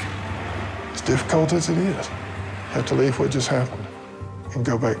happens. As difficult as it is, you have to leave what just happened and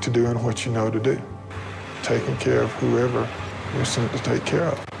go back to doing what you know to do, taking care of whoever you're sent to take care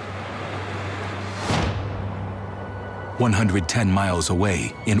of. 110 miles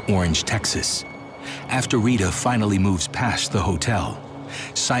away in Orange, Texas, after Rita finally moves past the hotel,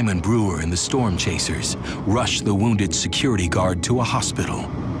 Simon Brewer and the storm chasers rush the wounded security guard to a hospital.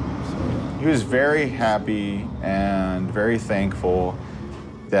 He was very happy and very thankful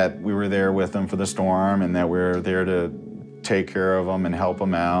that we were there with him for the storm and that we were there to take care of him and help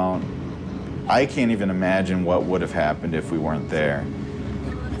him out. I can't even imagine what would have happened if we weren't there.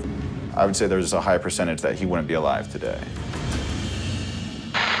 I would say there's a high percentage that he wouldn't be alive today.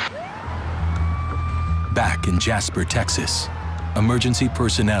 Back in Jasper, Texas, emergency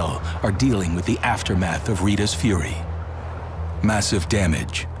personnel are dealing with the aftermath of Rita's fury. Massive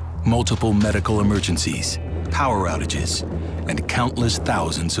damage, multiple medical emergencies, power outages, and countless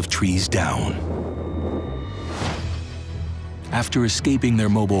thousands of trees down. After escaping their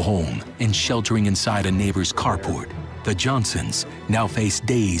mobile home and sheltering inside a neighbor's carport, the Johnsons now face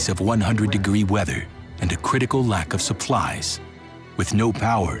days of 100-degree weather and a critical lack of supplies. With no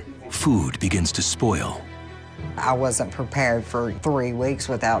power, food begins to spoil. I wasn't prepared for 3 weeks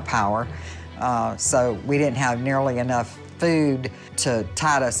without power, so we didn't have nearly enough food to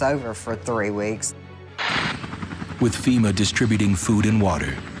tide us over for 3 weeks. With FEMA distributing food and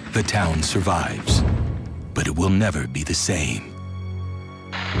water, the town survives. But it will never be the same.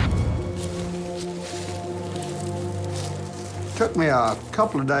 It took me a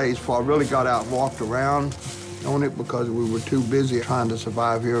couple of days before I really got out and walked around on it because we were too busy trying to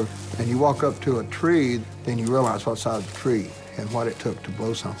survive here. And you walk up to a tree, then you realize what size of the tree and what it took to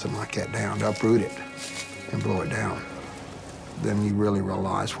blow something like that down, to uproot it and blow it down. Then you really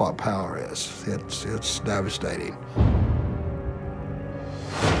realize what power is. It's devastating.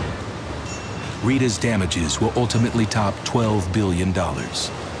 Rita's damages will ultimately top $12 billion,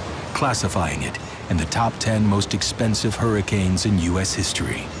 classifying it in the top 10 most expensive hurricanes in U.S.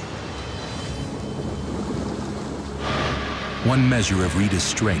 history. One measure of Rita's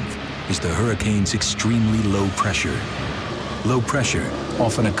strength is the hurricane's extremely low pressure. Low pressure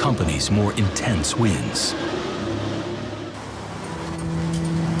often accompanies more intense winds.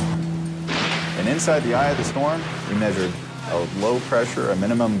 And inside the eye of the storm, we measured a low pressure, a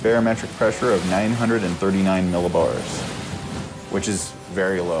minimum barometric pressure of 939 millibars, which is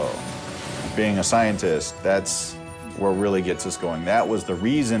very low. Being a scientist, that's what really gets us going. That was the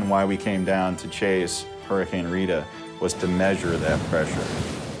reason why we came down to chase Hurricane Rita, was to measure that pressure.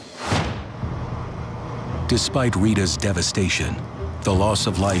 Despite Rita's devastation, the loss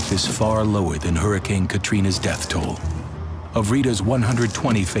of life is far lower than Hurricane Katrina's death toll. Of Rita's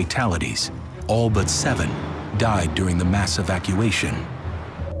 120 fatalities, all but 7 died during the mass evacuation.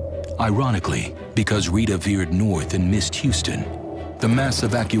 Ironically, because Rita veered north and missed Houston, the mass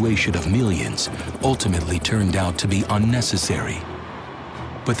evacuation of millions ultimately turned out to be unnecessary.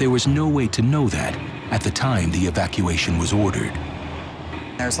 But there was no way to know that at the time the evacuation was ordered.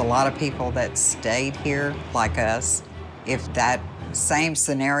 There's a lot of people that stayed here like us. If that same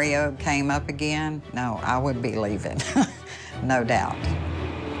scenario came up again, no, I would be leaving, no doubt.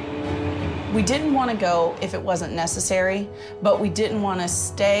 We didn't want to go if it wasn't necessary, but we didn't want to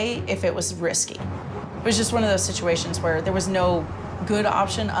stay if it was risky. It was just one of those situations where there was no good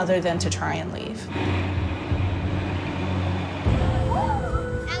option other than to try and leave.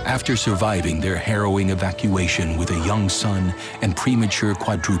 After surviving their harrowing evacuation with a young son and premature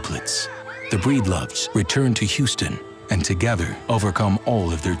quadruplets, the Breedloves returned to Houston and together overcome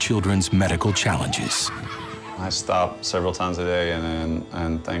all of their children's medical challenges. I stop several times a day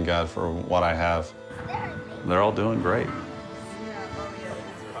and thank God for what I have. They're all doing great.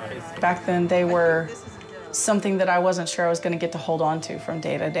 Back then, they were something that I wasn't sure I was going to get to hold on to from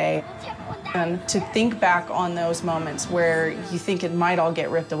day to day. And to think back on those moments where you think it might all get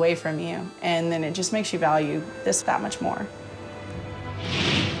ripped away from you, and then it just makes you value this that much more.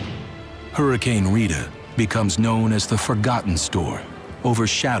 Hurricane Rita becomes known as the forgotten storm,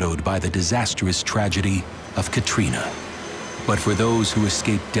 overshadowed by the disastrous tragedy of Katrina. But for those who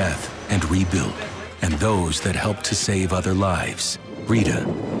escaped death and rebuilt, and those that helped to save other lives, Rita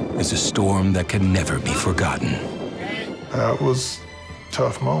is a storm that can never be forgotten. That was a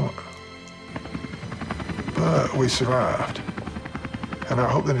tough moment, but we survived. And I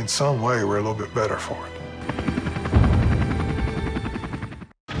hope that in some way we're a little bit better for it.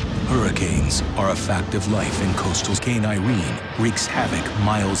 Hurricanes are a fact of life in coastal. Hurricane Irene wreaks havoc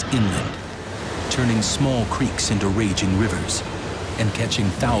miles inland, turning small creeks into raging rivers and catching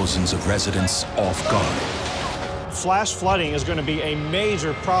thousands of residents off guard. Flash flooding is going to be a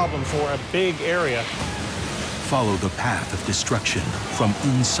major problem for a big area. Follow the path of destruction from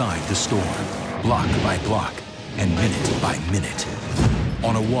inside the storm, block by block and minute by minute.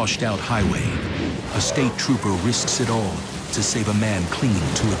 On a washed-out highway, a state trooper risks it all to save a man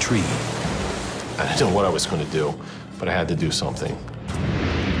clinging to a tree. I didn't know what I was going to do, but I had to do something.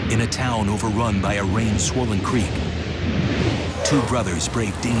 In a town overrun by a rain-swollen creek, two brothers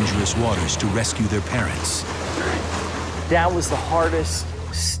brave dangerous waters to rescue their parents. That was the hardest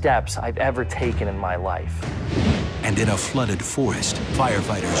steps I've ever taken in my life. And in a flooded forest,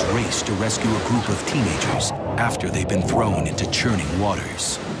 firefighters race to rescue a group of teenagers after they've been thrown into churning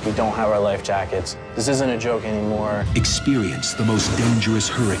waters. We don't have our life jackets. This isn't a joke anymore. Experience the most dangerous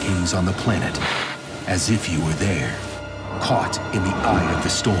hurricanes on the planet, as if you were there, caught in the eye of the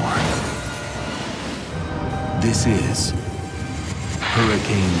storm. This is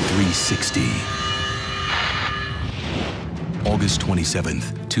Hurricane 360. August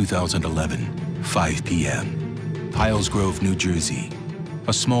 27th, 2011, 5 p.m. Piles Grove, New Jersey,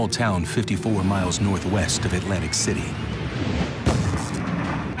 a small town 54 miles northwest of Atlantic City.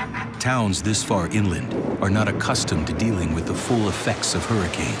 Towns this far inland are not accustomed to dealing with the full effects of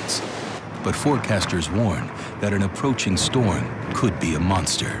hurricanes, but forecasters warn that an approaching storm could be a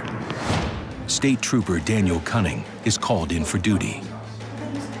monster. State Trooper Daniel Cunning is called in for duty.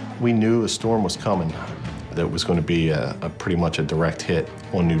 We knew a storm was coming, that was going to be a pretty much a direct hit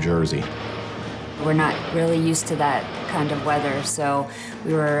on New Jersey. We're not really used to that kind of weather, so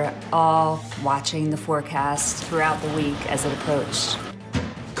we were all watching the forecast throughout the week as it approached.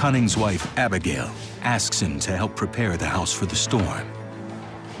 Cunning's wife, Abigail, asks him to help prepare the house for the storm.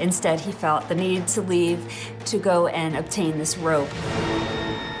 Instead, he felt the need to leave to go and obtain this rope.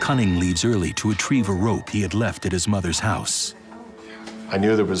 Cunning leaves early to retrieve a rope he had left at his mother's house. I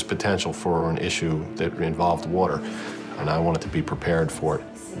knew there was potential for an issue that involved water, and I wanted to be prepared for it.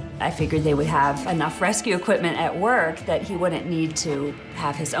 I figured they would have enough rescue equipment at work that he wouldn't need to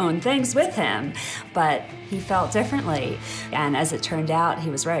have his own things with him, but he felt differently, and as it turned out, he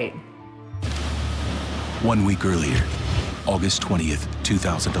was right. 1 week earlier, August 20th,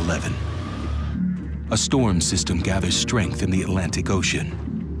 2011, a storm system gathers strength in the Atlantic Ocean.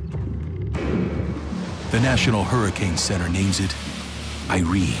 The National Hurricane Center names it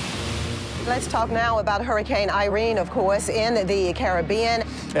Irene. Let's talk now about Hurricane Irene, of course, in the Caribbean.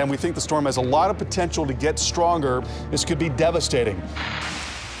 And we think the storm has a lot of potential to get stronger. This could be devastating.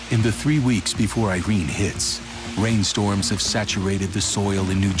 In the 3 weeks before Irene hits, rainstorms have saturated the soil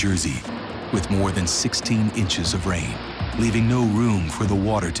in New Jersey with more than 16 inches of rain, leaving no room for the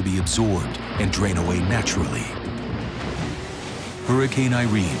water to be absorbed and drain away naturally. Hurricane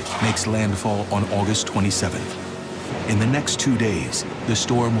Irene makes landfall on August 27th. In the next 2 days, the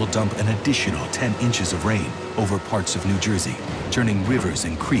storm will dump an additional 10 inches of rain over parts of New Jersey, turning rivers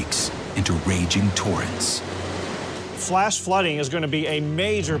and creeks into raging torrents. Flash flooding is going to be a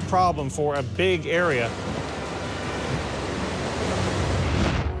major problem for a big area.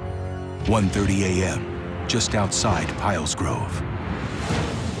 1:30 a.m., just outside Piles Grove.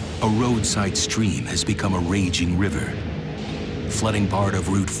 A roadside stream has become a raging river, flooding part of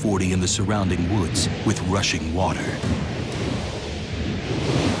Route 40 and the surrounding woods with rushing water.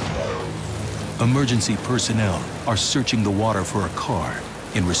 Emergency personnel are searching the water for a car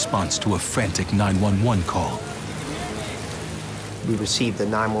in response to a frantic 911 call. We received a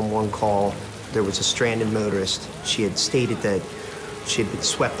 911 call. There was a stranded motorist. She had stated that she had been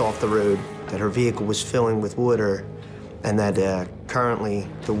swept off the road, that her vehicle was filling with water, and that currently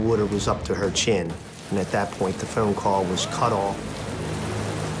the water was up to her chin. And at that point, the phone call was cut off.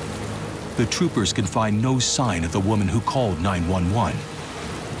 The troopers can find no sign of the woman who called 911.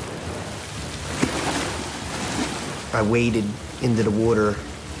 I waded into the water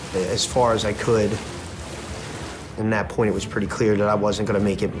as far as I could. And at that point, it was pretty clear that I wasn't going to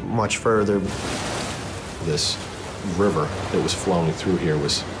make it much further. This river that was flowing through here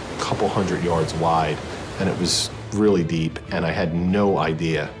was a couple hundred yards wide, and it was really deep, and I had no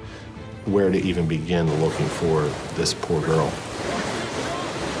idea where to even begin looking for this poor girl.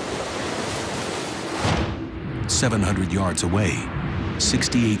 700 yards away,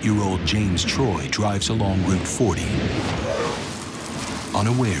 68-year-old James Troy drives along Route 40,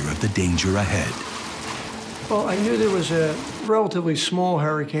 unaware of the danger ahead. Well, I knew there was a relatively small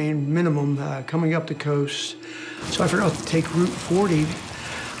hurricane, minimum, coming up the coast. So I figured I'll take Route 40.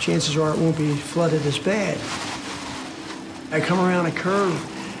 Chances are it won't be flooded as bad. I come around a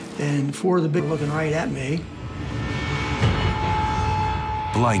curve, and four of the big looking right at me.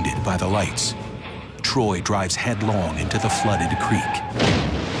 Blinded by the lights, Troy drives headlong into the flooded creek.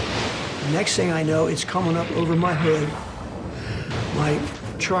 Next thing I know, it's coming up over my hood. My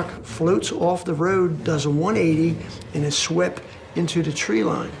truck floats off the road, does a 180, and is swept into the tree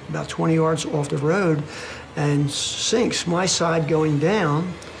line, about 20 yards off the road, and sinks. My side going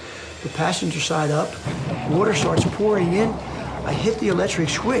down, the passenger side up, water starts pouring in. I hit the electric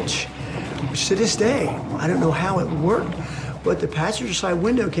switch, which to this day, I don't know how it worked, but the passenger side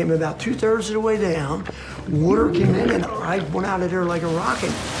window came about 2/3 of the way down, water came in, and I went out of there like a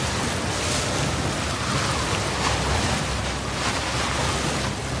rocket.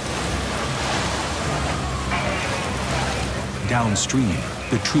 Downstream,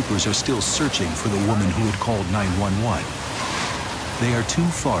 the troopers are still searching for the woman who had called 911. They are too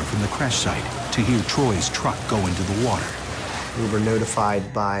far from the crash site to hear Troy's truck go into the water. We were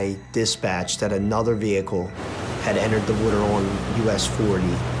notified by dispatch that another vehicle had entered the water on US 40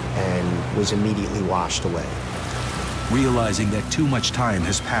 and was immediately washed away. Realizing that too much time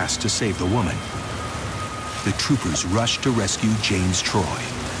has passed to save the woman, the troopers rush to rescue James Troy.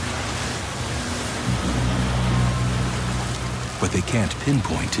 But they can't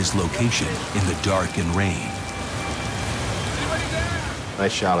pinpoint his location in the dark and rain. I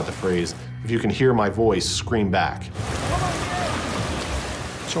shouted the phrase, "If you can hear my voice, scream back."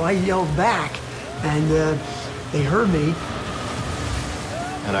 So I yelled back, and they heard me.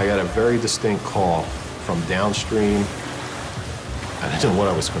 And I got a very distinct call from downstream. I didn't know what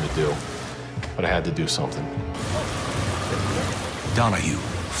I was going to do, but I had to do something. Donahue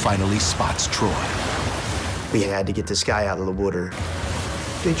finally spots Troy. We had to get this guy out of the water.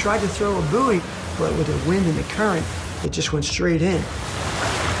 They tried to throw a buoy, but with the wind and the current, it just went straight in.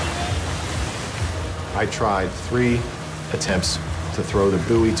 I tried 3 attempts to throw the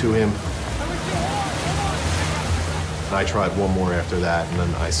buoy to him. And I tried one more after that, and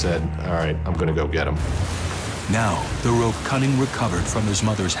then I said, all right, I'm going to go get him. Now, the rope Cunning recovered from his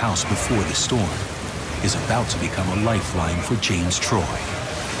mother's house before the storm is about to become a lifeline for James Troy.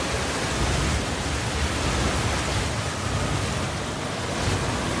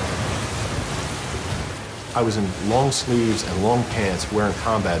 I was in long sleeves and long pants wearing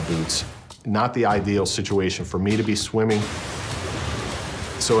combat boots. Not the ideal situation for me to be swimming.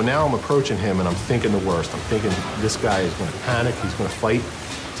 So now I'm approaching him and I'm thinking the worst. I'm thinking this guy is going to panic, he's going to fight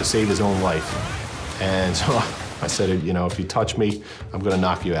to save his own life. And so I said, you know, if you touch me, I'm going to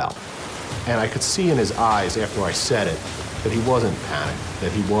knock you out. And I could see in his eyes after I said it that he wasn't panicked,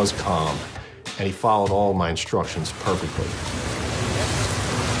 that he was calm, and he followed all my instructions perfectly.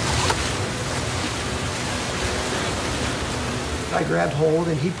 I grabbed hold,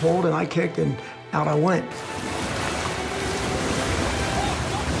 and he pulled, and I kicked, and out I went.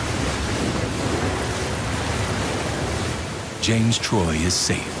 James Troy is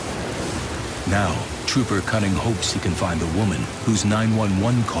safe. Now, Trooper Cunning hopes he can find the woman whose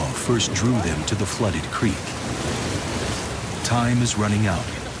 911 call first drew them to the flooded creek. Time is running out,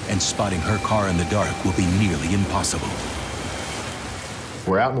 and spotting her car in the dark will be nearly impossible.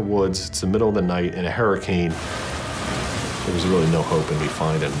 We're out in the woods, it's the middle of the night, in a hurricane. There was really no hope in me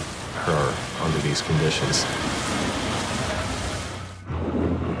finding her under these conditions.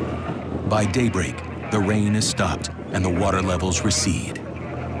 By daybreak, the rain is stopped and the water levels recede.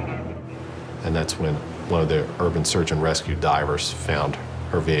 And that's when one of the urban search and rescue divers found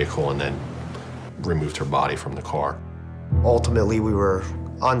her vehicle and then removed her body from the car. Ultimately, we were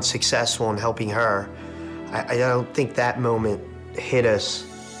unsuccessful in helping her. I don't think that moment hit us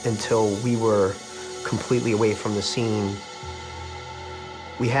until we were completely away from the scene.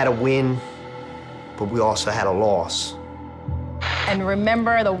 We had a win, but we also had a loss. And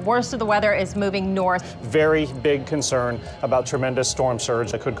remember, the worst of the weather is moving north. Very big concern about tremendous storm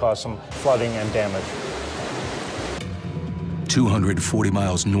surge that could cause some flooding and damage. 240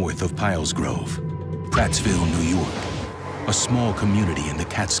 miles north of Piles Grove, Prattsville, New York, a small community in the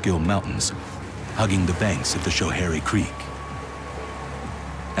Catskill Mountains, hugging the banks of the Schoharie Creek.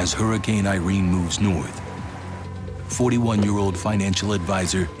 As Hurricane Irene moves north, 41-year-old financial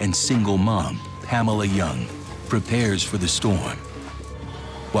advisor and single mom, Pamela Young, prepares for the storm.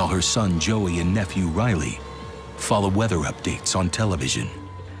 while her son Joey and nephew Riley follow weather updates on television.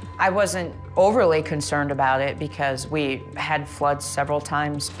 I wasn't overly concerned about it because we had floods several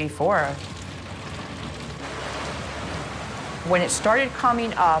times before. When it started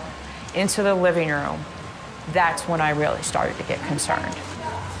coming up into the living room, that's when I really started to get concerned.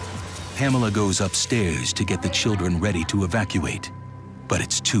 Pamela goes upstairs to get the children ready to evacuate, but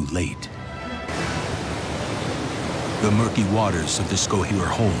it's too late. The murky waters of the Skoheler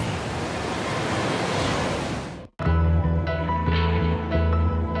home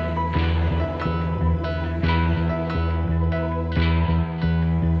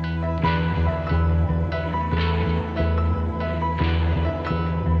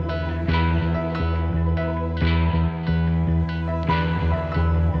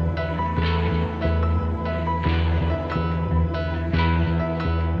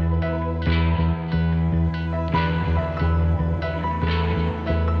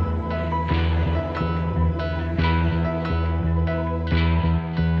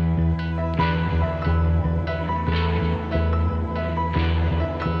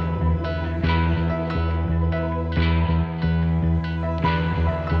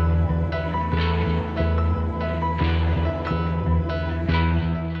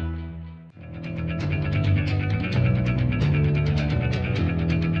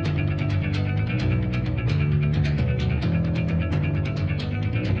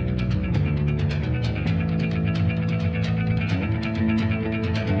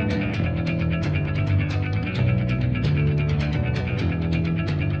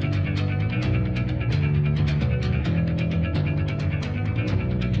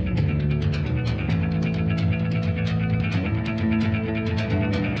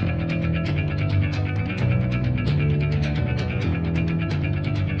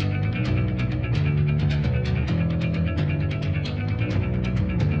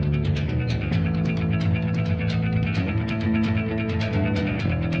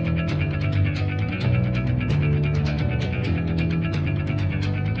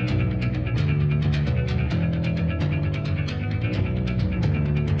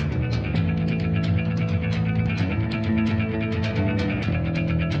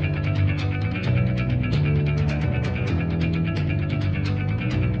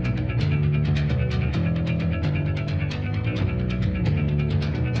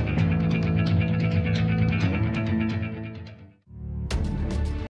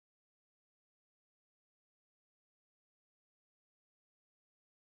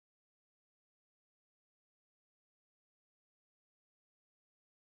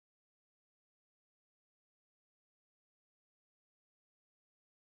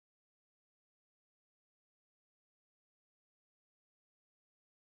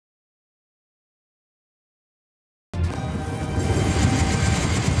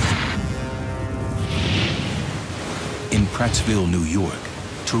in Prattsville, New York.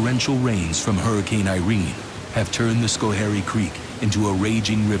 Torrential rains from Hurricane Irene have turned the Schoharie Creek into a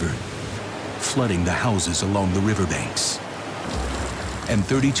raging river, flooding the houses along the riverbanks. And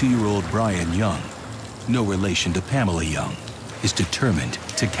 32-year-old Brian Young, no relation to Pamela Young, is determined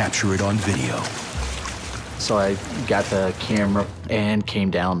to capture it on video. So I got the camera and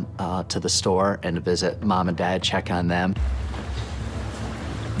came down to the store and to visit Mom and Dad, check on them.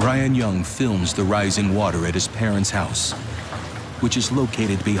 Brian Young films the rising water at his parents' house, which is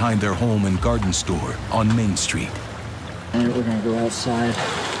located behind their home and garden store on Main Street. And we're gonna go outside,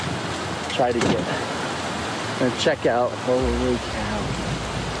 try to get, and check out, holy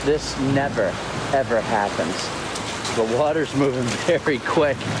cow. This never, ever happens. The water's moving very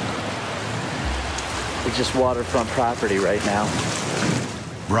quick. It's just waterfront property right now.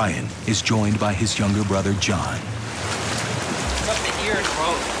 Brian is joined by his younger brother, John. Up to here in the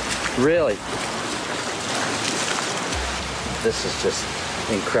road. Really? This is just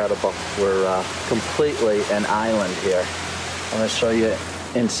incredible. We're completely an island here. I'm gonna show you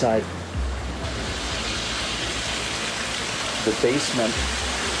inside. The basement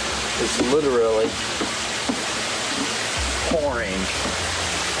is literally pouring.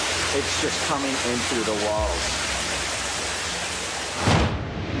 It's just coming in through the walls.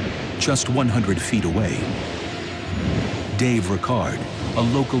 Just 100 feet away, Dave Ricard, a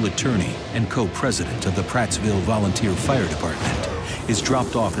local attorney and co-president of the Prattsville Volunteer Fire Department, is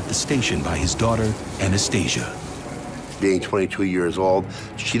dropped off at the station by his daughter, Anastasia. Being 22 years old,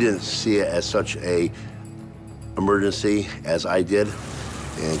 she didn't see it as such a emergency as I did.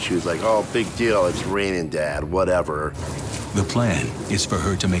 And she was like, oh, big deal, it's raining, Dad, whatever. The plan is for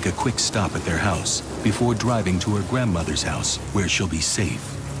her to make a quick stop at their house before driving to her grandmother's house, where she'll be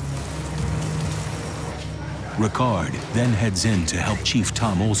safe. Ricard then heads in to help Chief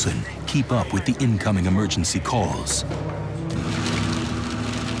Tom Olson keep up with the incoming emergency calls.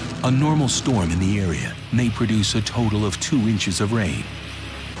 A normal storm in the area may produce a total of 2 inches of rain.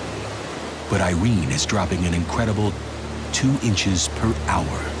 But Irene is dropping an incredible 2 inches per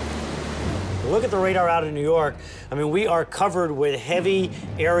hour. Look at the radar out in New York. I mean, we are covered with heavy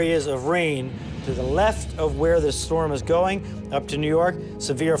areas of rain. To the left of where the storm is going, up to New York,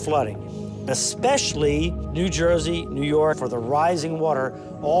 severe flooding. Especially New Jersey, New York, for the rising water,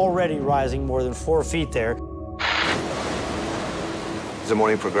 already rising more than 4 feet there. As the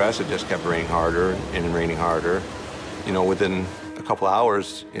morning progressed, it just kept raining harder and raining harder. You know, within a couple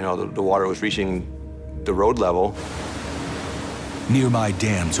hours, you know, the water was reaching the road level. Nearby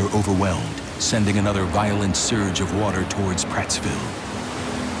dams are overwhelmed, sending another violent surge of water towards Prattsville.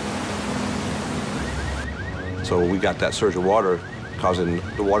 So we got that surge of water, causing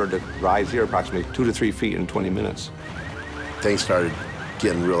the water to rise here approximately 2 to 3 feet in 20 minutes. Things started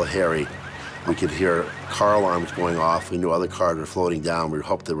getting real hairy. We could hear car alarms going off. We knew other cars were floating down. We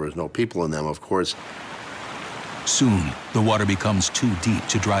hoped there was no people in them, of course. Soon, the water becomes too deep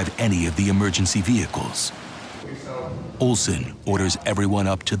to drive any of the emergency vehicles. Olson orders everyone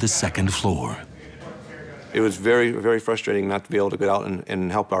up to the 2nd floor. It was very, very frustrating not to be able to get out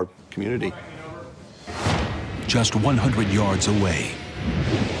and help our community. Just 100 yards away,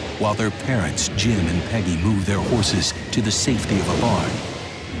 while their parents, Jim and Peggy, move their horses to the safety of a barn,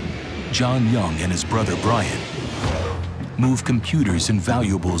 John Young and his brother Brian move computers and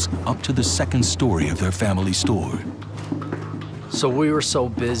valuables up to the 2nd story of their family store. So we were so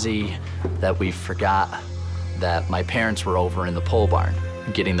busy that we forgot that my parents were over in the pole barn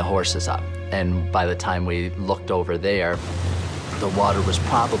getting the horses up. And by the time we looked over there, the water was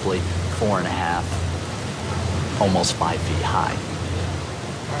probably 4.5, almost 5 feet high.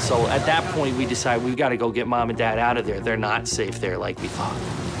 So at that point, we decided we got to go get Mom and Dad out of there. They're not safe there like we thought.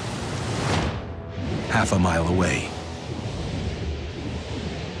 Half a mile away,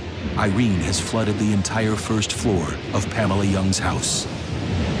 Irene has flooded the entire 1st floor of Pamela Young's house.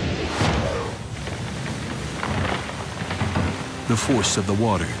 The force of the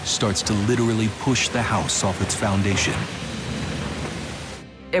water starts to literally push the house off its foundation.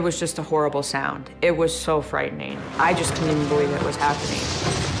 It was just a horrible sound. It was so frightening. I just couldn't even believe it was happening.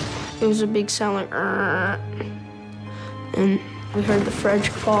 It was a big sound like, and we heard the fridge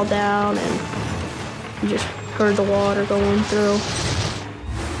fall down, and we just heard the water going through.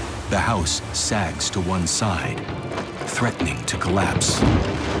 The house sags to one side, threatening to collapse.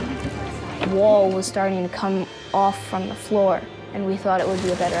 The wall was starting to come off from the floor, and we thought it would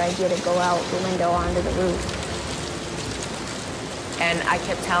be a better idea to go out the window onto the roof. And I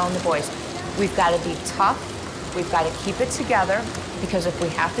kept telling the boys, we've got to be tough, we've got to keep it together, because if we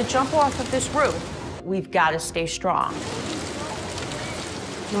have to jump off of this roof, we've got to stay strong.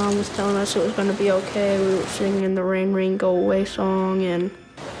 Mom was telling us it was going to be okay. We were singing the Rain, Rain, Go Away song, and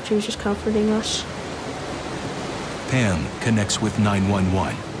she was just comforting us. Pam connects with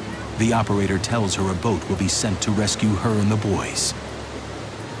 911. The operator tells her a boat will be sent to rescue her and the boys.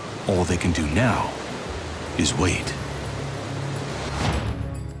 All they can do now is wait.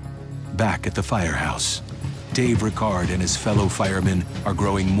 Back at the firehouse, Dave Ricard and his fellow firemen are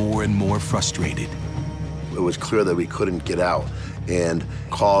growing more and more frustrated. It was clear that we couldn't get out, and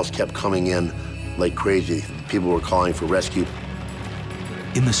calls kept coming in like crazy. People were calling for rescue.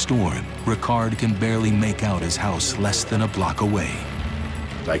 In the storm, Ricard can barely make out his house less than a block away.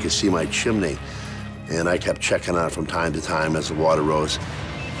 I could see my chimney, and I kept checking on it from time to time as the water rose.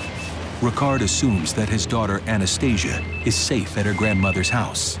 Ricard assumes that his daughter Anastasia is safe at her grandmother's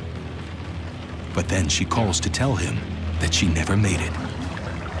house. But then she calls to tell him that she never made it.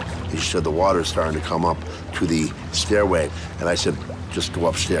 He said the water's starting to come up to the stairway, and I said, just go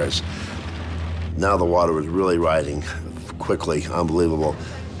upstairs. Now the water was really rising quickly, unbelievable.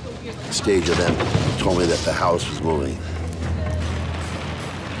 Seige then told me that the house was moving.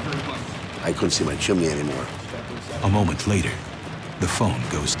 I couldn't see my chimney anymore. A moment later, the phone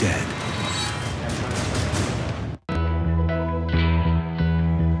goes dead.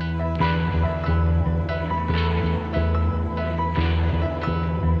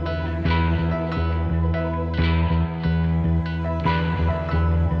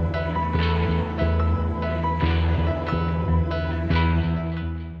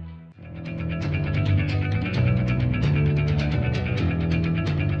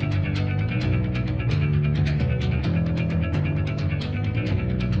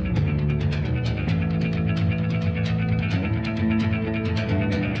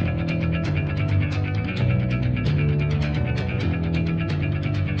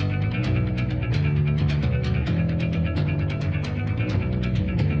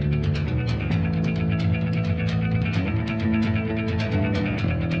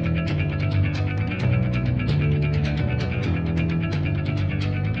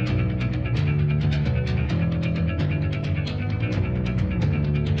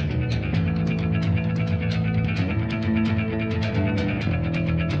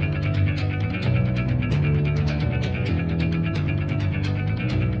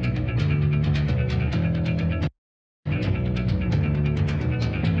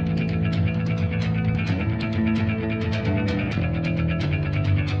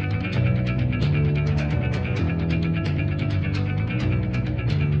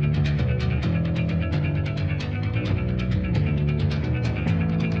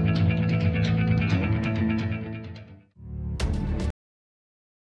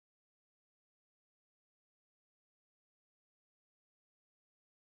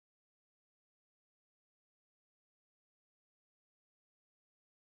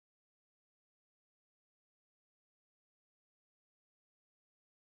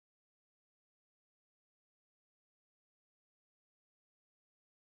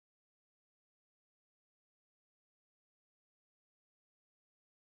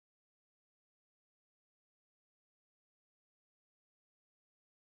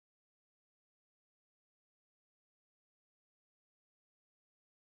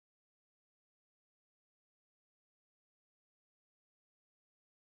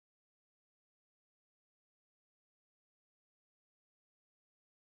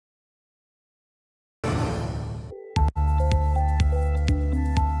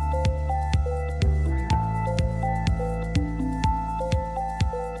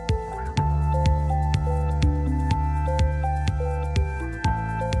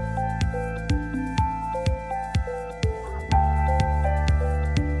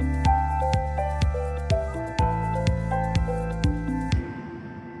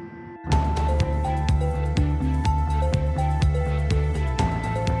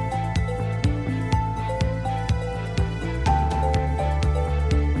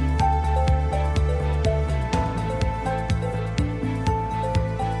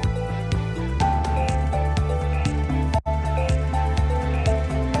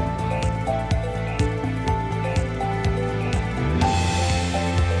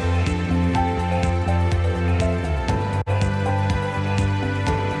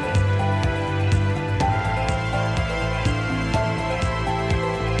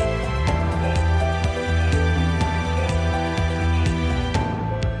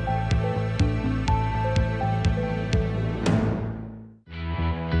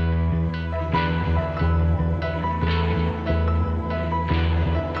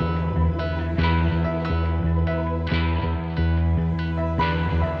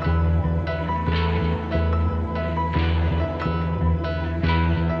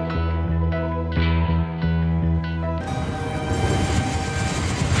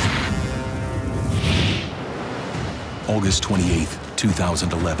 August 28,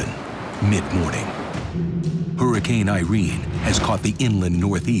 2011, mid-morning. Hurricane Irene has caught the inland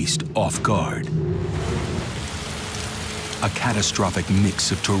Northeast off guard. A catastrophic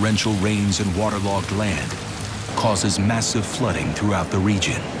mix of torrential rains and waterlogged land causes massive flooding throughout the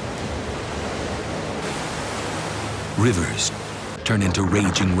region. Rivers turn into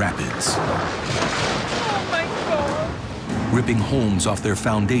raging rapids. Oh my God. Ripping homes off their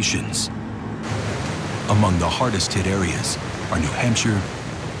foundations. Among the hardest hit areas are New Hampshire,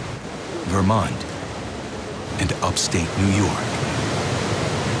 Vermont, and upstate New York.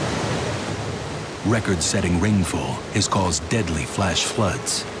 Record-setting rainfall has caused deadly flash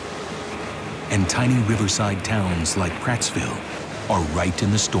floods. And tiny riverside towns like Prattsville are right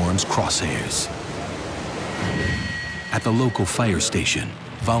in the storm's crosshairs. At the local fire station,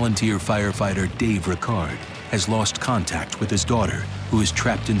 volunteer firefighter Dave Ricard has lost contact with his daughter, who is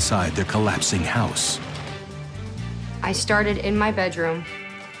trapped inside their collapsing house. I started in my bedroom,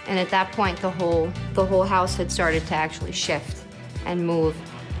 and at that point, the whole house had started to actually shift and move.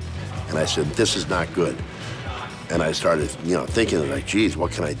 And I said, this is not good. And I started, thinking, like, geez,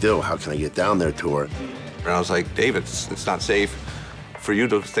 what can I do? How can I get down there to her? And I was like, Dave, it's not safe for you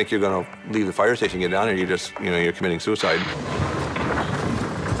to think you're going to leave the fire station and get down there. You just, you're committing suicide.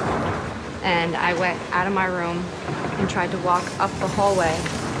 And I went out of my room and tried to walk up the hallway,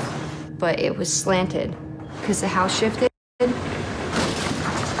 but it was slanted because the house shifted.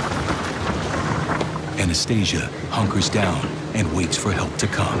 Anastasia hunkers down and waits for help to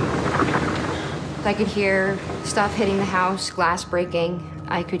come. I could hear stuff hitting the house, glass breaking.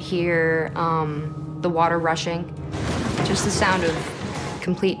 I could hear the water rushing, just the sound of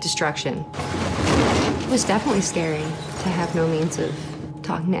complete destruction. It was definitely scary to have no means of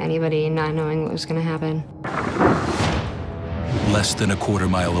talking to anybody and not knowing what was going to happen. Less than a quarter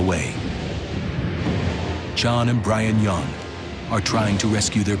mile away, John and Brian Young are trying to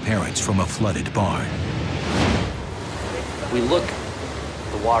rescue their parents from a flooded barn. We look,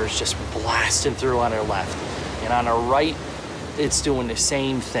 the water's just blasting through on our left. And on our right, it's doing the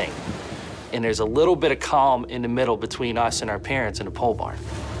same thing. And there's a little bit of calm in the middle between us and our parents in the pole barn.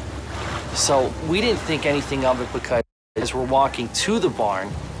 So we didn't think anything of it because as we're walking to the barn,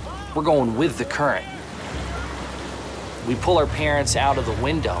 we're going with the current. We pull our parents out of the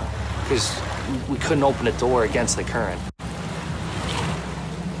window because we couldn't open the door against the current.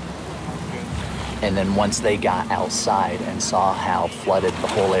 And then once they got outside and saw how flooded the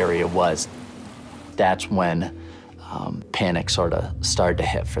whole area was, that's when panic sort of started to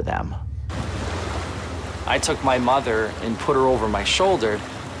hit for them. I took my mother and put her over my shoulder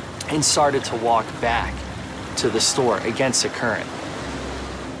and started to walk back to the store against the current.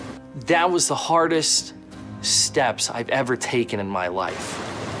 That was the hardest steps I've ever taken in my life.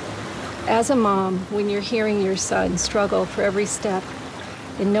 As a mom, when you're hearing your son struggle for every step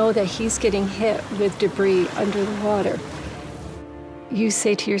and know that he's getting hit with debris under the water, you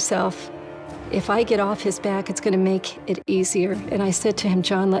say to yourself, if I get off his back, it's going to make it easier. And I said to him,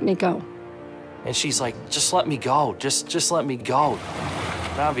 John, let me go. And she's like, just let me go, just let me go.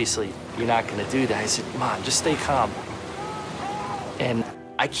 And obviously, you're not going to do that. I said, Mom, just stay calm. And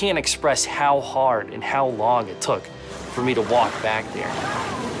I can't express how hard and how long it took for me to walk back there.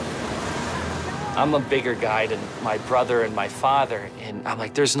 I'm a bigger guy than my brother and my father, and I'm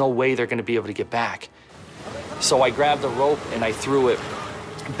like, there's no way they're gonna be able to get back. So I grabbed the rope and I threw it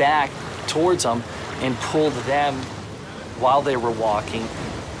back towards them and pulled them while they were walking.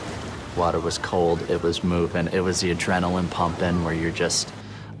 Water was cold, it was moving, it was the adrenaline pumping where you're just,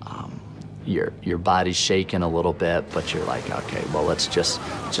 your body's shaking a little bit, but you're like, okay, well, let's just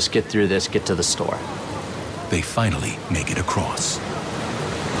get through this, get to the store. They finally make it across.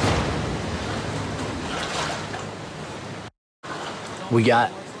 We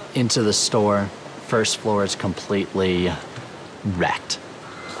got into the store, first floor is completely wrecked.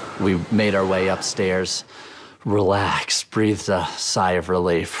 We made our way upstairs, relaxed, breathed a sigh of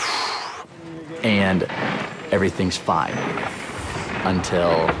relief, and everything's fine.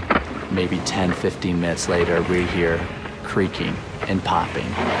 Until maybe 10, 15 minutes later, we hear creaking and popping.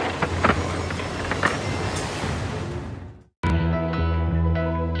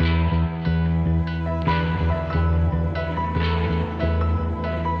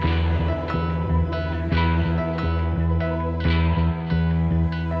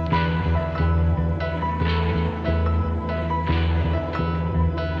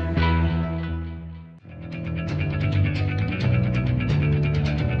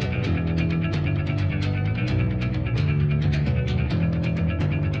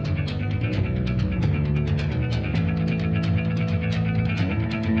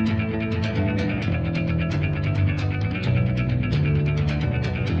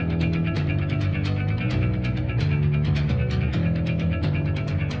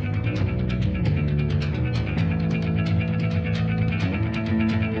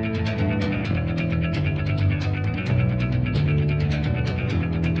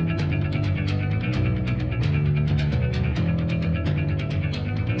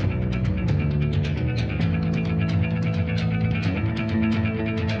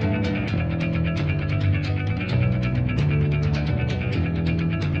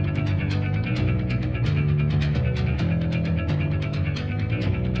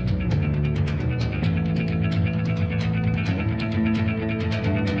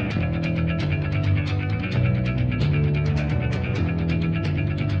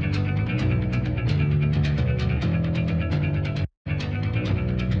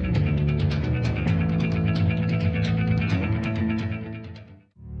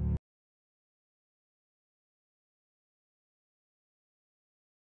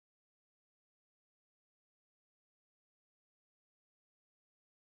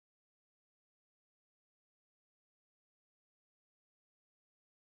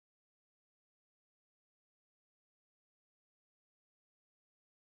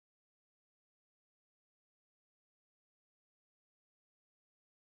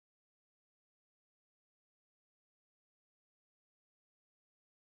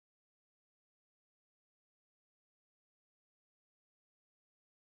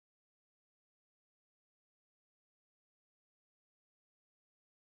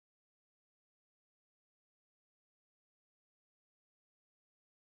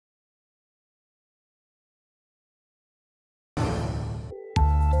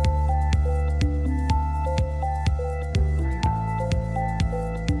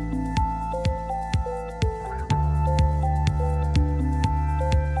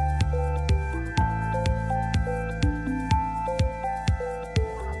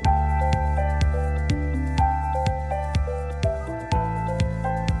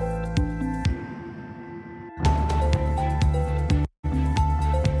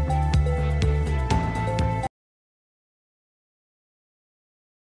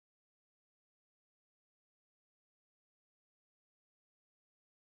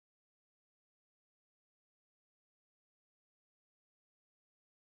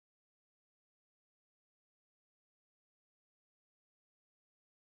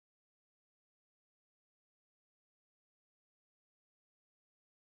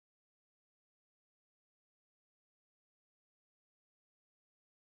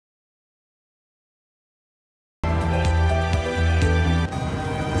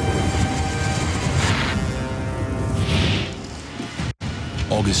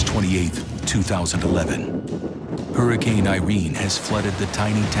 August 28, 2011. Hurricane Irene has flooded the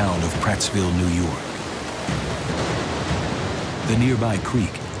tiny town of Prattsville, New York. The nearby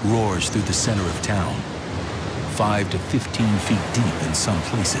creek roars through the center of town, 5 to 15 feet deep in some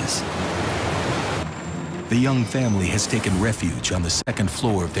places. The young family has taken refuge on the second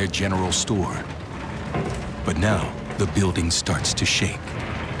floor of their general store. But now, the building starts to shake.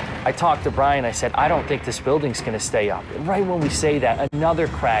 I talked to Brian, I said, I don't think this building's gonna stay up. And right when we say that, another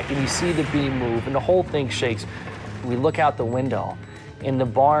crack, and you see the beam move, and the whole thing shakes. We look out the window, and the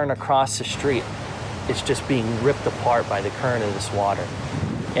barn across the street, it's just being ripped apart by the current of this water.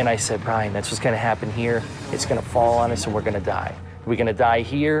 And I said, Brian, that's what's gonna happen here. It's gonna fall on us and we're gonna die. Are we gonna die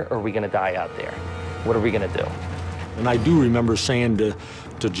here or are we gonna die out there? What are we gonna do? And I do remember saying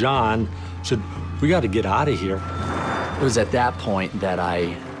to John, I said, we gotta get out of here. It was at that point that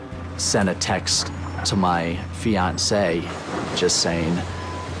I sent a text to my fiance just saying,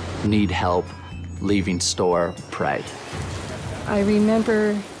 need help, leaving store, pray. I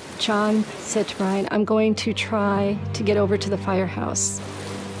remember John said to Brian, I'm going to try to get over to the firehouse.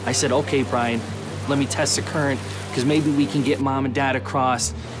 I said, okay, Brian, let me test the current, because maybe we can get Mom and Dad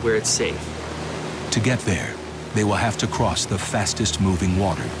across where it's safe. To get there, they will have to cross the fastest moving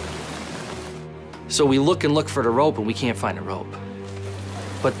water. So we look and look for the rope, and we can't find a rope.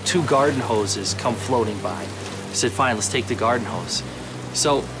 But 2 garden hoses come floating by. I said, fine, let's take the garden hose.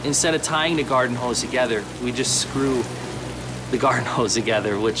 So instead of tying the garden hose together, we just screw the garden hose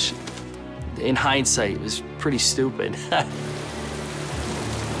together, which in hindsight was pretty stupid.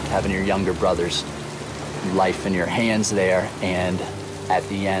 Having your younger brother's life in your hands there, and at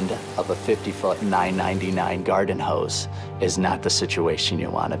the end of a 50-foot, $9.99 garden hose is not the situation you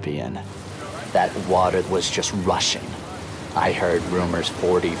want to be in. That water was just rushing. I heard rumors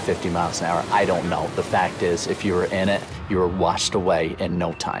 40, 50 miles an hour. I don't know. The fact is, if you were in it, you were washed away in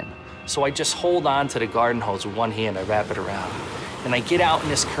no time. So I just hold on to the garden hose with one hand, I wrap it around, and I get out in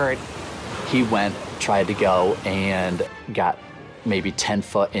this current. He went, tried to go, and got maybe 10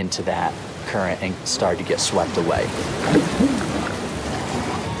 foot into that current and started to get swept away.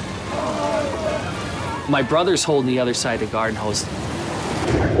 My brother's holding the other side of the garden hose.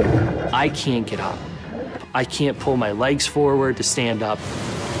 I can't get up. I can't pull my legs forward to stand up,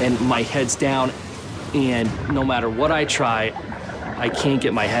 and my head's down, and no matter what I try, I can't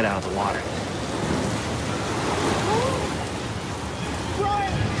get my head out of the water.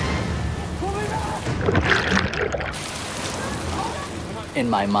 In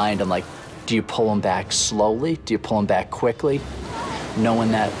my mind, I'm like, do you pull him back slowly? Do you pull him back quickly?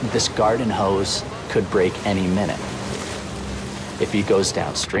 Knowing that this garden hose could break any minute. If he goes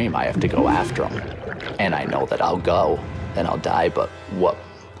downstream, I have to go after him. And I know that I'll go and I'll die, but what,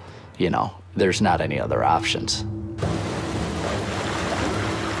 there's not any other options.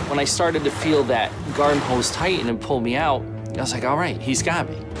 When I started to feel that garden hose tighten and pull me out, I was like, all right, he's got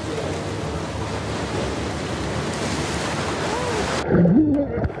me.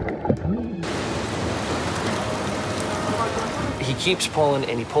 He keeps pulling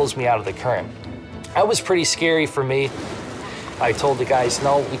and he pulls me out of the current. That was pretty scary for me. I told the guys,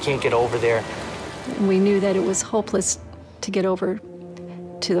 no, we can't get over there. We knew that it was hopeless to get over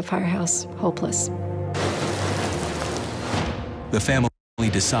to the firehouse, hopeless. The family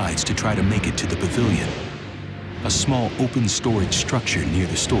decides to try to make it to the pavilion, a small open storage structure near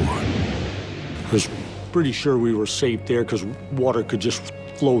the store. I was pretty sure we were safe there because water could just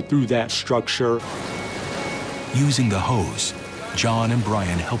flow through that structure. Using the hose, John and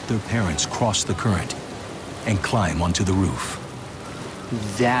Brian help their parents cross the current and climb onto the roof.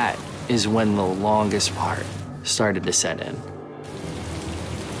 That is when the longest part started to set in.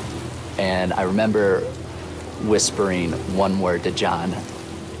 And I remember whispering one word to John.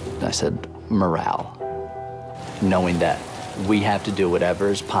 I said, morale. Knowing that we have to do whatever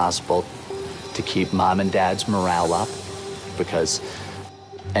is possible to keep Mom and Dad's morale up, because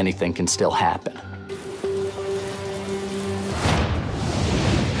anything can still happen.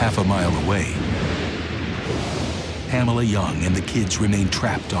 Half a mile away, Pamela Young and the kids remain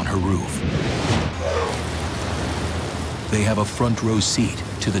trapped on her roof. They have a front row seat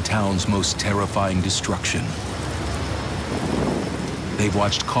to the town's most terrifying destruction. They've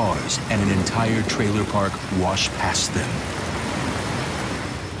watched cars and an entire trailer park wash past them.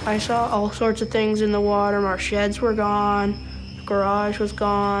 I saw all sorts of things in the water. Our sheds were gone, the garage was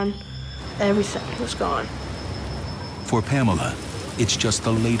gone, everything was gone. For Pamela, it's just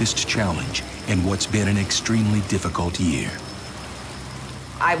the latest challenge in what's been an extremely difficult year.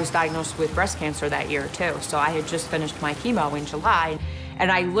 I was diagnosed with breast cancer that year too, so I had just finished my chemo in July,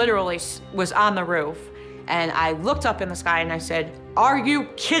 and I literally was on the roof, and I looked up in the sky and I said, Are you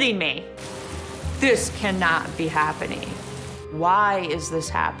kidding me? This cannot be happening. Why is this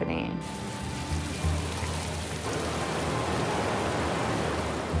happening?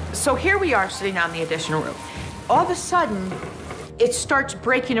 So here we are sitting on the additional roof. All of a sudden, it starts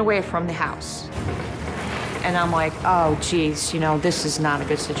breaking away from the house. And I'm like, oh, geez, you know, this is not a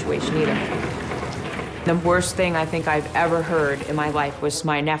good situation either. The worst thing I think I've ever heard in my life was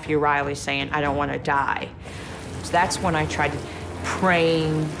my nephew Riley saying, I don't want to die. So that's when I tried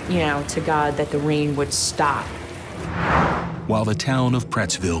praying, you know, to God that the rain would stop. While the town of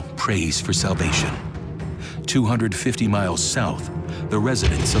Prattsville prays for salvation, 250 miles south, the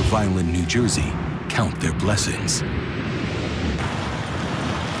residents of Vineland, New Jersey, count their blessings.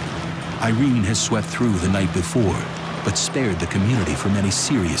 Irene has swept through the night before, but spared the community from any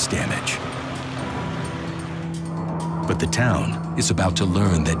serious damage. But the town is about to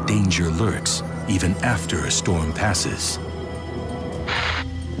learn that danger lurks even after a storm passes.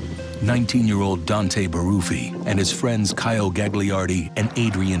 19-year-old Dante Baruffi and his friends Kyle Gagliardi and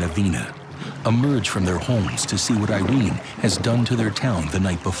Adrian Avina emerge from their homes to see what Irene has done to their town the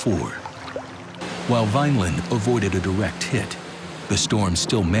night before. While Vineland avoided a direct hit, the storm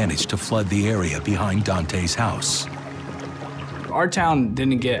still managed to flood the area behind Dante's house. Our town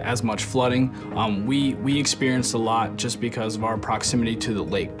didn't get as much flooding. We experienced a lot just because of our proximity to the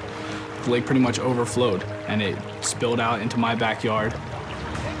lake. The lake pretty much overflowed and it spilled out into my backyard.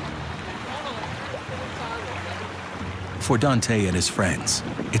 For Dante and his friends,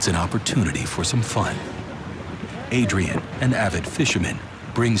 it's an opportunity for some fun. Adrian, an avid fisherman,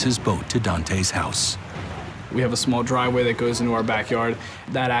 brings his boat to Dante's house. We have a small driveway that goes into our backyard.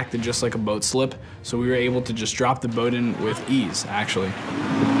 That acted just like a boat slip, so we were able to just drop the boat in with ease, actually.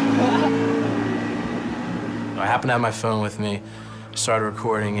 I happened to have my phone with me, started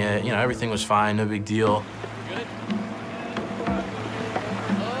recording it. You know, everything was fine, no big deal.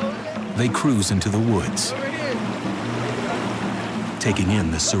 They cruise into the woods, taking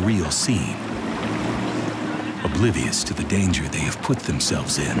in the surreal scene, oblivious to the danger they have put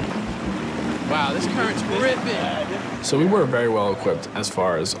themselves in. Wow, this current's ripping. So we were very well equipped as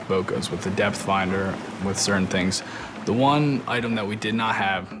far as boat goes with the depth finder, with certain things. The one item that we did not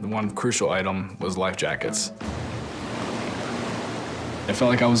have, the one crucial item, was life jackets. I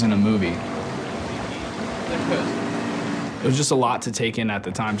felt like I was in a movie. It was just a lot to take in at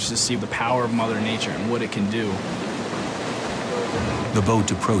the time, just to see the power of Mother Nature and what it can do. The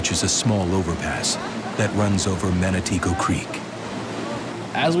boat approaches a small overpass that runs over Manatego Creek.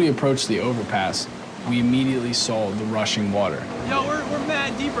 As we approached the overpass, we immediately saw the rushing water. Yo, we're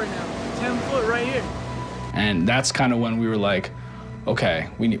mad deep right now. 10 foot right here. And that's kind of when we were like, okay,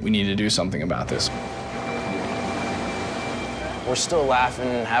 we need to do something about this. We're still laughing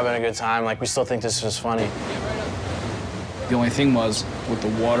and having a good time. Like, we still think this is funny. The only thing was, with the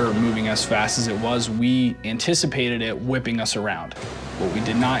water moving as fast as it was, we anticipated it whipping us around. What we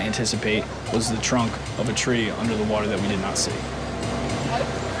did not anticipate was the trunk of a tree under the water that we did not see.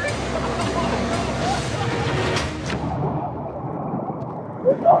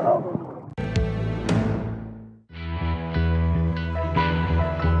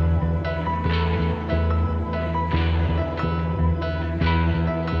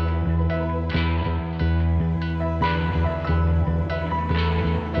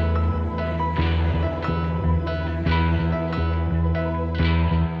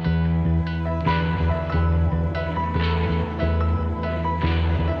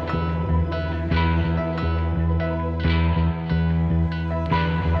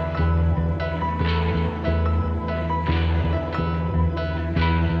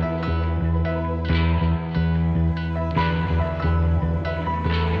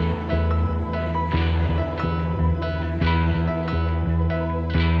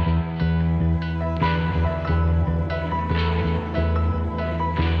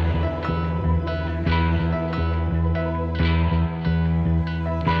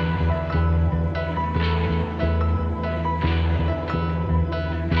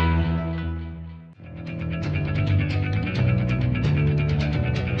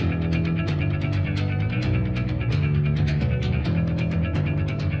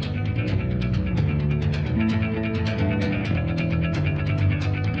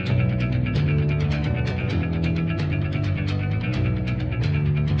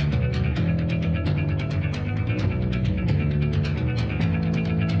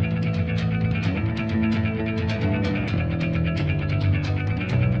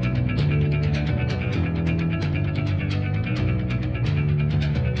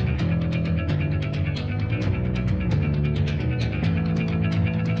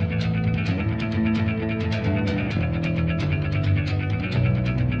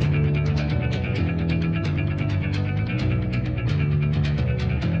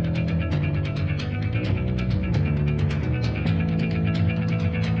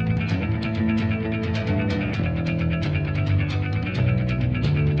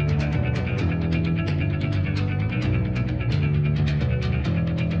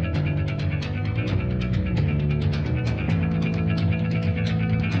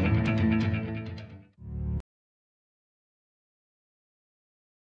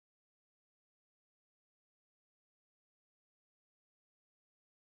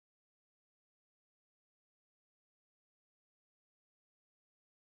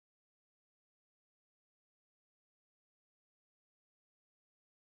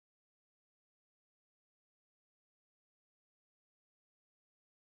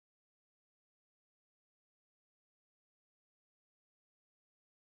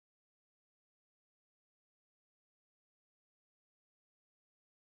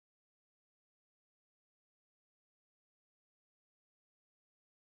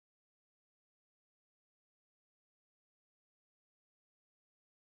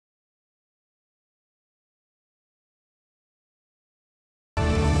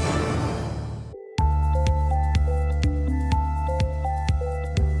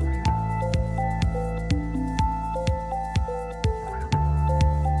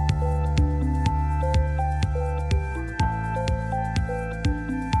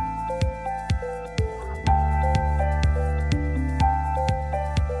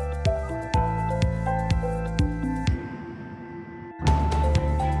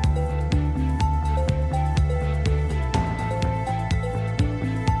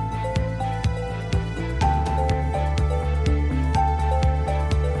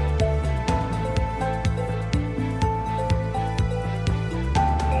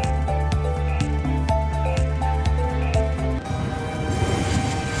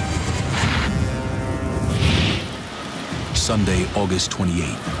 Sunday, August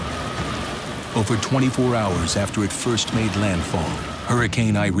 28th. Over 24 hours after it first made landfall,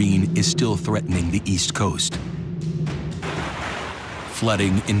 Hurricane Irene is still threatening the East Coast,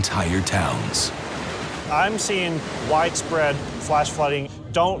 flooding entire towns. I'm seeing widespread flash flooding.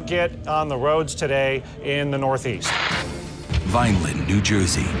 Don't get on the roads today in the Northeast. Vineland, New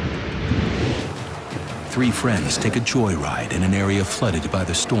Jersey. 3 friends take a joyride in an area flooded by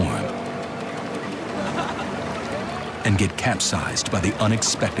the storm and get capsized by the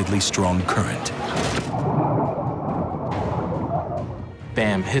unexpectedly strong current.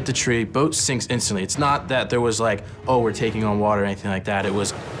 Bam, hit the tree, boat sinks instantly. It's not that there was like, oh, we're taking on water or anything like that. It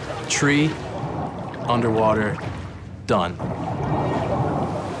was tree, underwater, done.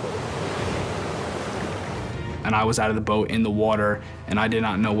 And I was out of the boat in the water, and I did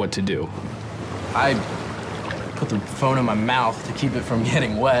not know what to do. I put the phone in my mouth to keep it from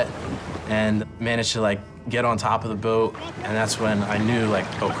getting wet and managed to like get on top of the boat. And that's when I knew like,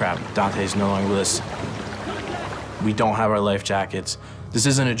 oh crap, Dante's no longer with us. We don't have our life jackets. This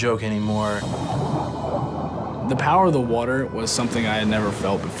isn't a joke anymore. The power of the water was something I had never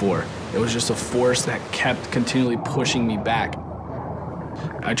felt before. It was just a force that kept continually pushing me back.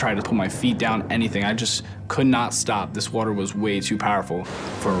 I tried to put my feet down, anything. I just could not stop. This water was way too powerful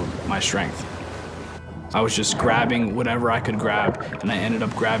for my strength. I was just grabbing whatever I could grab, and I ended up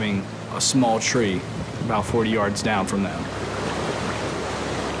grabbing a small tree about 40 yards down from them.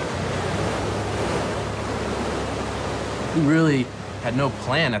 We really had no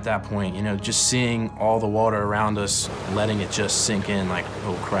plan at that point, you know, just seeing all the water around us, letting it just sink in like,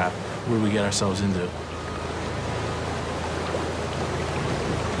 oh crap, what did we get ourselves into?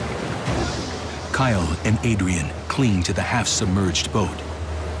 Kyle and Adrian cling to the half-submerged boat.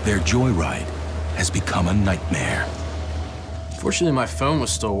 Their joyride has become a nightmare. Fortunately, my phone was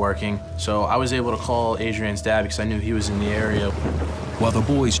still working, so I was able to call Adrian's dad because I knew he was in the area. While the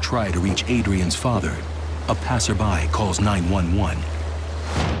boys try to reach Adrian's father, a passerby calls 911.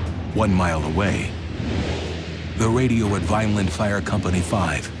 1 mile away, the radio at Vineland Fire Company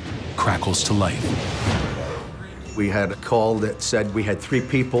 5 crackles to life. We had a call that said we had 3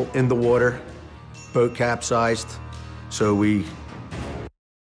 people in the water, boat capsized, so we,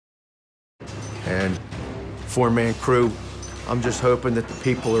 and 4-man crew. I'm just hoping that the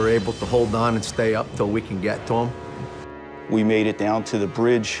people are able to hold on and stay up till we can get to them. We made it down to the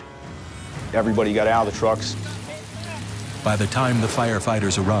bridge. Everybody got out of the trucks. By the time the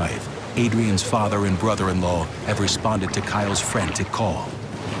firefighters arrive, Adrian's father and brother-in-law have responded to Kyle's frantic call.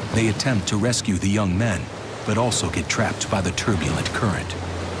 They attempt to rescue the young men, but also get trapped by the turbulent current.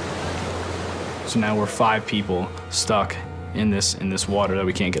 So now we're 5 people stuck in this water that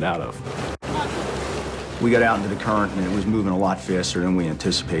we can't get out of. We got out into the current, and it was moving a lot faster than we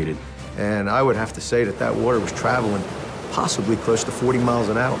anticipated. And I would have to say that that water was traveling possibly close to 40 miles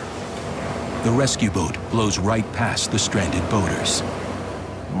an hour. The rescue boat blows right past the stranded boaters.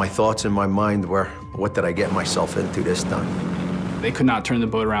 My thoughts in my mind were, what did I get myself into this time? They could not turn the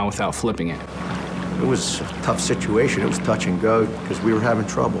boat around without flipping it. It was a tough situation. It was touch and go because we were having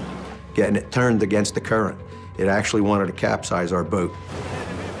trouble getting it turned against the current. It actually wanted to capsize our boat.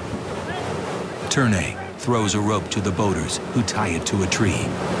 Turney throws a rope to the boaters who tie it to a tree.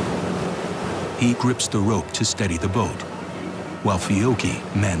 He grips the rope to steady the boat, while Fiocchi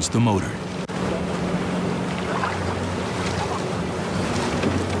mans the motor.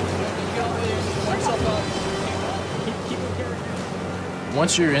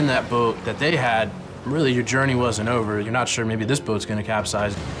 Once you're in that boat that they had, really your journey wasn't over. You're not sure maybe this boat's gonna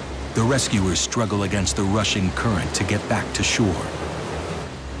capsize. The rescuers struggle against the rushing current to get back to shore.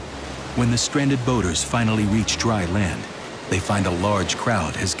 When the stranded boaters finally reach dry land, they find a large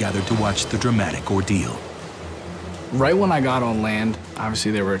crowd has gathered to watch the dramatic ordeal. Right when I got on land,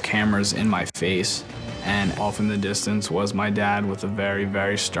 obviously there were cameras in my face, and off in the distance was my dad with a very,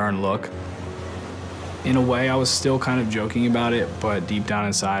 very stern look. In a way, I was still kind of joking about it, but deep down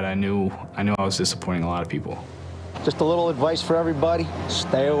inside, I knew I was disappointing a lot of people. Just a little advice for everybody,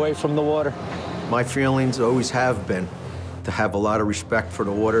 stay away from the water. My feelings always have been to have a lot of respect for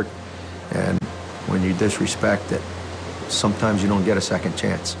the water, and when you disrespect it, sometimes you don't get a second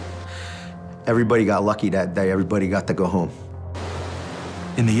chance. Everybody got lucky that day, everybody got to go home.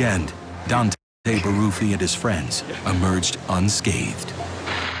 In the end, Dante Baruffi and his friends emerged unscathed.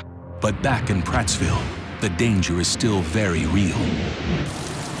 But back in Prattsville, the danger is still very real.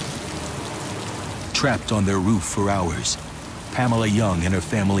 Trapped on their roof for hours, Pamela Young and her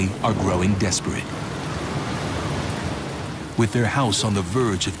family are growing desperate. With their house on the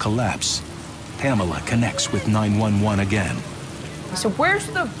verge of collapse, Pamela connects with 911 again. So where's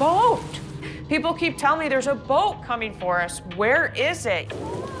the boat? People keep telling me there's a boat coming for us. Where is it?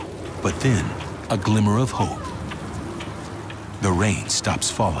 But then, a glimmer of hope. The rain stops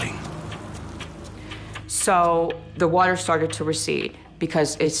falling. So the water started to recede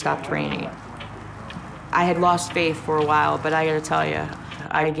because it stopped raining. I had lost faith for a while, but I gotta tell you,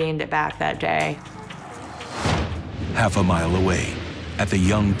 I gained it back that day. Half a mile away, at the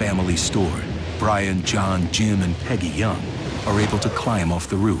Young family store, Brian, John, Jim, and Peggy Young are able to climb off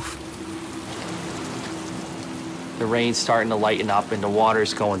the roof. The rain's starting to lighten up and the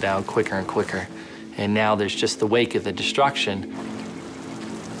water's going down quicker and quicker. And now there's just the wake of the destruction.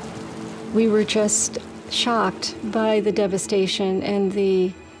 We were just shocked by the devastation and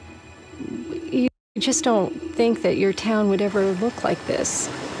you just don't think that your town would ever look like this.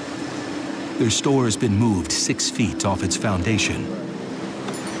 Their store has been moved 6 feet off its foundation.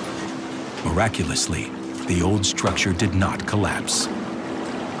 Miraculously, the old structure did not collapse.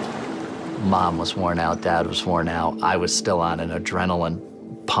 Mom was worn out, Dad was worn out. I was still on an adrenaline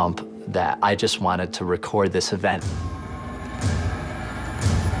pump that I just wanted to record this event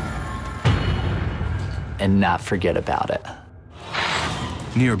and not forget about it.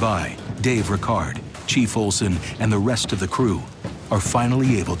 Nearby, Dave Ricard, Chief Olson, and the rest of the crew are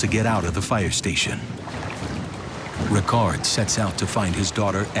finally able to get out of the fire station. Ricard sets out to find his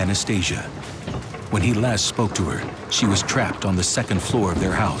daughter, Anastasia. When he last spoke to her, she was trapped on the 2nd floor of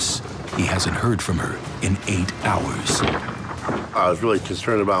their house. He hasn't heard from her in 8 hours. I was really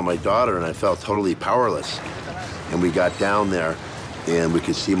concerned about my daughter, and I felt totally powerless. And we got down there, and we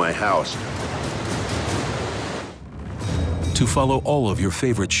could see my house. To follow all of your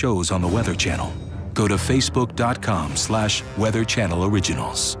favorite shows on the Weather Channel, go to facebook.com/Weather Channel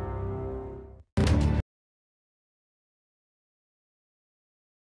Originals.